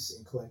toys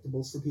and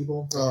collectibles for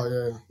people. Oh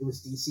yeah. It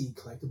was DC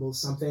Collectibles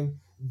something.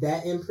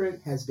 That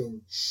imprint has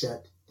been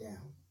shut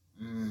down.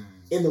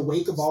 In the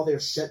wake of all their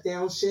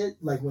shutdown shit,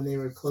 like when they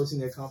were closing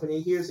their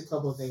company, here's a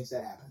couple of things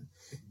that happened.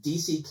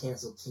 DC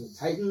canceled Teen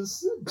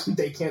Titans,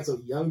 they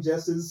canceled Young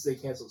Justice, they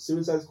canceled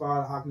Suicide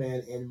Squad,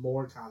 Hawkman, and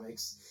more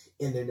comics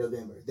in their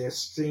November. They're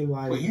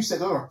streamlining. Wait, you said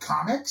those are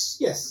comics?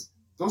 Yes.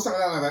 Those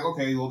started out like,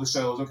 okay, well, the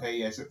shows, okay,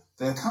 yeah, sure.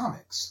 They're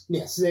comics.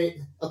 Yes,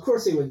 of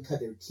course they wouldn't cut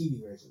their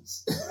TV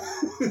versions.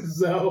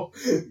 So,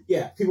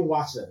 yeah, people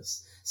watch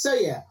those. So,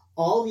 yeah,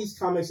 all these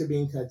comics are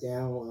being cut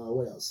down.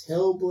 What else?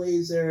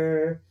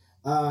 Hellblazer.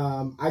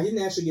 I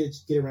didn't actually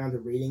get around to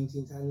reading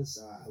Teen Titans.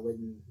 I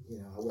wouldn't.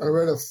 I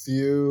read a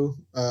few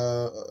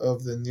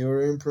of the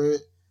newer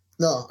imprint.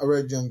 No, I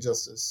read Young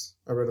Justice.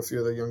 I read a few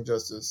of the Young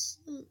Justice.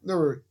 They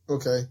were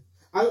okay.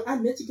 I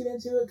meant to get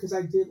into it because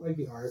I did like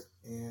the art,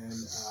 and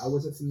I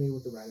wasn't familiar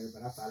with the writer,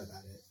 but I thought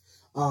about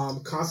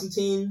it.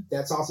 Constantine,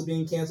 that's also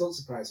being canceled.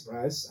 Surprise,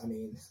 surprise. I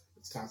mean,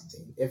 it's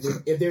Constantine.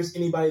 If there's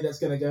anybody that's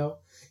gonna go,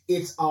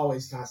 it's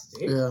always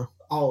Constantine. Yeah.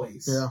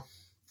 Always. Yeah.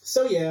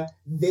 So yeah,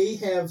 they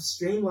have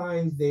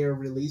streamlined their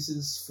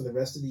releases for the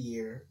rest of the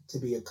year to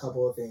be a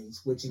couple of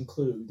things, which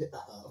include,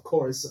 of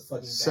course, a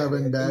fucking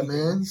 7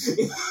 Batman.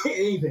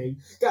 Anything.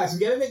 Guys,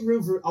 we gotta make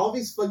room for all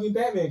these fucking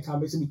Batman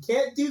comics, and we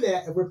can't do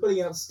that if we're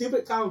putting out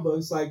stupid comic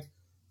books like,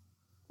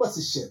 what's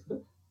this shit?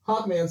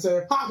 Hawkman,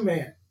 sir.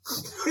 Hawkman.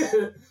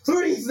 Who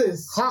reads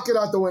this? Hawk it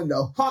out the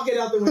window. Hawk it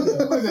out the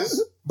window. What is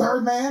this?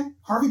 Birdman?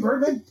 Harvey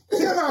Birdman?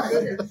 Get him out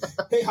of here.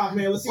 Hey,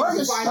 Hawkman, let's see what we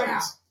can find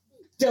out.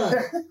 Done.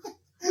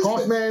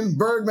 Hawkman,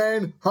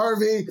 Birdman,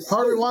 Harvey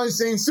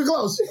Weinstein, too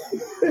close.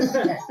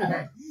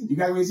 You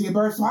gotta wait to see a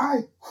bird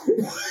fly.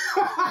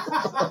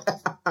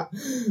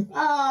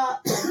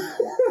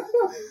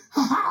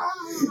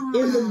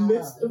 In the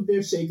midst of their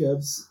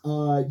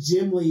shakeups,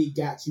 Jim Lee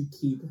got to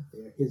keep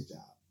his job.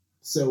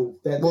 So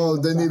that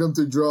they need him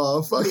to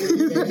draw.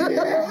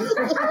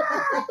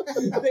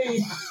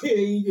 They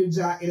need to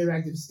draw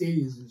interactive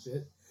stadiums and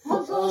shit.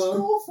 I'll draw a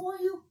scroll for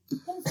you.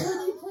 I'm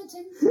 3D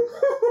printing.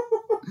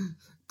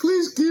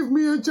 Please give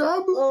me a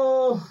job.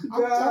 Oh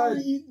God! I'm tired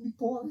of eating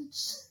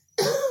porridge.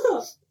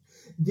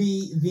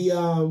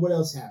 What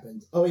else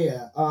happened? Oh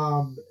yeah,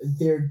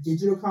 their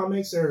digital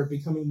comics are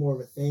becoming more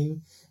of a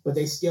thing, but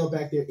they scaled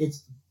back their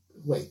digital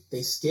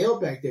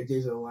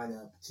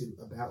lineup to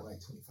about like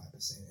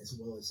 25%, as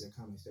well as their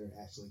comics that are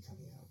actually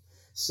coming out.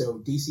 So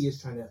DC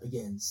is trying to,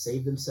 again,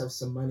 save themselves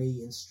some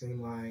money and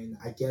streamline,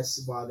 I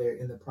guess, while they're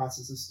in the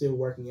process of still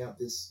working out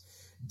this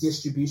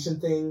distribution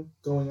thing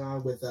going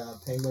on with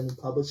Penguin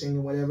Publishing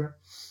and whatever.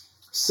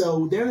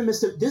 So they're in the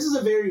midst of, this is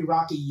a very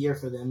rocky year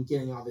for them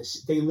getting all this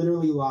shit. They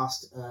literally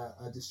lost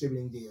a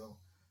distributing deal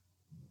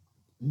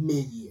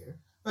mid-year.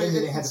 And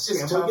then they had to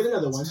scramble to get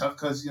another one. It's tough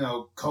because,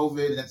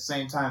 COVID, and at the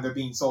same time, they're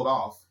being sold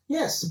off.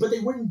 Yes, but they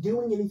weren't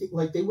doing anything.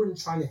 Like, they weren't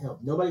trying to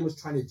help. Nobody was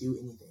trying to do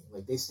anything.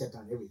 Like, they stepped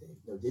on everything.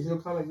 No digital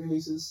comic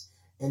releases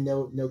and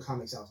no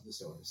comics out to the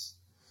stores.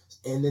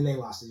 And then they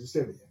lost a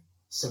distributor.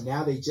 So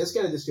now they just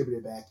got a distributor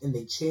back, and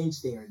they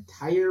changed their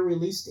entire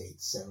release date.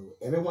 So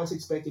everyone's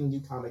expecting new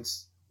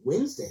comics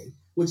Wednesday,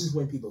 which is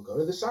when people go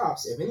to the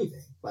shops, if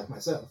anything, like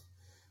myself.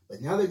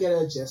 But now they've got to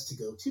adjust to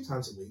go 2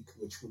 times a week,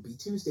 which would be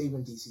Tuesday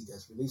when DC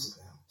does releases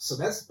now. So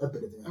that's a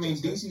bit of an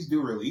adjustment. DC's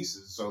do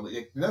releases, so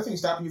nothing's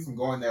stopping you from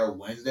going there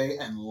Wednesday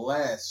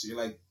unless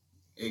you're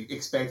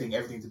expecting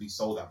everything to be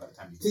sold out by the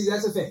time you see.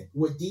 That's the thing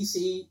with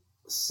DC.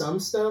 Some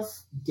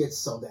stuff gets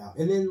sold out,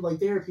 and then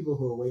there are people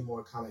who are way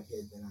more comic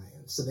head than I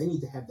am, so they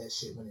need to have that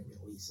shit when it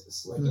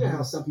releases. You know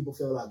how some people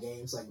feel about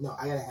games, no,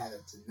 I gotta have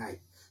it tonight.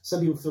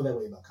 Some people feel that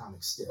way about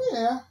comics still.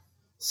 Yeah.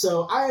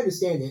 So I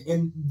understand it,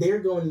 and they're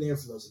going in there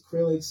for those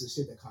acrylics, the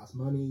shit that costs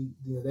money.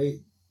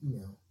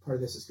 Part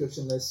of their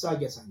subscription list. So I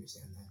guess I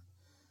understand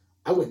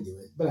that. I wouldn't do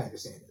it, but I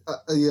understand it.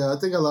 Yeah, I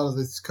think a lot of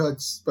these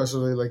cuts,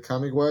 especially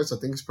comic wise, I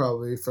think it's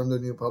probably from the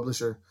new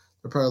publisher.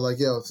 They're probably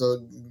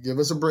so give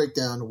us a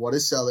breakdown. What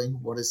is selling?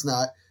 What is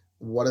not?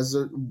 What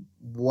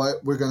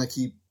we're gonna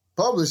keep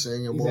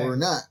publishing and what we're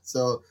not.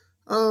 So,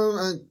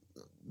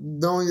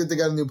 knowing that they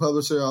got a new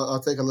publisher,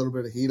 I'll take a little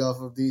bit of heat off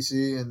of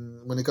DC.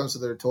 And when it comes to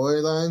their toy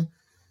line,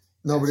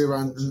 nobody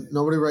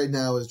right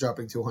now is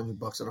dropping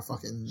 $200 on a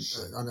fucking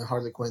on a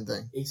Harley Quinn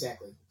thing.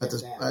 Exactly.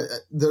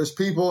 There's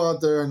people out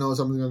there. I know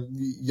someone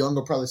young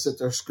will probably sit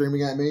there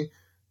screaming at me.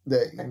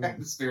 The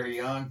spirit of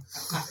young.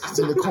 It's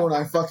in the corner.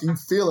 I fucking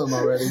feel him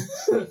already.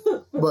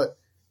 But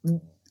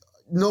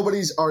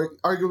nobody's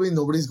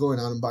going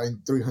out and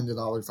buying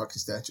 $300 fucking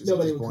statues.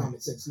 Nobody with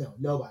common sense. No,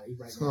 nobody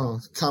right now. Oh,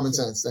 common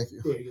sense. Thank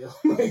you. There you go.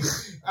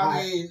 If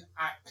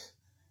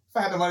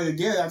I had the money to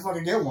get it, I'd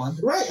fucking get one.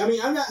 Right. I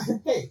mean, I'm not.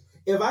 Hey,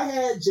 if I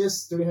had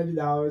just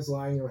 $300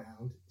 lying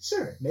around,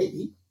 sure,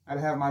 maybe. I'd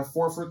have my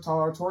 4-foot tall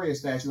Artoria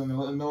statue in the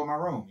middle of my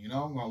room, I'm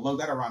going to lug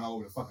that around all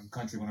over the fucking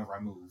country whenever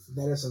I move.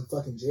 That are some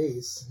fucking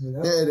J's,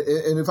 Yeah,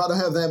 and if I don't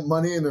have that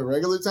money in the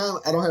regular time,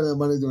 I don't have that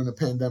money during the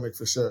pandemic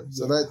for sure.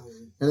 So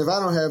and if I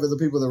don't have it, the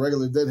people that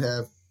regularly did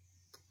have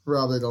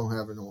probably don't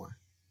have it no more.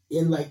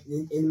 In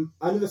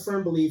under the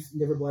firm belief,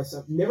 never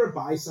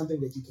buy something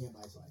that you can't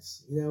buy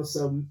twice.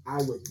 So I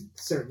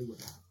certainly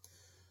would not.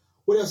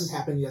 What else is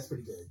happening that's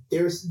pretty good?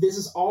 This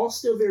is all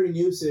still very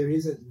new, so there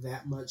isn't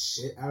that much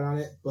shit out on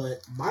it,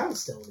 but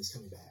Milestone is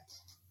coming back.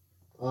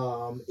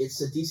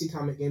 It's a DC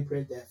comic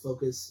imprint that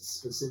focuses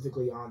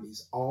specifically on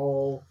these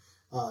all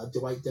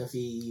Dwight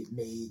Duffy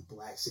made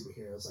black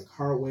superheroes like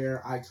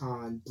Hardware,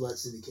 Icon, Blood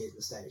Syndicate,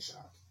 and Static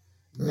Shock.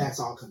 Mm. That's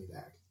all coming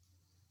back.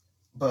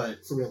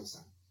 But for real this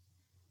time.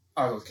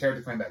 Are those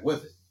characters coming back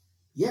with it?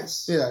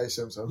 Yes. Yeah, I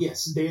assume so.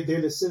 Yes,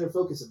 they're the center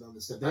focus of all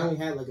this stuff. They only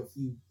had a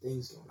few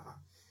things going on.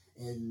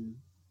 And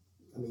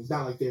I mean, it's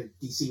not like they're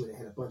DC when they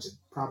had a bunch of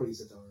properties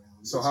that they're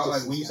around. So how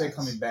when you say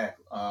coming back,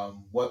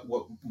 what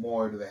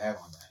more do they have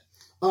on that?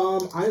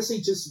 Honestly,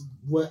 just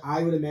what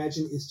I would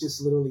imagine is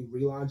just literally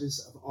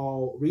relaunches of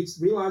all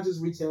relaunches,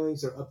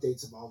 retellings, or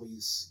updates of all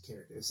these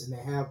characters, and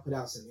they have put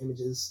out some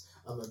images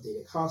of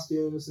updated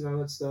costumes and all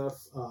that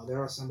stuff.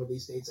 There are some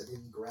release dates I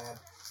didn't grab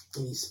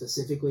any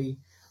specifically,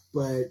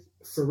 but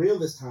for real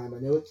this time, I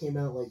know it came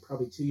out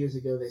probably 2 years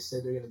ago. They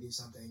said they're going to do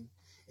something.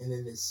 And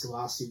then this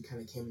lawsuit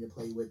kind of came into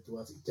play with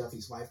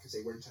Duffy's wife because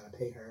they weren't trying to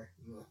pay her.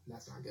 Well,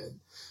 that's not good.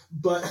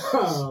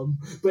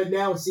 But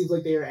now it seems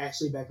like they are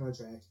actually back on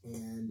track.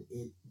 And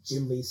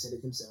Jim Lee said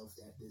it himself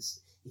that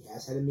he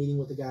has had a meeting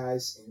with the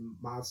guys, and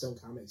Milestone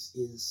Comics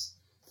is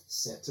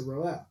set to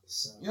roll out.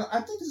 So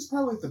I think this is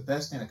probably the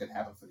best thing that could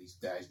happen for these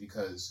guys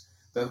because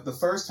the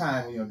first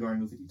time during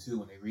New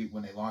 52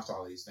 when they launched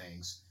all these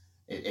things,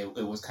 it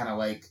was kind of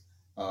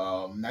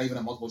not even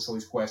a multiple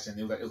choice question.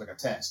 It was like a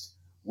test.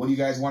 What do you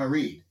guys want to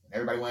read? And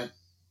everybody went,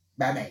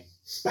 Batman,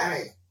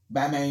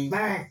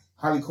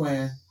 Harley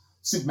Quinn,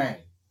 Superman.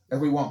 That's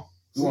what we want.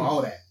 We want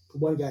all that.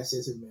 One guy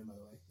said Superman, by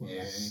the way.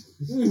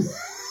 Yeah.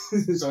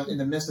 So in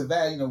the midst of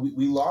that,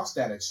 we lost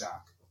that at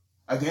Shock.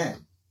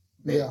 Again.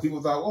 Yeah.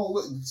 People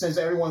thought, since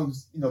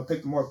everyone's,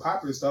 picked the more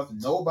popular stuff,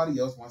 nobody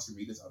else wants to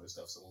read this other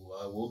stuff. So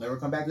we'll never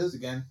come back to this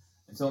again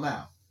until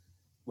now.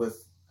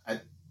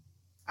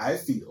 I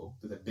feel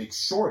there's a big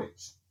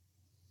shortage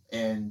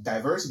and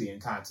diversity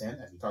in content,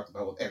 as we talked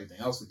about with everything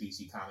else with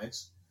DC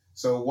Comics.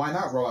 So why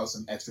not roll out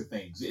some extra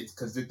things? It's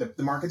because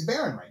the market's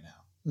barren right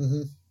now.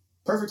 Mm-hmm.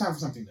 Perfect time for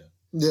something new.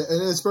 Yeah,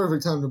 and it's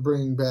perfect time to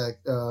bring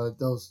back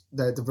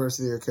that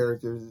diversity of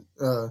characters.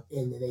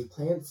 And they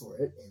planned for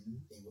it, and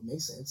it would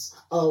make sense.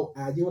 Oh,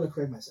 I do want to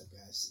correct myself,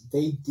 guys.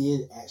 They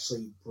did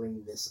actually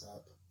bring this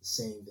up,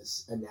 saying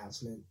this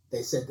announcement.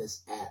 They said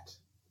this at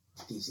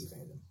DC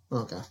fandom.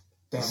 Okay.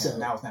 Damn, So-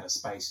 now it's not as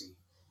spicy.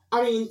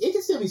 I mean, it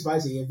can still be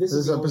spicy. If this is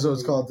This the only episode's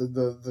movie- called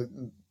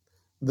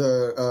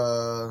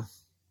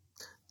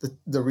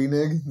the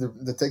renege,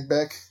 the take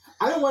back.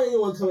 I don't want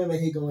anyone coming in my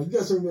head going, "You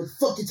guys don't know what the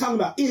fuck you're talking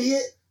about,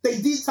 idiot."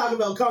 They did talk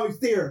about comic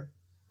theory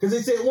because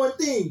they said one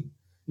thing.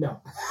 No,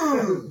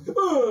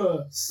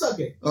 suck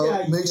it. You know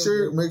how you Make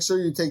feel, sure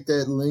you take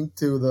that link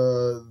to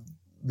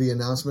the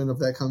announcement of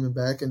that coming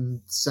back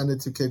and send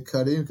it to Kid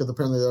Cudi because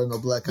apparently there are no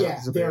black Yeah,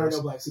 superheroes. there are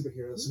no black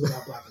superheroes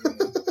without black in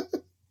their name.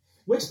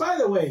 Which, by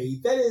the way,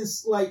 that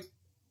is like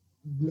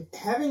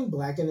having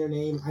black in their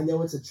name. I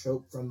know it's a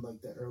trope from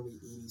like the early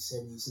 80s,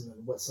 70s, and then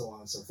what so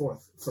on and so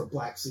forth for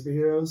black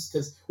superheroes.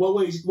 Because what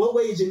way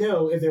would you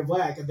know if they're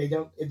black if they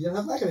don't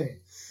have black in their name?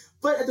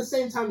 But at the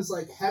same time, it's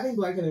like having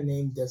black in their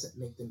name doesn't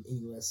make them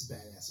any less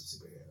badass of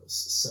superheroes.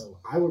 So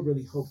I would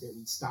really hope that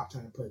we'd stop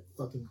trying to put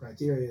fucking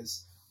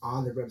criterias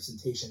on the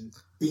representation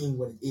being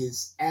what it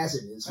is as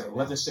it is. Like, Right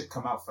let now. this shit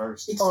come out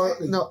first.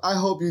 Exactly. No, I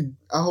hope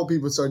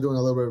people start doing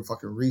a little bit of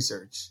fucking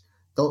research.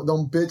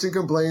 Don't bitch and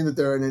complain that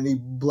there aren't any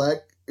black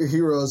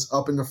heroes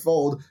up in the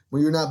fold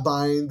when you're not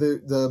buying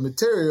the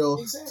material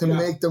Exactly. to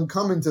make them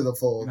come into the You're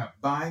fold. not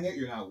buying it.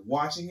 You're not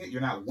watching it.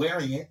 You're not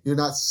wearing it. You're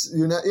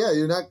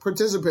not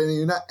participating.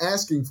 You're not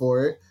asking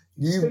for it.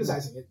 Just You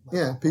criticizing it.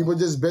 yeah, people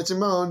just bitch and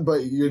moan,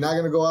 but you're not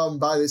gonna go out and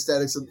buy the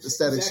static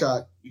Exactly.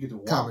 shot. You get to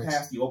walk Comics.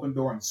 past the open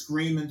door and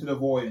scream into the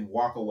void and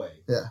walk away.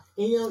 And,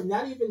 you know,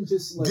 not even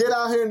just like Get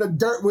out here in the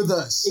dirt with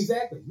us.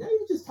 exactly. Not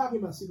even just talking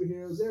about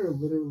superheroes. There are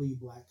literally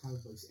black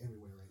comic books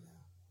everywhere right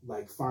now.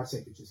 Like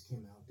Farsighted just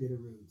came out.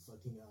 Bitterroot,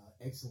 fucking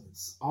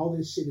Excellence. All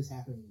this shit is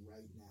happening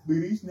right now. But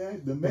it's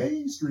not the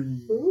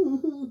mainstream.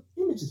 Ooh,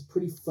 Image is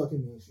pretty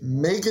fucking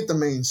mainstream. Make it the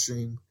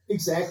mainstream.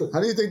 Exactly. How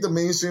do you think the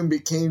mainstream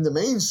became the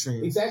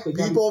mainstream? Exactly.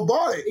 Now, People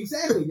bought it.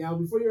 exactly. Now,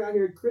 before you're out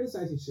here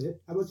criticizing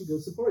shit, how about you go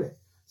support it?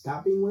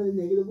 Stop being one of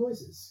the negative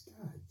voices.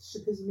 God, this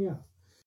shit pisses me off.